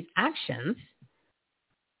somebody's actions,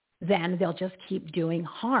 then they'll just keep doing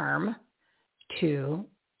harm to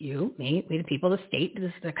you, me, we the people, the state,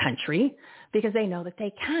 the country, because they know that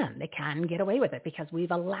they can get away with it because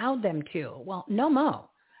we've allowed them to. Well, no mo.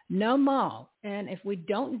 And if we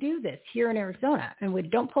don't do this here in Arizona and we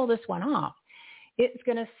don't pull this one off, it's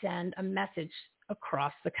going to send a message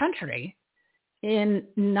across the country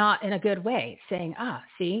not in a good way, saying,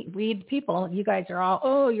 see, we the people, you guys are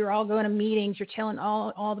all, you're all going to meetings, you're telling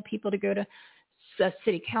all the people to go to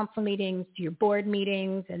city council meetings, to your board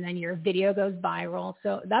meetings, and then your video goes viral.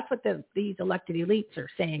 So that's what these elected elites are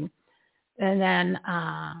saying. And then,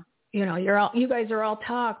 you guys are all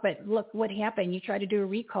talk, but look what happened. You tried to do a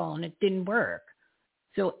recall and it didn't work.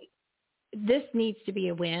 So this needs to be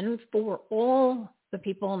a win for all the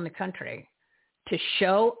people in the country to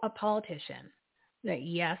show a politician that,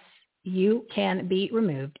 yes, you can be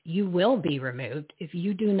removed. You will be removed if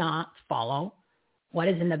you do not follow what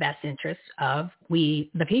is in the best interest of we,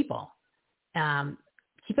 the people.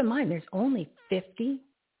 Keep in mind, there's only 50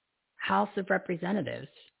 House of Representatives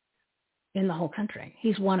in the whole country.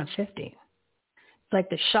 He's one of 50. It's like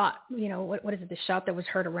the shot, what is it? The shot that was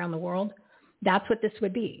heard around the world. That's what this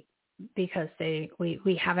would be, because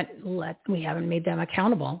we haven't made them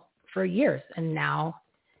accountable for years. And now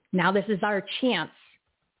this is our chance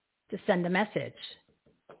to send a message,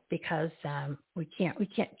 because we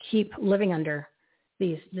can't keep living under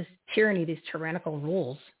this tyranny, these tyrannical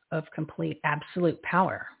rules of complete absolute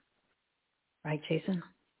power. Right, Jason?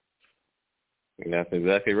 That's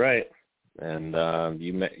exactly right. And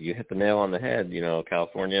you hit the nail on the head.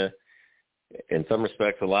 California, in some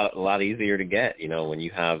respects, a lot easier to get. When you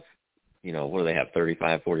have, what do they have,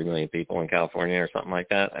 35, 40 million people in California or something like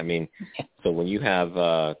that? I mean, so when you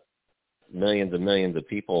have millions and millions of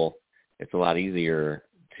people, it's a lot easier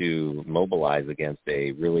to mobilize against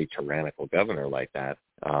a really tyrannical governor like that.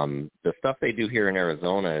 The stuff they do here in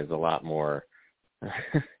Arizona is a lot more,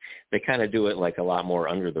 they kind of do it like a lot more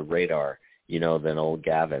under the radar, than old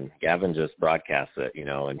Gavin. Gavin just broadcasts it,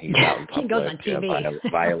 and he's out in public. He goes on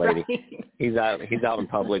TV. Violating. Right. He's out in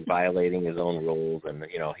public violating his own rules, and,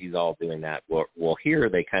 he's all doing that. Well, here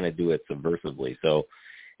they kind of do it subversively. So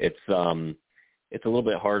it's a little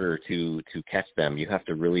bit harder to catch them. You have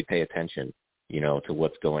to really pay attention, to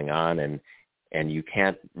what's going on. And and you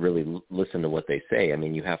can't really listen to what they say. I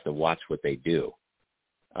mean, you have to watch what they do,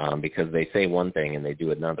 because they say one thing and they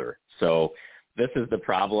do another. So this is the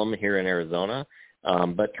problem here in Arizona.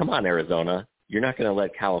 But come on, Arizona, you're not going to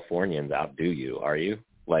let Californians outdo you, are you?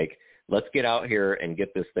 Like, let's get out here and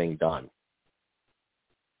get this thing done.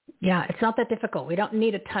 Yeah, it's not that difficult. We don't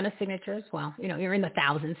need a ton of signatures. Well, you're in the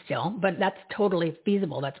thousands still, but that's totally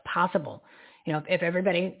feasible. That's possible. If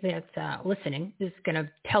everybody that's listening is going to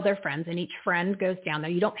tell their friends and each friend goes down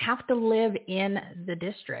there, you don't have to live in the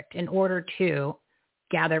district in order to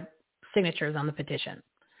gather signatures on the petition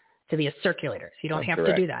to be a circulator. So you don't have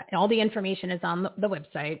to do that. And all the information is on the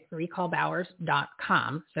website,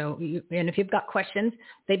 recallbowers.com. So and if you've got questions,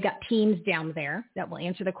 they've got teams down there that will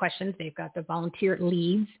answer the questions. They've got the volunteer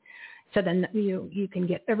leads. So then you can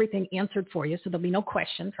get everything answered for you. So there'll be no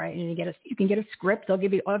questions, right? And you can get a script. They'll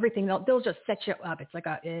give you everything. They'll just set you up. It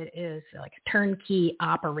is like a turnkey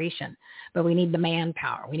operation. But we need the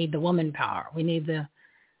manpower. We need the woman power. We need the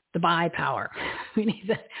buy power. We need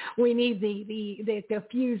the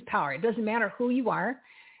fuse power. It doesn't matter who you are.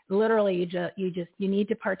 Literally, you need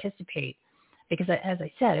to participate, because as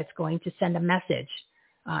I said, it's going to send a message.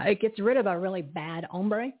 It gets rid of a really bad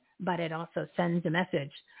hombre, but it also sends a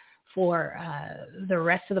message for the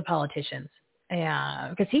rest of the politicians,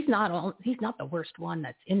 because he's not the worst one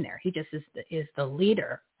that's in there. He just is the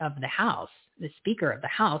leader of the House, the Speaker of the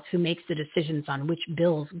House, who makes the decisions on which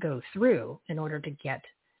bills go through in order to get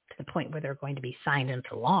to the point where they're going to be signed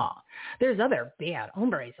into law. There's other bad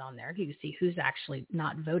hombres on there. You see who's actually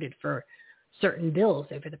not voted for certain bills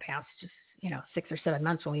over the past 6 or 7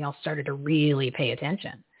 months when we all started to really pay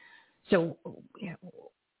attention. So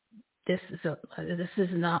this is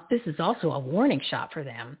also a warning shot for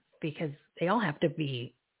them, because they all have to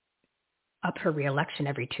be up for re-election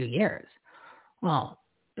every 2 years. Well,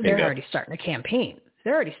 they're already starting a campaign.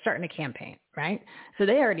 Right? So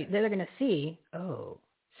they're going to see,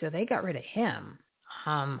 so they got rid of him.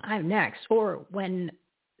 I'm next. Or when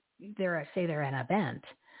they're at an event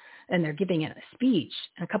and they're giving it a speech,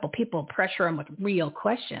 and a couple people pressure them with real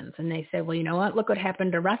questions, and they say, well, you know what? Look what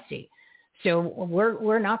happened to Rusty. So we're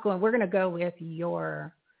going to go with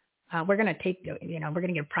your, we're going to take, we're going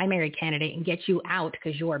to get a primary candidate and get you out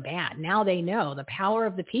because you're bad. Now they know the power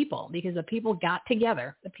of the people, because the people got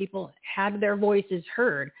together. The people had their voices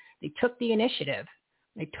heard. They took the initiative.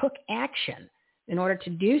 They took action in order to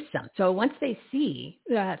do something. So once they see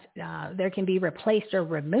that there can be replaced or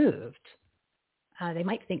removed, they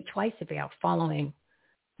might think twice about following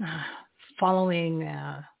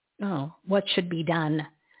what should be done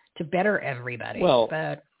to better everybody. Well,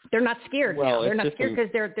 but they're not scared now. They're not scared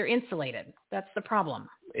because they're insulated. That's the problem.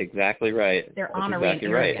 Exactly right. They're honorary.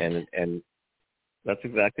 Exactly right. And that's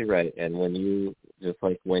exactly right. And when you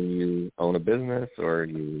own a business, or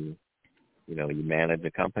you manage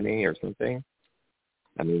a company or something,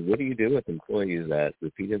 I mean, what do you do with employees that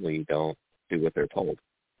repeatedly don't do what they're told?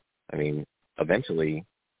 I mean, eventually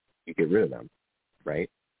you get rid of them, right?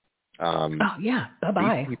 Bye-bye.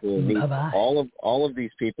 Bye-bye. All of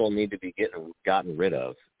these people need to be gotten rid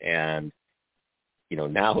of, and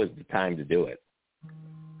now is the time to do it.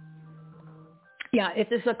 Yeah,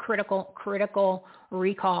 it is a critical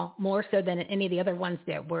recall, more so than any of the other ones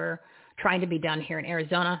that were trying to be done here in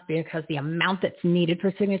Arizona, because the amount that's needed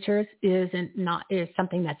for signatures is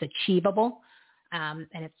something that's achievable. And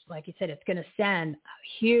it's like you said, it's going to send a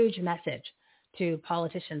huge message to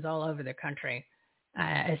politicians all over the country,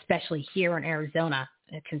 especially here in Arizona,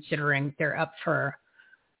 considering they're up for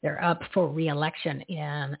re-election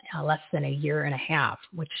in less than a year and a half,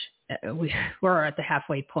 which we're at the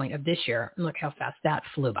halfway point of this year. Look how fast that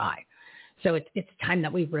flew by. So it's time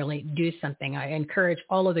that we really do something. I encourage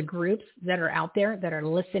all of the groups that are out there that are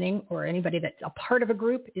listening, or anybody that's a part of a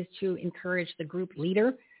group, is to encourage the group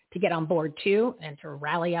leader to get on board too, and to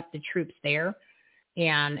rally up the troops there,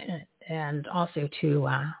 and also to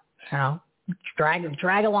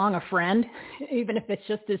drag along a friend, even if it's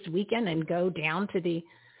just this weekend, and go down to the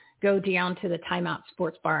Timeout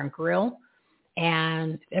Sports Bar and Grill.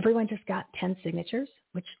 And everyone just got 10 signatures,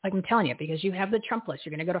 which I'm telling you, because you have the Trump list,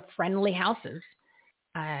 you're going to go to friendly houses.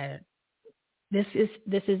 This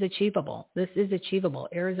is achievable. This is achievable.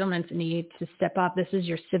 Arizonans need to step up. This is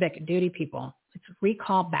your civic duty, people. It's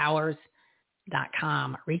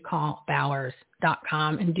recallbowers.com,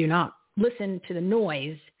 recallbowers.com, and do not listen to the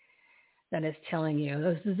noise that is telling you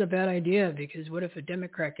this is a bad idea because what if a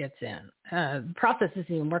Democrat gets in? The process doesn't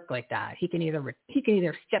even work like that. He can either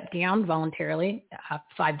step down voluntarily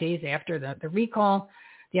 5 days after the recall.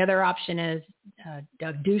 The other option is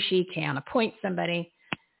Doug Ducey can appoint somebody,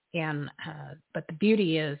 but the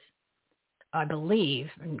beauty is, I believe,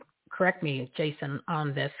 and correct me, Jason,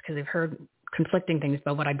 on this, because I've heard conflicting things,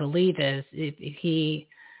 but what I believe is if he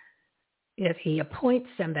appoints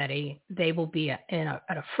somebody, they will be at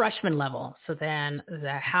a freshman level. So then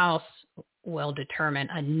the House will determine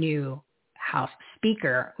a new House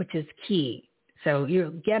Speaker, which is key. So you'll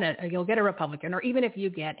get a Republican, or even if you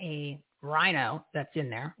get a rhino that's in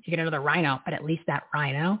there, you get another rhino, but at least that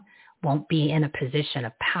rhino won't be in a position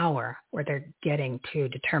of power where they're getting to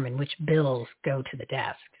determine which bills go to the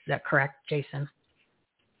desk. Is that correct, Jason?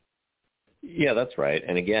 Yeah, that's right.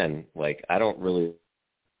 And again, like, I don't really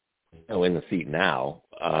know in the seat now.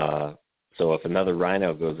 So if another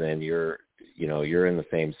rhino goes in, you're in the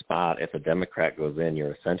same spot. If a Democrat goes in,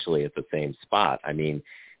 you're essentially at the same spot. I mean,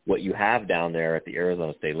 what you have down there at the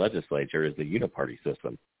Arizona State Legislature is the uniparty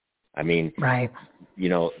system. I mean, right.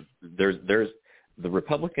 There's the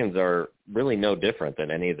Republicans are really no different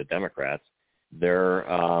than any of the Democrats. They're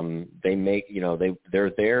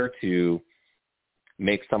there to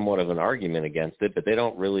make somewhat of an argument against it, but they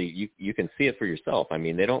don't really. You can see it for yourself. I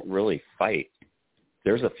mean, they don't really fight.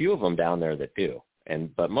 There's a few of them down there that do,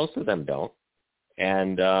 but most of them don't.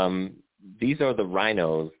 And these are the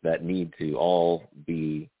rhinos that need to all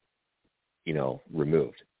be,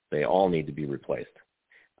 removed. They all need to be replaced.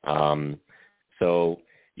 So,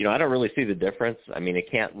 I don't really see the difference. I mean, it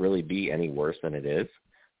can't really be any worse than it is.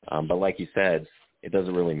 But like you said, it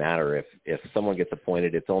doesn't really matter if someone gets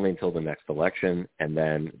appointed. It's only until the next election, and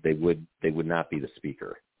then they would not be the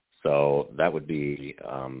speaker. So that would be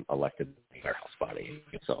elected in their House body.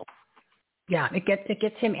 So. Yeah, it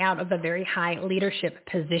gets him out of a very high leadership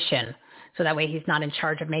position. So that way he's not in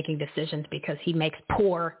charge of making decisions because he makes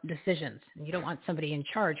poor decisions. And you don't want somebody in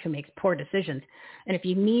charge who makes poor decisions. And if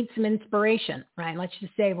you need some inspiration, right, let's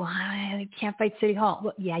just say, well, I can't fight City Hall.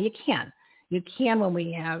 Well, yeah, you can. You can when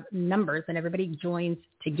we have numbers and everybody joins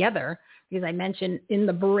together. Because I mentioned in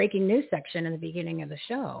the breaking news section in the beginning of the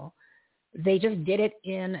show, they just did it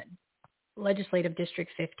in Legislative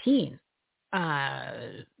District 15.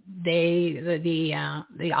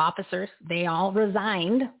 The officers, they all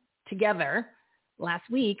resigned together last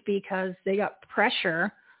week because they got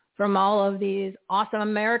pressure from all of these awesome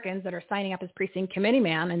Americans that are signing up as precinct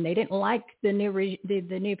committeeman, and they didn't like the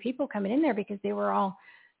new people coming in there because they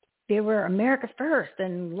were America first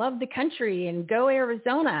and love the country and go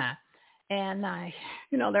Arizona, and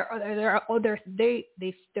they're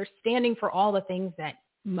standing for all the things that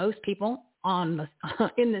most people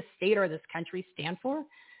in this state or this country stand for.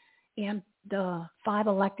 And the 5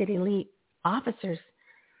 elected elite officers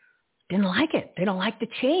didn't like it. They don't like the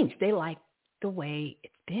change. They like the way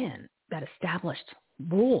it's been, that established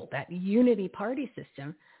rule, that unity party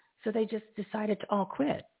system. So they just decided to all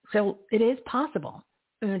quit. So it is possible.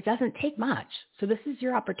 And it doesn't take much. So this is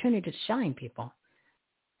your opportunity to shine, people.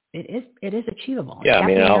 It is achievable. Yeah, I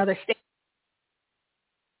mean,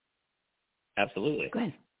 absolutely. Go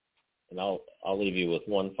ahead. And I'll leave you with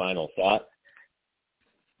one final thought.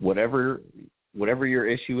 Whatever your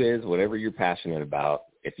issue is, whatever you're passionate about,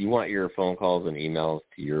 if you want your phone calls and emails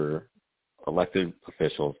to your elected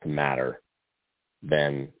officials to matter,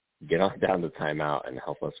 then get on down to timeout and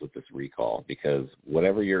help us with this recall, because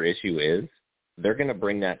whatever your issue is, they're going to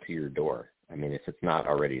bring that to your door. I mean, if it's not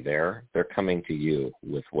already there, they're coming to you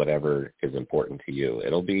with whatever is important to you.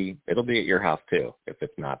 It'll be at your house too if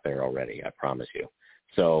it's not there already, I promise you.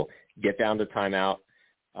 So get down to timeout.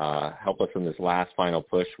 Help us in this last final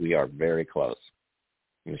push. We are very close.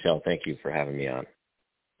 Michelle, thank you for having me on.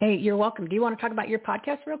 Hey, you're welcome. Do you want to talk about your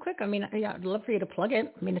podcast real quick? I mean, yeah, I'd love for you to plug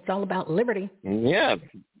it. I mean, it's all about liberty. Yeah,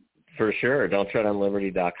 for sure.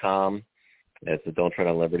 Don'tTreadOnLiberty.com. It's the Don't Tread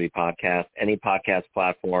on Liberty podcast. Any podcast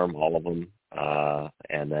platform, all of them,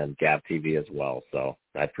 and then Gab TV as well. So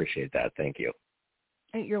I appreciate that. Thank you.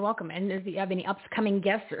 Hey, you're welcome. And do you have any upcoming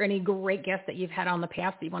guests or any great guests that you've had on the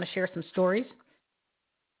past that you want to share some stories?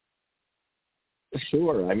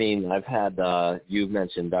 Sure. I mean, I've had you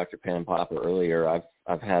mentioned Dr. Pam Popper earlier.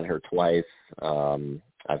 I've had her twice.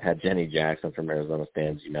 I've had Jenny Jackson from Arizona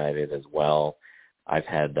Stands United as well. I've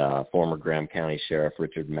had former Graham County Sheriff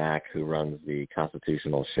Richard Mack, who runs the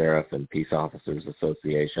Constitutional Sheriff and Peace Officers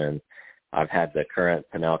Association. I've had the current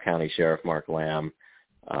Pinell County Sheriff Mark Lamb.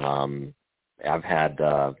 I've had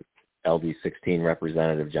LD16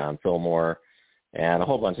 Representative John Fillmore, and a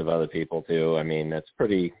whole bunch of other people too. I mean, it's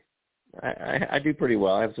pretty. I do pretty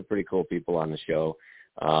well. I have some pretty cool people on the show.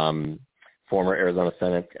 Former Arizona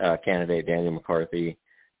Senate candidate Daniel McCarthy.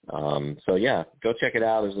 So yeah, go check it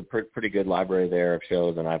out. There's a pretty good library there of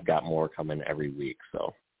shows, and I've got more coming every week.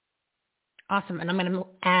 So awesome. And I'm going to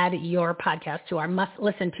add your podcast to our must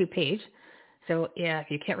listen to page. So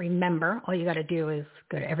if you can't remember, all you got to do is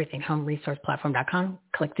go to everythinghomeresourceplatform.com,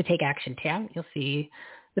 click the Take Action tab. You'll see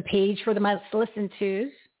the page for the must listen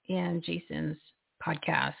tos and Jason's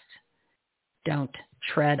podcast, Don't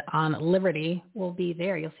Tread on Liberty, will be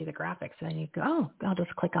there. You'll see the graphics. And then you go, oh, I'll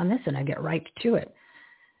just click on this and I get right to it.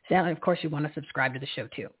 So, of course, you want to subscribe to the show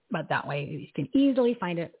too. But that way you can easily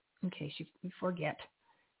find it in case you forget.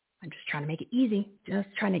 I'm just trying to make it easy, just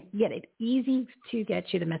trying to get it easy to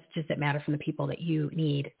get you the messages that matter from the people that you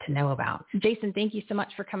need to know about. So Jason, thank you so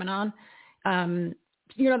much for coming on.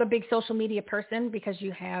 You're not a big social media person because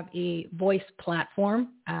you have a voice platform,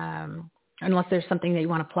 unless there's something that you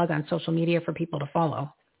want to plug on social media for people to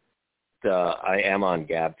follow. I am on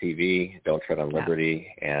Gab TV, Don't Tread on Liberty,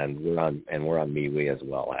 and we're on MeWe as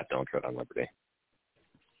well at Don't Tread on Liberty.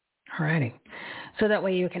 All righty. So that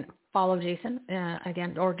way you can follow Jason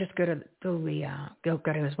again, or just go to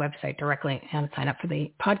his website directly and sign up for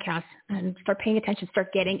the podcast and start paying attention,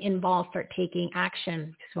 start getting involved, start taking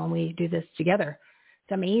action. Because when we do this together,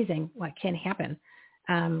 it's amazing what can happen.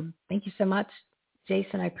 Thank you so much,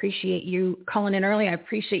 Jason. I appreciate you calling in early. I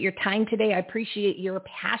appreciate your time today. I appreciate your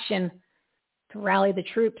passion to rally the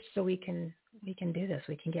troops so we can do this.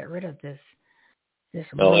 We can get rid of this. And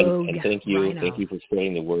thank you. Rhino. Thank you for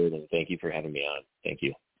spreading the word, and thank you for having me on. Thank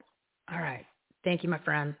you. All right. Thank you, my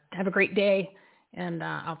friend. Have a great day, and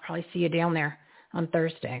I'll probably see you down there on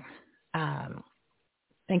Thursday.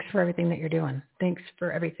 Thanks for everything that you're doing.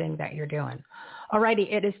 All righty.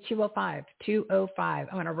 It is 2:05. I'm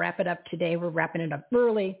going to wrap it up today. We're wrapping it up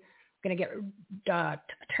early. I'm going to get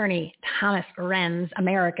Attorney Thomas Renz,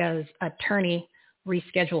 America's attorney,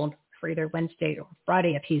 rescheduled for either Wednesday or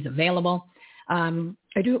Friday if he's available.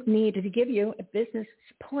 I do need to give you a business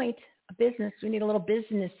point, we need a little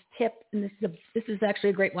business tip. And this is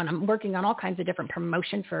actually a great one. I'm working on all kinds of different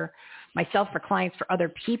promotion for myself, for clients, for other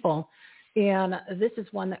people. And this is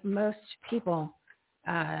one that most people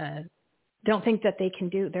don't think that they can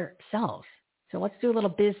do themselves. So let's do a little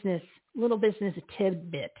business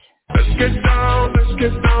tidbit. Let's get down to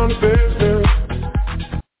business.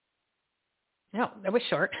 No, that was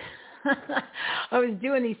short. I was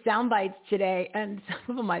doing these sound bites today, and some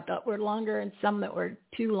of them I thought were longer, and some that were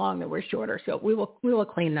too long that were shorter. So we will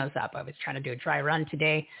clean those up. I was trying to do a dry run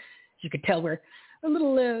today. As you could tell, we're a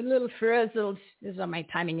little frazzled. My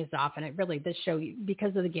timing is off, and it really does show you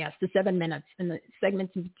because of the guests, the 7 minutes and the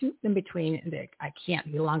segments in between. I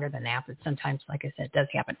can't be longer than that, but sometimes, like I said, it does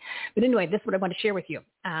happen. But anyway, this is what I want to share with you.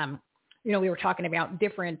 We were talking about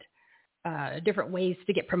different ways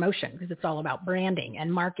to get promotion because it's all about branding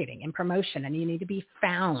and marketing and promotion, and you need to be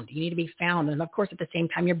found. And of course, at the same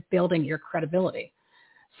time, you're building your credibility.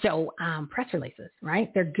 So press releases, right?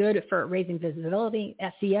 They're good for raising visibility,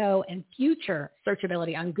 SEO, and future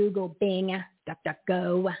searchability on Google, Bing,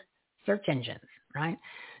 DuckDuckGo search engines, right?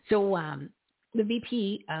 So the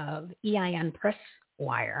VP of EIN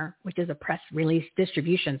Presswire, which is a press release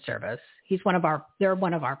distribution service, they're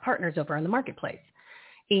one of our partners over in the marketplace.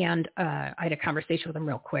 And I had a conversation with him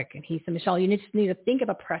real quick, and he said, Michelle, you just need to think of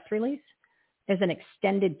a press release as an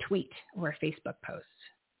extended tweet or a Facebook post.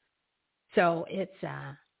 So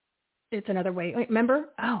it's another way.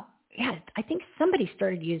 Remember? Oh, yeah, I think somebody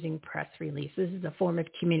started using press releases as a form of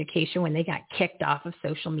communication when they got kicked off of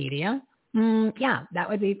social media. Yeah, that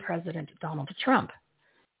would be President Donald Trump,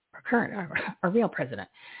 our real president.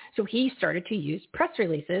 So he started to use press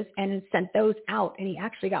releases and sent those out, and he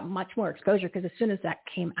actually got much more exposure because as soon as that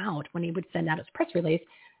came out, when he would send out his press release,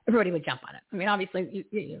 everybody would jump on it. I mean, obviously,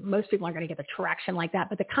 most people aren't going to get the traction like that,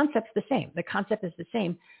 but the concept's the same. The concept is the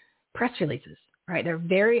same. Press releases, right?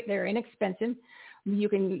 They're inexpensive. You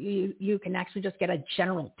can actually just get a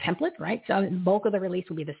general template, right? So the bulk of the release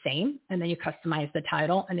will be the same, and then you customize the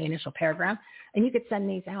title and the initial paragraph, and you could send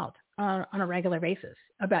these out on a regular basis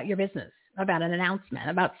about your business, about an announcement,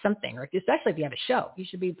 about something, or especially if you have a show, you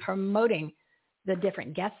should be promoting the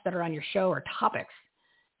different guests that are on your show or topics.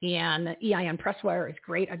 And EIN Presswire is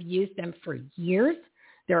great. I've used them for years.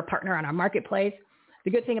 They're a partner on our marketplace. The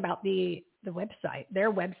good thing about their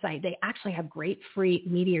website, they actually have great free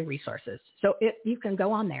media resources. So you can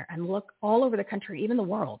go on there and look all over the country, even the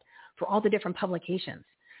world, for all the different publications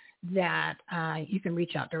that you can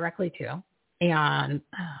reach out directly to and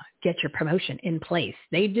get your promotion in place.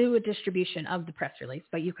 They do a distribution of the press release,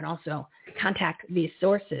 but you can also contact these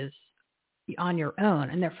sources on your own.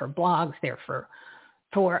 And they're for blogs, they're for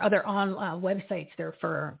other websites, they're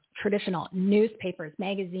for traditional newspapers,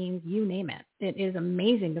 magazines, you name it. It is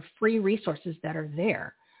amazing the free resources that are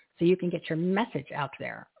there. so you can get your message out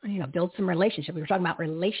there. Build some relationships. We were talking about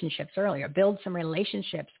relationships earlier. Build some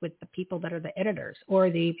relationships with the people that are the editors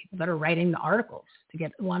or the people that are writing the articles to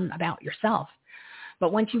get one about yourself.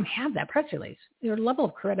 But once you have that press release, your level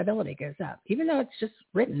of credibility goes up, even though it's just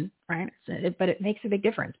written, right? But it makes a big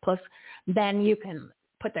difference. Plus, then you can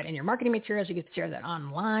put that in your marketing materials. You can share that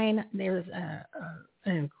online. There's an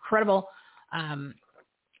incredible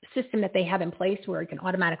system that they have in place where you can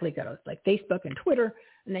automatically go to like Facebook and Twitter,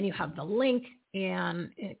 and then you have the link, and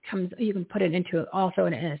it comes. You can put it into also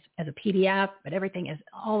as a PDF, but everything is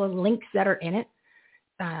all the links that are in it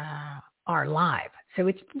are live. So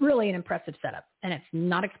it's really an impressive setup, and it's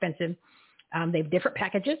not expensive. They have different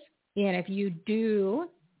packages, and if you do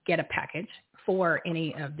get a package for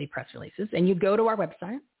any of the press releases, and you go to our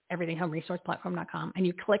website, everythinghomeresourceplatform.com, and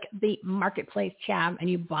you click the Marketplace tab and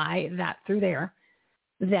you buy that through there,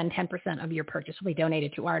 then 10% of your purchase will be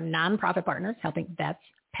donated to our nonprofit partners helping vets,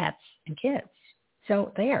 pets, and kids.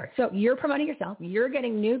 So there. So you're promoting yourself, you're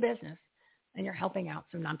getting new business, and you're helping out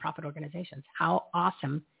some nonprofit organizations. How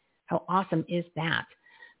awesome is that?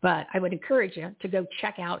 But I would encourage you to go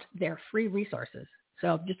check out their free resources.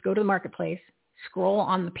 So just go to the Marketplace, scroll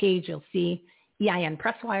on the page, you'll see EIN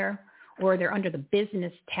Presswire, or they're under the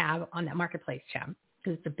business tab on that Marketplace tab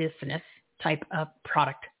because it's a business type of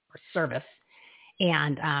product or service.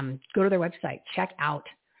 And go to their website, check out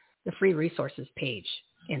the free resources page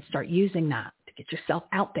and start using that to get yourself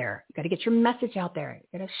out there. You got to get your message out there.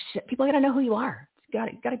 People got to know who you are.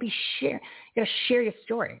 Got to be share. You got to share your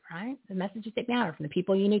story, right? The messages that matter from the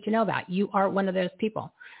people you need to know about. You are one of those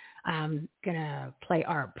people. I'm gonna play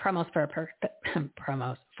our promos for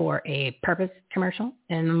a purpose commercial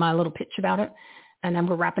and my little pitch about it, and then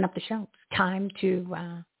we're wrapping up the show. It's time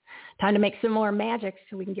to make some more magic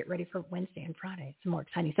so we can get ready for Wednesday and Friday. Some more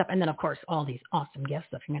exciting stuff, and then of course all these awesome guests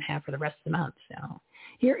that I'm gonna have for the rest of the month. So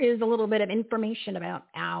here is a little bit of information about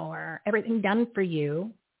our Everything Done for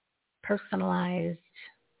You personalized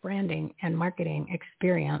branding and marketing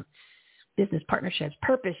experience, business partnerships,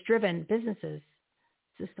 purpose-driven businesses.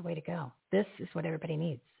 This is the way to go. This is what everybody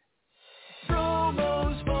needs.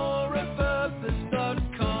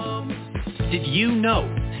 Promosforapurpose.com. Did you know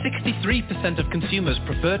 63% of consumers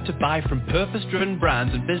prefer to buy from purpose-driven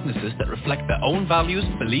brands and businesses that reflect their own values,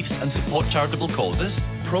 beliefs, and support charitable causes?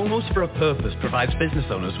 Promos for a Purpose provides business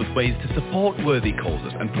owners with ways to support worthy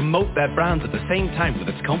causes and promote their brands at the same time with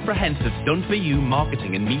its comprehensive done-for-you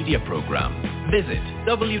marketing and media program. Visit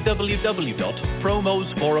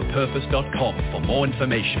www.promosforapurpose.com for more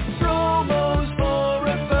information.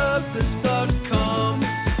 Promosforapurpose.com.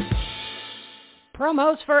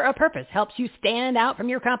 Promos for a Purpose helps you stand out from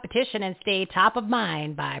your competition and stay top of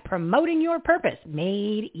mind by promoting your purpose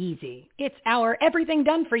made easy. It's our Everything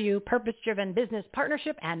Done for You purpose-driven business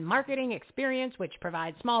partnership and marketing experience, which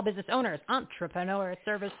provides small business owners, entrepreneurs,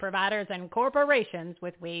 service providers, and corporations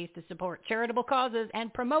with ways to support charitable causes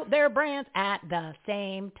and promote their brands at the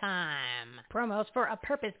same time. Promos for a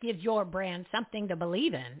Purpose gives your brand something to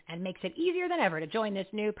believe in and makes it easier than ever to join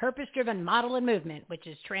this new purpose-driven model and movement, which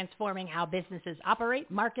is transforming how businesses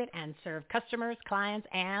operate, market, and serve customers, clients,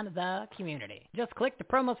 and the community. Just click the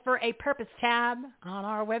Promos for a Purpose tab on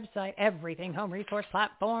our website,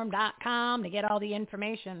 everythinghomeresourceplatform.com, to get all the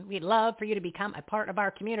information. We'd love for you to become a part of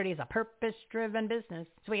our community as a purpose-driven business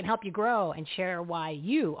so we can help you grow and share why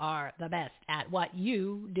you are the best at what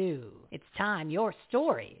you do. It's time your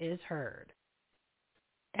story is heard.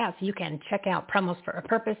 Yeah, so you can check out Promos for a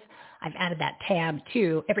Purpose. I've added that tab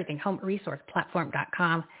to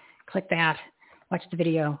everythinghomeresourceplatform.com. Click that. Watch the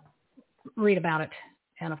video, read about it,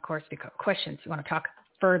 and of course, if you have questions, you want to talk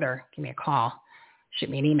further, give me a call, shoot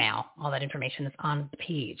me an email. All that information is on the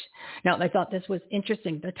page. Now, I thought this was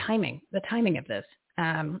interesting, the timing of this.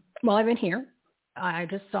 While I've been here, I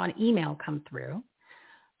just saw an email come through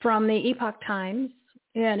from the Epoch Times,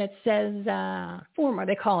 and it says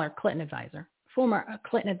they call her Clinton advisor, former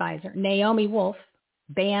Clinton advisor, Naomi Wolf,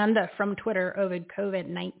 banned from Twitter over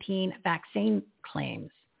COVID-19 vaccine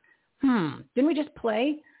claims. Didn't we just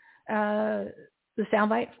play the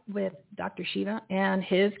soundbite with Dr. Shiva and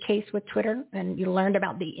his case with Twitter? And you learned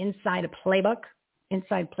about the inside playbook. You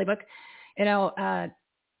know,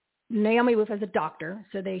 Naomi Wolf is a doctor,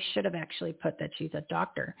 so they should have actually put that she's a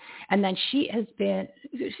doctor. And then she's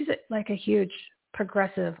like a huge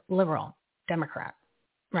progressive liberal Democrat,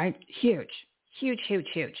 right? Huge.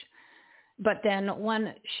 But then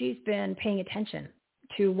she's been paying attention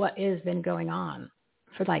to what has been going on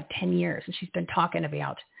for like 10 years. And she's been talking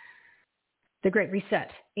about the Great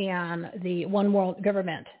Reset and the one world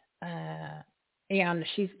government. And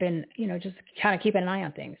she's been, just kind of keeping an eye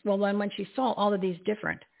on things. Well, then when she saw all of these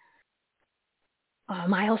different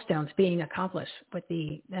milestones being accomplished with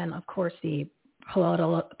then of course the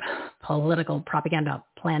political propaganda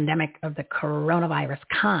pandemic of the coronavirus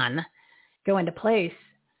con go into place.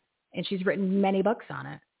 And she's written many books on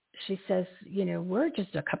it. She says, we're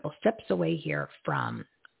just a couple steps away here from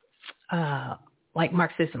like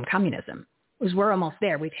Marxism, communism. We're almost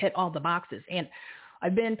there. We've hit all the boxes. And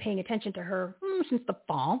I've been paying attention to her since the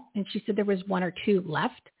fall. And she said there was 1 or 2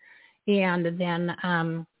 left. And then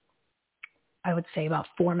I would say about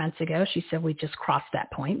 4 months ago, she said we just crossed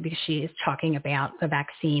that point because she is talking about the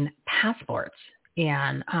vaccine passports.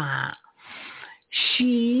 And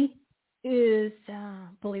she is,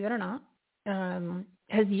 believe it or not,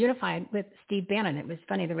 has unified with Steve Bannon. It was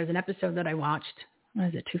funny. There was an episode that I watched. What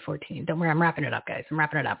is it? 2:14. Don't worry. I'm wrapping it up, guys. I'm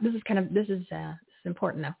wrapping it up. This is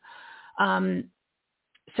important though.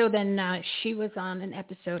 So then she was on an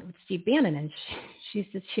episode with Steve Bannon, and she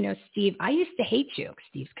says, Steve, I used to hate you.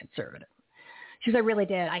 Steve's conservative. She says, I really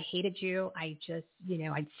did. I hated you. I just,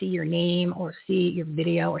 I'd see your name or see your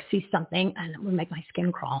video or see something, and it would make my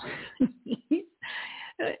skin crawl.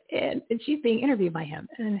 And she's being interviewed by him.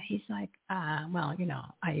 And he's like, well,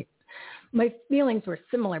 my feelings were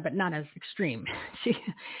similar, but not as extreme. She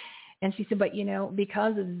said, but,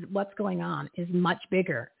 because of what's going on is much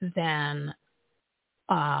bigger than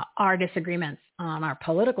our disagreements on our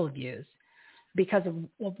political views, because of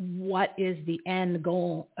what is the end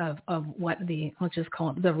goal of what let's just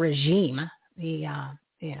call it the regime, the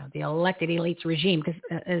elected elites regime, because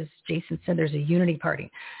as Jason said, there's a unity party,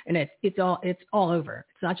 and it's all over.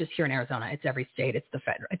 It's not just here in Arizona. It's every state. It's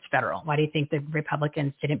it's federal. Why do you think the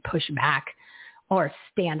Republicans didn't push back or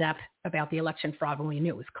stand up about the election fraud when we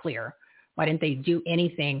knew it was clear? Why didn't they do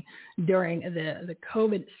anything during the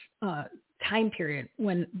COVID time period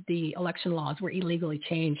when the election laws were illegally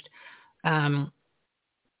changed in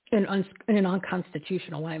an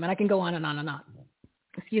unconstitutional way? I mean, I can go on and on and on.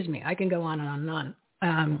 Excuse me. I can go on and on and on.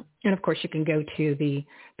 And of course, you can go to the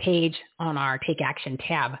page on our Take Action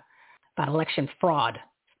tab about election fraud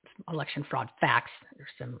facts. There's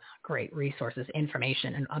some great resources,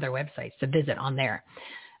 information, and other websites to visit on there.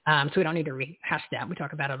 So we don't need to rehash that. We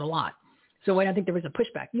talk about it a lot. So I don't think there was a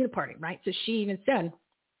pushback, uniparty, right? So she even said,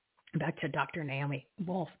 back to Dr. Naomi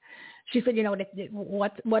Wolf, she said,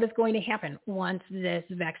 what is going to happen once this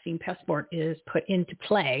vaccine passport is put into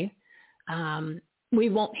play? We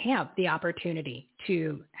won't have the opportunity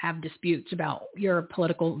to have disputes about your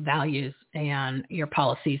political values and your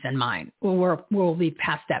policies and mine. We'll be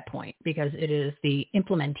past that point because it is the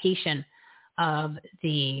implementation of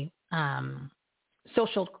the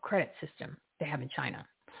social credit system they have in China.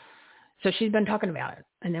 So she's been talking about it.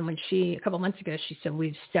 And then a couple of months ago, she said,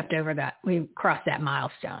 we've stepped over that. We've crossed that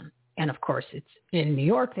milestone. And of course, it's in New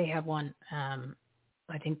York. They have one.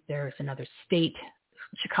 I think there's another state.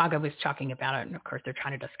 Chicago was talking about it, and of course they're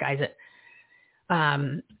trying to disguise it.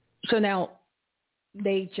 So now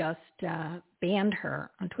they just banned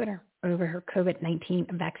her on Twitter over her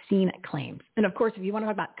COVID-19 vaccine claims. And of course, if you want to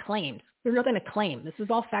talk about claims, there's nothing to claim. This is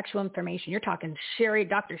all factual information. You're talking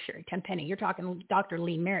Dr. Sherry Tenpenny. You're talking Dr.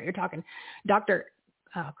 Lee Merritt. You're talking Dr.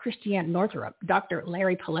 Christiane Northrup, Dr.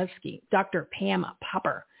 Larry Pilevsky, Dr. Pam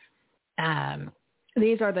Popper.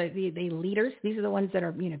 These are the leaders. These are the ones that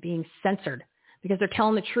are being censored because they're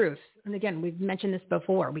telling the truth. And again, we've mentioned this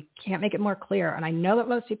before. We can't make it more clear. And I know that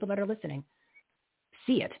most people that are listening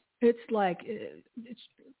see it. It's like, it's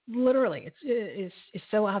literally, it's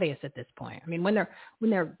so obvious at this point. I mean, when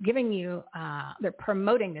they're giving you, they're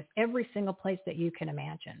promoting this every single place that you can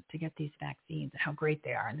imagine to get these vaccines, how great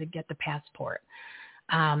they are, and to get the passport.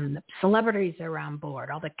 The celebrities are on board.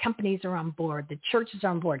 All the companies are on board. The churches are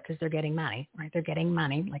on board because they're getting money, right? They're getting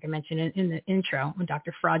money. Like I mentioned in the intro, when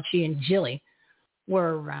Dr. Fraudchi and Jilly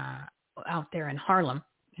were out there in Harlem,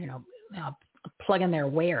 plugging their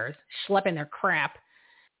wares, schlepping their crap.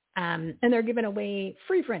 And they're giving away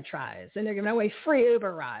free French fries, and they're giving away free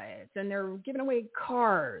Uber rides, and they're giving away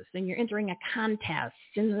cars, and you're entering a contest.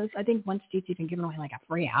 And I think one state's even giving away like a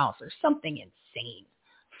free house or something insane.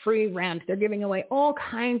 Free rent. They're giving away all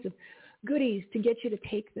kinds of goodies to get you to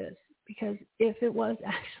take this, because if it was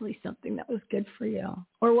actually something that was good for you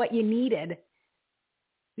or what you needed,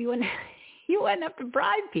 you wouldn't have to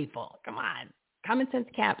bribe people. Come on. Common sense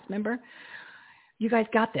caps, remember? You guys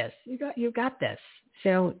got this. You got this.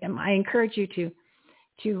 So I encourage you to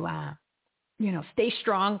stay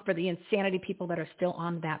strong for the insanity people that are still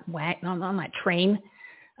on that on that train.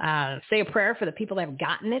 Say a prayer for the people that have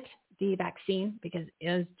gotten it, the vaccine, because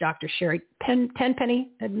as Dr. Sherry Tenpenny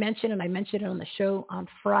had mentioned, and I mentioned it on the show on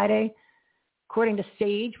Friday, according to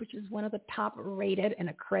SAGE, which is one of the top-rated and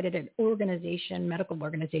accredited medical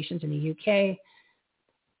organizations in the UK,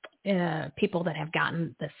 people that have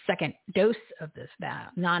gotten the second dose of this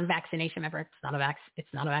non-vaccination. Remember, it's not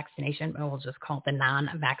a vaccination, but we'll just call it the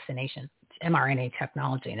non-vaccination. It's mRNA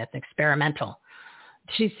technology, and it's experimental.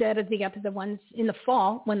 She said at the ones in the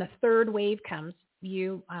fall, when the third wave comes,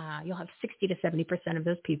 you'll have 60 to 70% of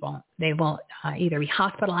those people. They will either be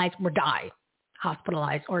hospitalized or die.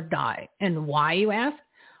 And why, you ask?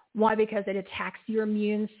 Why? Because it attacks your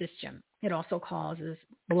immune system. It also causes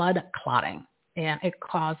blood clotting, and it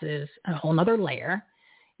causes a whole other layer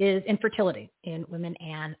is infertility in women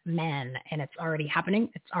and men, and it's already happening.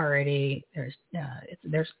 It's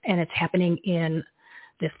happening in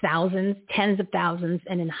the thousands, tens of thousands,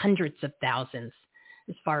 and in hundreds of thousands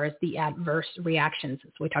as far as the adverse reactions. So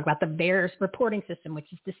we talk about the VAERS reporting system,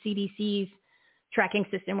 which is the CDC's tracking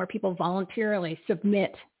system where people voluntarily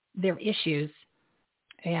submit their issues,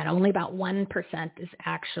 and only about 1% is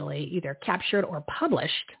actually either captured or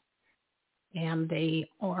published, and they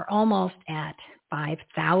are almost at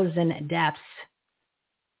 5,000 deaths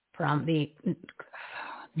from the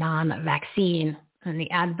non-vaccine and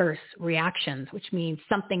the adverse reactions, which means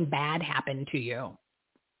something bad happened to you.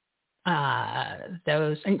 And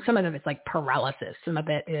some of them it's like paralysis. Some of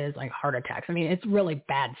it is like heart attacks. I mean, it's really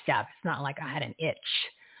bad stuff. It's not like I had an itch.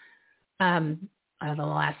 The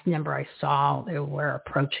last number I saw, they were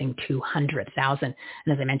approaching 200,000. And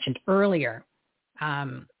as I mentioned earlier,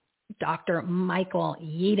 Dr. Michael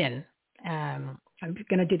Yeadon, I'm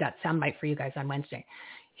going to do that soundbite for you guys on Wednesday.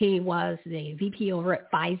 He was the VP over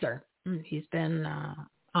at Pfizer. He's been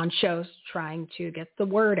on shows trying to get the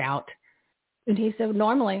word out. And he said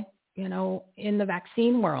normally, in the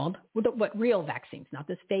vaccine world, what real vaccines, not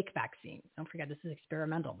this fake vaccine. Don't forget, this is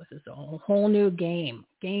experimental. This is a whole new game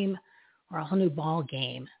or a whole new ball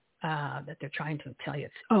game that they're trying to tell you.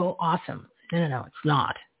 It's, oh, awesome. No, it's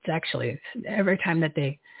not. It's actually every time that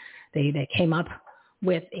they came up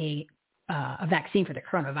with a vaccine for the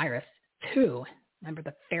coronavirus, remember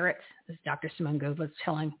the ferrets, as Dr. Simone Gove was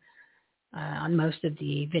telling on most of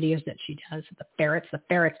the videos that she does, the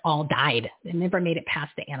ferrets all died. They never made it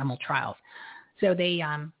past the animal trials. So they,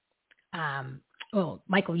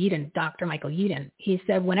 Michael Yeadon, Dr. Michael Yeadon, he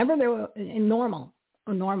said whenever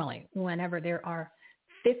normally, whenever there are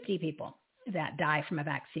 50 people that die from a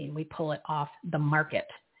vaccine, we pull it off the market.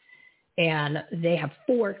 And they have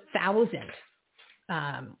 4,000,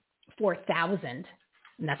 and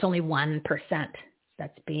that's only 1%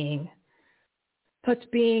 that's being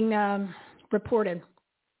reported.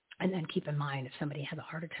 And then keep in mind, if somebody has a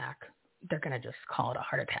heart attack, they're going to just call it a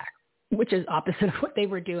heart attack, which is opposite of what they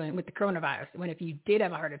were doing with the coronavirus. When if you did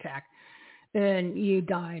have a heart attack, then you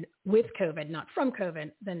died with COVID, not from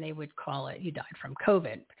COVID, then they would call it you died from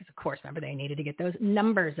COVID. Because, of course, remember, they needed to get those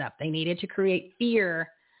numbers up. They needed to create fear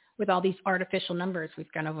with all these artificial numbers.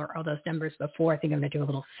 We've gone over all those numbers before. I think I'm going to do a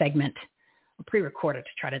little segment, a pre-recorded,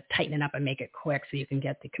 to try to tighten it up and make it quick so you can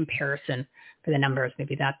get the comparison for the numbers.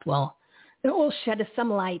 Maybe that will shed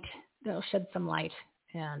some light. They'll shed some light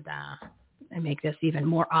and make this even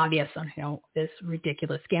more obvious on this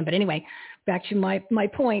ridiculous scam. But anyway, back to my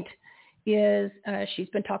point is she's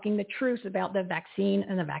been talking the truth about the vaccine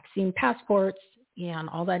and the vaccine passports, and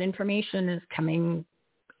all that information is coming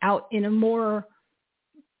out in a more,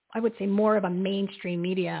 I would say, more of a mainstream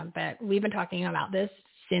media. But we've been talking about this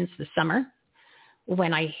since the summer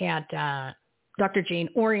when I had Dr. Jane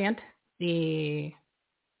Orient, the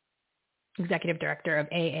executive director of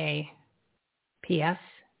AAPS,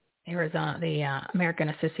 Arizona, the American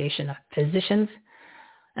Association of Physicians.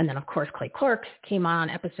 And then, of course, Clay Clark came on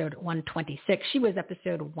episode 126. She was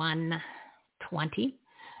episode 120.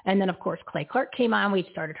 And then, of course, Clay Clark came on. We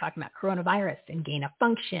started talking about coronavirus and gain of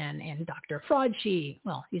function and Dr. Fauci.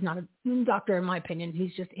 Well, he's not a doctor, in my opinion.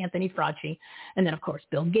 He's just Anthony Fauci. And then, of course,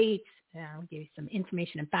 Bill Gates. We gave you some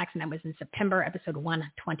information and facts, and that was in September, episode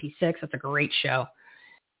 126. That's a great show.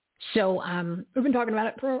 So we've been talking about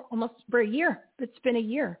it for almost a year. It's been a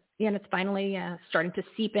year, and it's finally starting to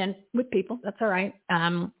seep in with people. That's all right.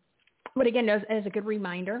 But again, as a good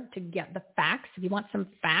reminder to get the facts, if you want some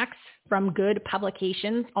facts from good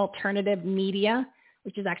publications, alternative media,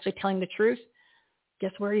 which is actually telling the truth,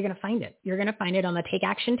 guess where you're going to find it? You're going to find it on the Take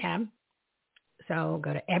Action tab. So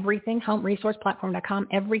go to everythinghomeresourceplatform.com,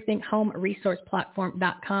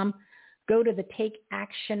 everythinghomeresourceplatform.com. Go to the Take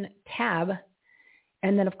Action tab.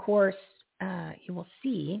 And then, of course, you will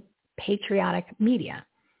see patriotic media.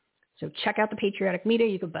 So check out the patriotic media.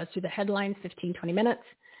 You can buzz through the headlines, 15, 20 minutes,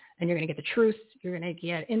 and you're going to get the truth. You're going to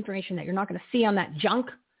get information that you're not going to see on that junk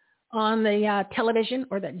on the television,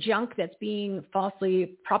 or that junk that's being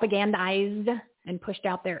falsely propagandized and pushed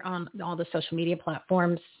out there on all the social media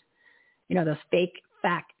platforms. Those fake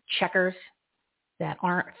fact checkers that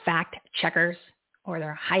aren't fact checkers, or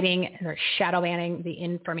they're hiding, they're shadow banning the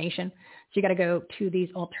information. So you got to go to these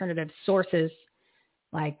alternative sources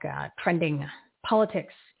like Trending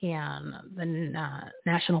Politics and the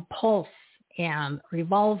National Pulse and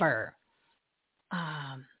Revolver,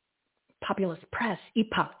 Populist Press,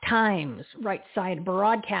 Epoch Times, Right Side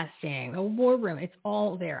Broadcasting, the War Room. It's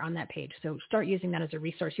all there on that page. So start using that as a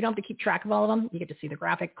resource. You don't have to keep track of all of them. You get to see the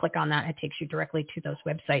graphic. Click on that. It takes you directly to those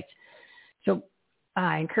websites. So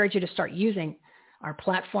I encourage you to start using our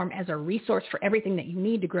platform as a resource for everything that you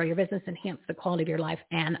need to grow your business, enhance the quality of your life,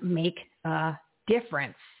 and make a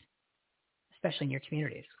difference, especially in your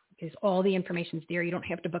communities. Because all the information's there. You don't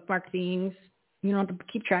have to bookmark things. You don't have to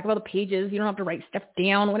keep track of all the pages. You don't have to write stuff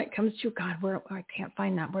down when it comes to, God, I can't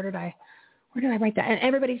find that. Where did I write that? And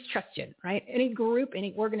everybody's trusted, right? Any group,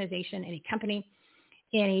 any organization, any company,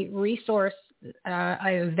 any resource,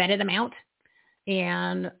 I vetted them out.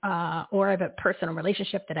 And or I have a personal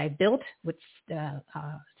relationship that I built with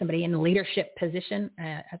somebody in the leadership position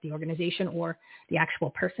at the organization or the actual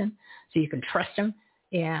person, so you can trust them,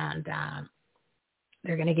 and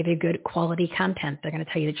they're going to give you good quality content. They're going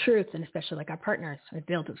to tell you the truth, and especially like our partners. I've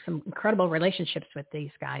built some incredible relationships with these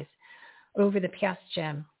guys over the past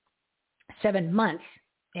 7 months,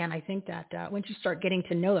 and I think that once you start getting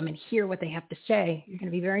to know them and hear what they have to say, you're going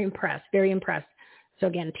to be very impressed, very impressed. So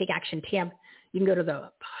again, Take Action tab. You can go to the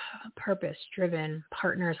Purpose Driven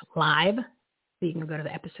Partners Live. You can go to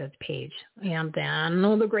the episodes page. And then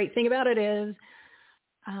the great thing about it is,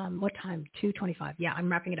 what time? 2:25. Yeah, I'm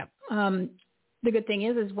wrapping it up. The good thing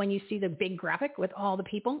is when you see the big graphic with all the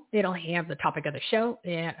people, it'll have the topic of the show.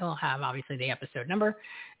 It'll have, obviously, the episode number.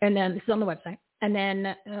 And then this is on the website. And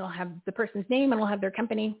then it'll have the person's name, and it'll have their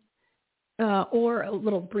company or a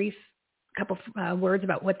little brief couple words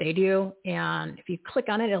about what they do. And if you click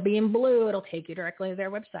on it, it'll be in blue. It'll take you directly to their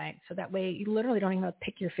website. So that way you literally don't even have to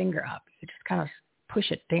pick your finger up. You just kind of push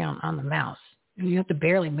it down on the mouse. And you have to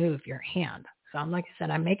barely move your hand. So like I said,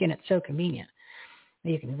 I'm making it so convenient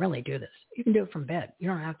that you can really do this. You can do it from bed. You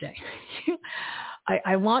don't have to.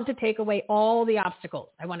 I want to take away all the obstacles.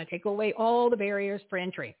 I want to take away all the barriers for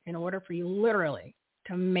entry in order for you literally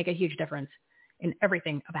to make a huge difference in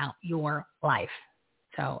everything about your life.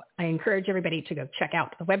 So I encourage everybody to go check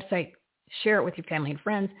out the website, share it with your family and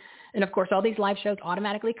friends. And of course, all these live shows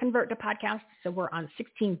automatically convert to podcasts. So we're on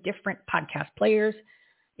 16 different podcast players,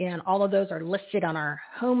 and all of those are listed on our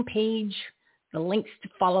homepage. The links to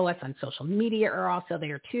follow us on social media are also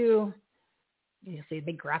there too. You'll see a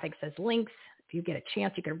big graphic says links. If you get a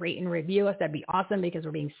chance, you can rate and review us. That'd be awesome, because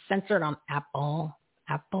we're being censored on Apple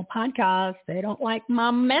Podcasts. They don't like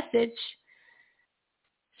my message.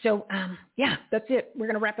 So, yeah, that's it. We're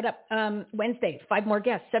going to wrap it up. Wednesday, 5 more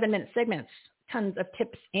guests, 7-minute segments, tons of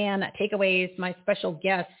tips and takeaways. My special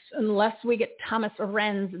guests, unless we get Thomas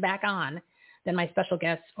Renz back on, then my special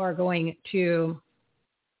guests are going to,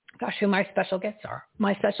 who my special guests are.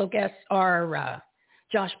 My special guests are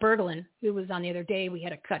Josh Berglund, who was on the other day. We had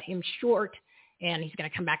to cut him short, and he's going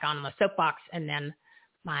to come back on the soapbox. And then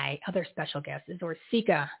my other special guest is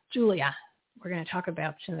Orsika Julia. We're going to talk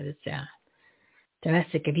about some of this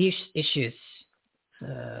domestic abuse issues.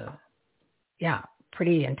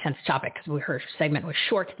 Pretty intense topic, because her segment was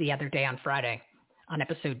short the other day on Friday on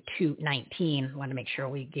episode 219. Want to make sure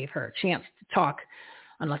we gave her a chance to talk,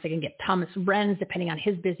 unless I can get Thomas Renz, depending on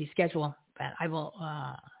his busy schedule. But I will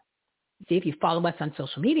see, if you follow us on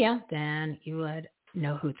social media, then you would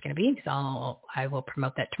know who it's going to be, because I will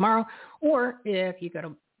promote that tomorrow. Or if you go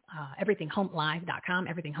to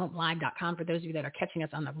everythinghomelive.com for those of you that are catching us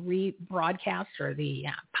on the rebroadcast or the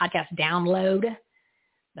podcast download.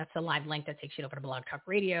 That's a live link that takes you over to Blog Talk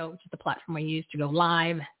Radio, which is the platform we use to go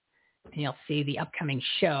live. And you'll see the upcoming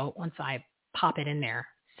show once I pop it in there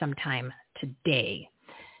sometime today.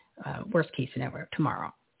 Worst case scenario,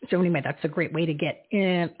 tomorrow. So anyway, that's a great way to get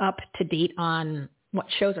up to date on what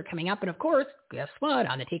shows are coming up. And of course, guess what?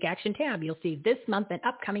 On the Take Action tab, you'll see this month and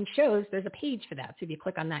upcoming shows. There's a page for that. So if you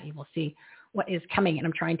click on that, you will see what is coming. And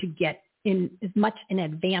I'm trying to get in as much in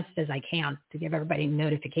advance as I can to give everybody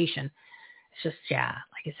notification. It's just,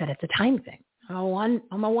 like I said, it's a time thing.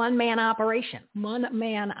 I'm a one-man operation,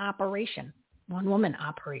 one-woman operation,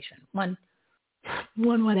 one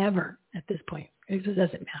whatever at this point. It just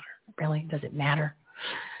doesn't matter. Really, does it matter?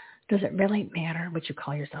 Does it really matter what you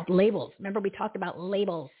call yourself? Labels. Remember, we talked about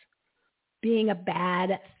labels being a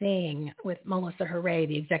bad thing with Melissa Hooray,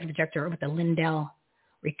 the executive director with the Lindell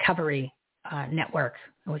Recovery Network.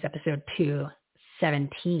 It was episode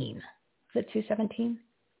 217. Was it 217?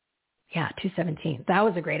 Yeah, 217. That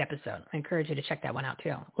was a great episode. I encourage you to check that one out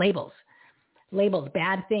too. Labels. Labels,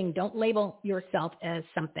 bad thing. Don't label yourself as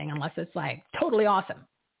something unless it's like totally awesome,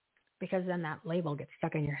 because then that label gets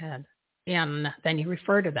stuck in your head. And then you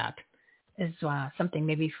refer to that as something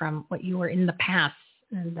maybe from what you were in the past.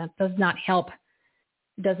 And that does not help.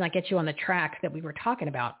 It does not get you on the track that we were talking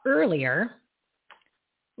about earlier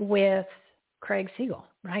with Craig Siegel,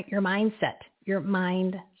 right? Your mindset.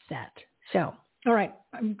 So, all right,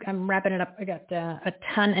 I'm wrapping it up. I got a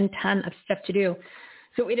ton of stuff to do.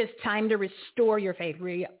 So it is time to restore your faith.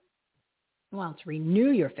 It's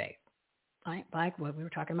renew your faith. Right? Like what we were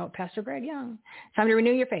talking about with Pastor Greg Young. It's time to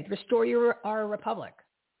renew your faith. Restore our republic.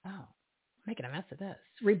 Oh, making a mess of this.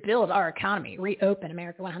 Rebuild our economy. Reopen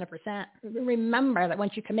America 100%. Remember that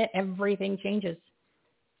once you commit, everything changes.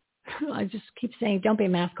 I just keep saying, don't be a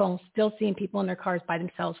mask hole. Still seeing people in their cars by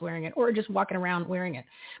themselves wearing it, or just walking around wearing it.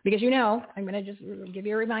 Because I'm going to just give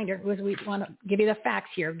you a reminder. We want to give you the facts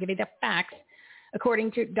here. Give you the facts.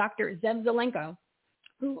 According to Dr. Zev Zelenko,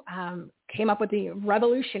 who came up with the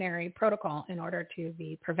revolutionary protocol in order to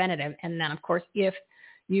be preventative. And then, of course, if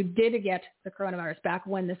you did get the coronavirus back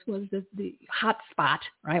when this was the hot spot,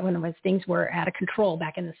 right, when things were out of control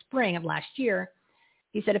back in the spring of last year,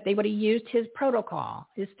 he said if they would have used his protocol,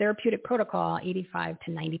 his therapeutic protocol, 85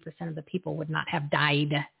 to 90% of the people would not have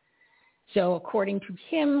died. So according to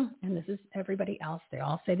him, and this is everybody else, they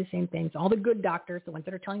all say the same things, all the good doctors, the ones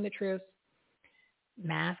that are telling the truth,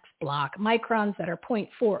 masks block microns that are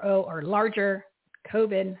 0.40 or larger.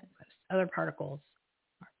 COVID, other particles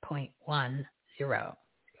are 0.10. It goes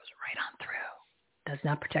right on through. Does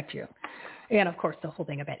not protect you. And of course, the whole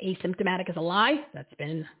thing about asymptomatic is a lie. That's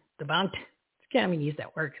been debunked. I can't even use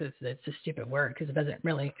that word because it's a stupid word because it doesn't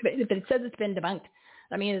really, if it says it's been debunked,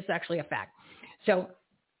 I mean, it's actually a fact. So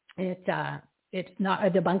it's not a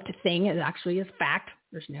debunked thing. It actually is fact.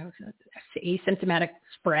 There's no asymptomatic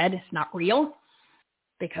spread. It's not real.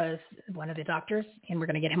 Because one of the doctors, and we're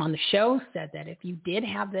going to get him on the show, said that if you did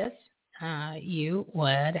have this, you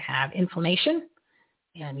would have inflammation,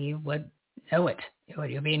 and you would know it. It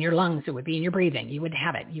would be in your lungs. It would be in your breathing. You would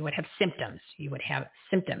have it. You would have symptoms. The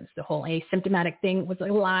whole asymptomatic thing was a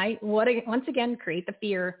lie. Once again, create the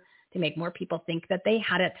fear to make more people think that they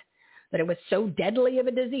had it, that it was so deadly of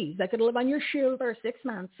a disease that could live on your shoe for 6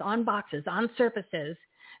 months, on boxes, on surfaces.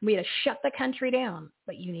 We had to shut the country down,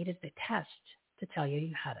 but you needed the test to tell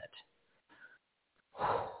you had it.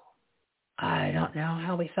 I don't know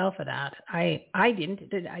how we fell for that. I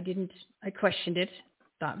questioned it,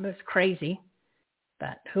 thought it was crazy.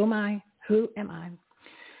 But who am I?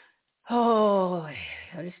 Oh, I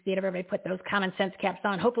just need everybody to put those common sense caps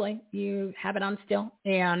on. Hopefully you have it on still.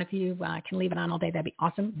 And if you can leave it on all day, that'd be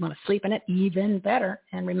awesome. You want to sleep in it, even better.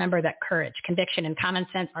 And remember that courage, conviction, and common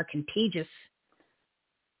sense are contagious.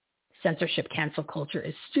 Censorship, cancel culture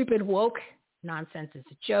is stupid, woke. Nonsense is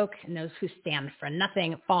a joke, and those who stand for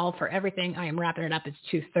nothing fall for everything. I am wrapping it up. It's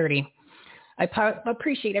 2:30. I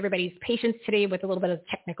appreciate everybody's patience today with a little bit of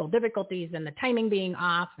technical difficulties and the timing being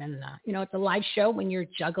off. And, it's a live show when you're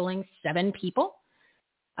juggling 7 people.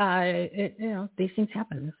 These things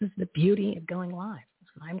happen. This is the beauty of going live.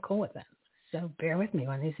 I'm cool with that. So bear with me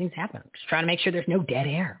when these things happen. Just trying to make sure there's no dead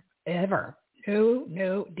air ever.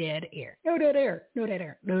 No dead air. No dead air. No dead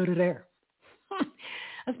air. No dead air.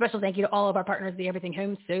 A special thank you to all of our partners, the Everything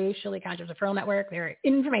Home Socially Conscious Referral Network, their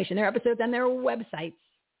information, their episodes, and their websites.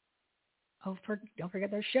 Oh, don't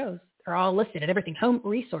forget their shows. They're all listed at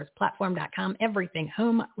everythinghomeresourceplatform.com,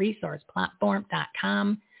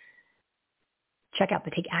 everythinghomeresourceplatform.com. Check out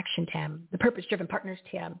the Take Action tab, the Purpose Driven Partners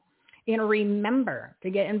tab. And remember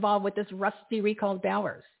to get involved with this Rusty Recalls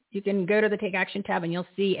Bowers. You can go to the Take Action tab and you'll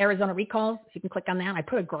see Arizona Recalls. You can click on that. I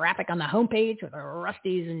put a graphic on the homepage with a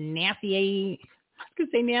Rusty's nasty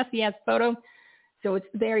ass photo. So it's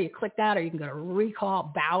there. You click that, or you can go to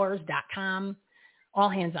recallbowers.com. All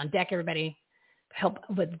hands on deck, everybody. Help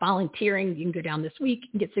with volunteering. You can go down this week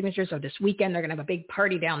and get signatures. Or this weekend, they're going to have a big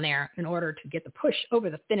party down there in order to get the push over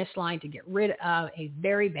the finish line to get rid of a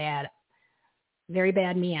very bad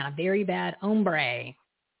man, a very bad hombre,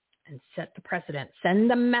 and set the precedent. Send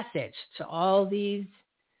the message to all these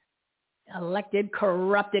elected,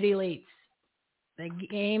 corrupted elites. The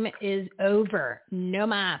game is over. No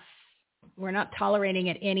mas. We're not tolerating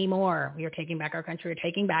it anymore. We are taking back our country. We're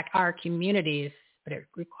taking back our communities. But it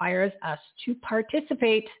requires us to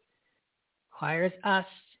participate. Requires us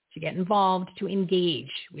to get involved, to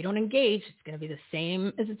engage. We don't engage, it's going to be the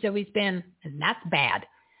same as it's always been. And that's bad.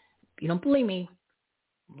 If you don't believe me,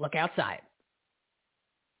 look outside.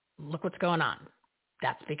 Look what's going on.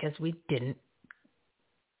 That's because we didn't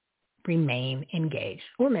remain engaged.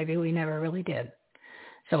 Or maybe we never really did.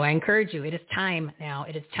 So I encourage you, it is time now.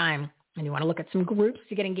 It is time. And you want to look at some groups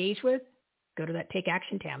to get engaged with? go to that Take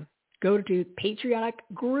Action tab. Go to Patriotic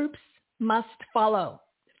Groups Must Follow.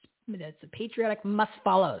 It's a Patriotic Must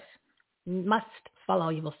Follows. Must follow.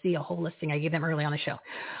 You will see a whole listing. I gave them early on the show.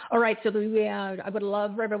 All right, so I would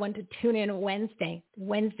love for everyone to tune in Wednesday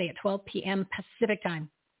at 12 p.m. Pacific time.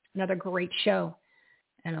 Another great show.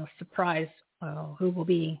 And a surprise who will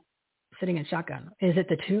be sitting in shotgun. Is it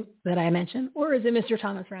the two that I mentioned, or is it Mr.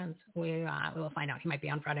 Thomas Renz? We will find out. He might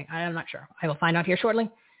be on Friday. I'm not sure. I will find out here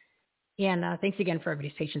shortly. And thanks again for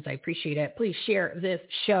everybody's patience. I appreciate it. Please share this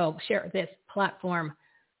show, share this platform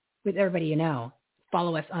with everybody you know.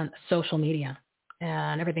 Follow us on social media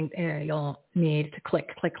and everything you'll need to click.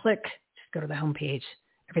 Just go to the homepage,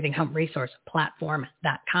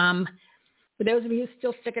 everythinghomeresourceplatform.com. For those of you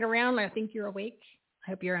still sticking around, I think you're awake.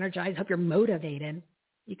 I hope you're energized. I hope you're motivated.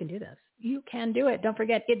 You can do this. You can do it. Don't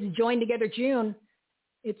forget, it's Join Together June.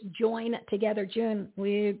 It's Join Together June.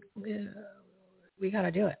 We got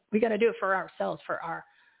to do it. We got to do it for ourselves, for our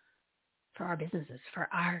businesses, for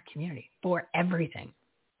our community, for everything.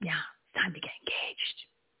 Yeah. Time to get engaged.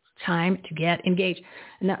 Time to get engaged.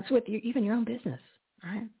 And that's with even your own business,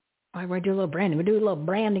 right? We're do a little branding. We do a little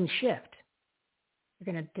branding shift.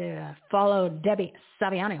 We're going to follow Debbie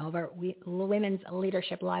Saviano over Women's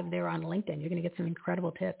Leadership Live there on LinkedIn. You're going to get some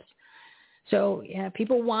incredible tips. So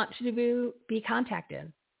people want to be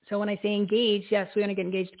contacted. So when I say engage, yes, we want to get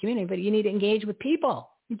engaged with the community, but you need to engage with people.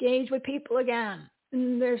 Engage with people again.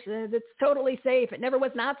 And it's totally safe. It never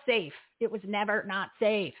was not safe. It was never not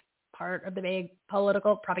safe. Part of the big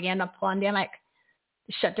political propaganda pandemic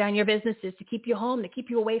to shut down your businesses, to keep you home, to keep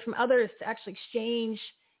you away from others, to actually exchange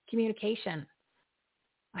communication.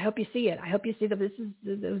 I hope you see it. I hope you see that this is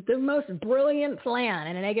the most brilliant plan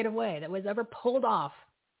in a negative way that was ever pulled off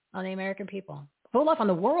on the American people, pulled off on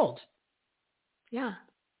the world. Yeah,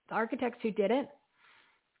 the architects who did it,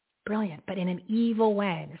 brilliant, but in an evil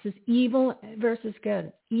way. This is evil versus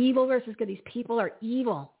good. Evil versus good. These people are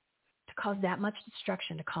evil. To cause that much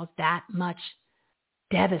destruction, to cause that much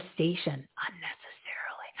devastation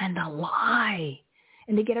unnecessarily, and to lie,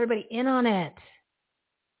 and to get everybody in on it.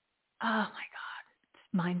 Oh my God, it's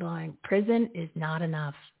mind-blowing. Prison is not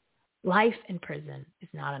enough. Life in prison is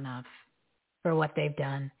not enough for what they've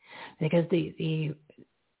done, because the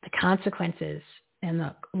consequences and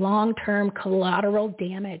the long-term collateral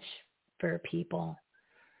damage for people.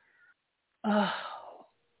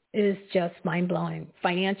 Is just mind-blowing,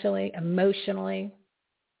 financially, emotionally,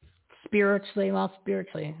 spiritually. Well,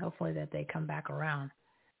 spiritually, hopefully that they come back around.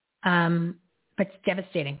 But it's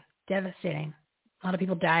devastating. A lot of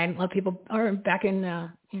people died. A lot of people are back in,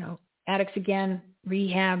 addicts again,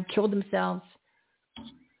 rehab, killed themselves,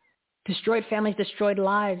 destroyed families, destroyed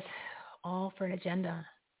lives, all for an agenda.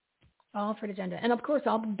 And of course,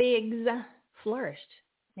 all the bigs flourished,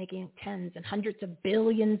 making tens and hundreds of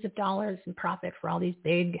billions of dollars in profit for all these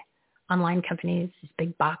big online companies, these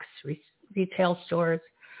big box retail stores.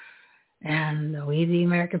 And we, the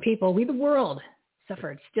American people, we, the world,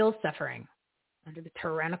 still suffering under the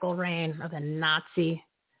tyrannical reign of the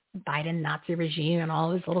Biden Nazi regime and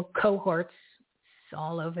all his little cohorts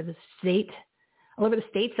all over the states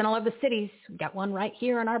and all over the cities. We got one right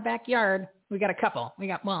here in our backyard. We got a couple. We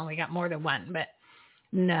got more than one, but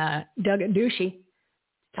Doug Ducey.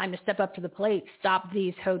 Time to step up to the plate. Stop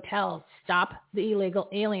these hotels. Stop the illegal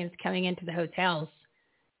aliens coming into the hotels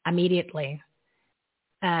immediately.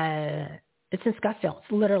 It's in Scottsdale. It's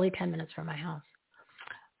literally 10 minutes from my house.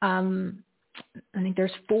 I think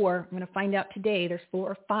there's 4. I'm going to find out today. There's 4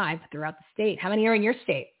 or 5 throughout the state. How many are in your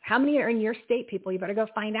state? How many are in your state, people? You better go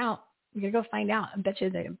find out. I bet you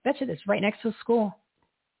this right next to a school.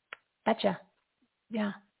 Betcha.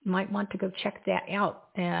 Yeah. You might want to go check that out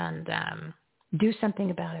and do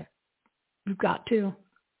something about it. You've got to.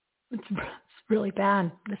 It's really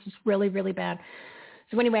bad. This is really, really bad.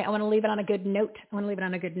 So anyway, I want to leave it on a good note.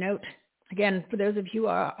 Again, for those of you who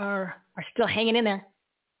are still hanging in there,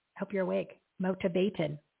 I hope you're awake,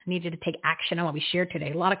 motivated. I need you to take action on what we shared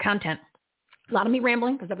today. A lot of content. A lot of me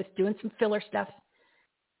rambling because I was doing some filler stuff.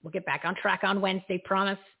 We'll get back on track on Wednesday,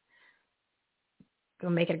 promise. Go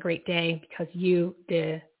make it a great day because you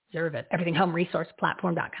deserve it.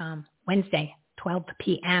 EverythingHomeResourcePlatform.com. Wednesday, 12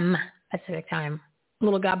 p.m. Pacific time. A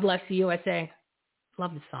little God Bless the USA.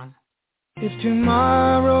 Love this song. If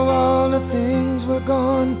tomorrow all the things were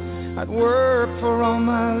gone, I'd work for all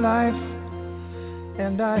my life,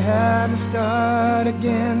 and I had to start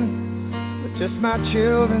again with just my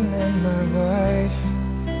children and my wife.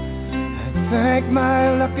 I'd thank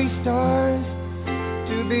my lucky stars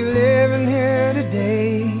to be living here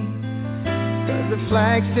today, 'cause the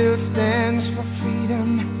flag still stands for freedom,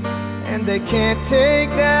 and they can't take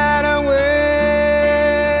that away.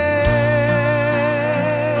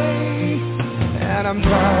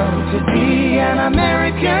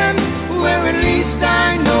 American, where at least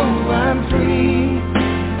I know I'm free.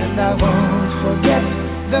 And I won't forget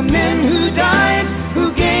the men who died,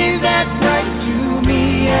 who gave that right to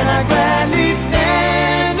me. And I gladly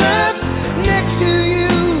stand up next to you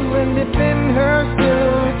and defend her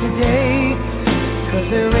still today. 'Cause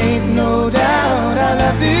there ain't no doubt I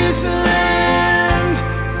love this land.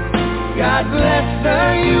 God bless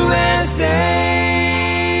the USA.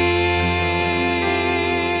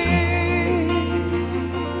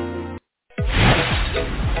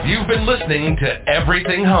 You've been listening to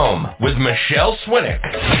Everything Home with Michelle Swinnick.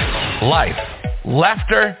 Life,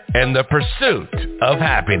 laughter, and the pursuit of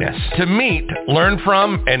happiness. To meet, learn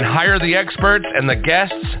from, and hire the experts and the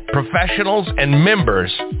guests, professionals, and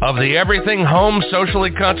members of the Everything Home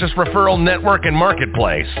Socially Conscious Referral Network and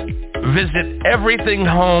Marketplace, visit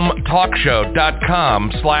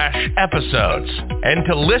everythinghometalkshow.com/episodes. And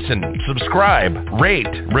to listen, subscribe, rate,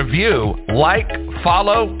 review, like,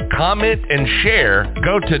 follow, comment, and share,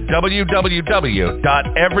 go to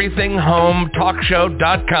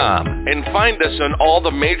www.everythinghometalkshow.com and find us on all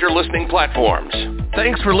the major listening platforms.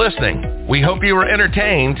 Thanks for listening. We hope you were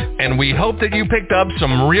entertained, and we hope that you picked up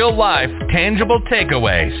some real-life, tangible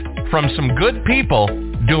takeaways from some good people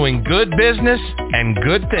doing good business and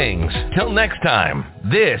good things. Till next time,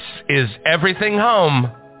 this is Everything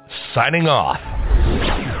Home, signing off.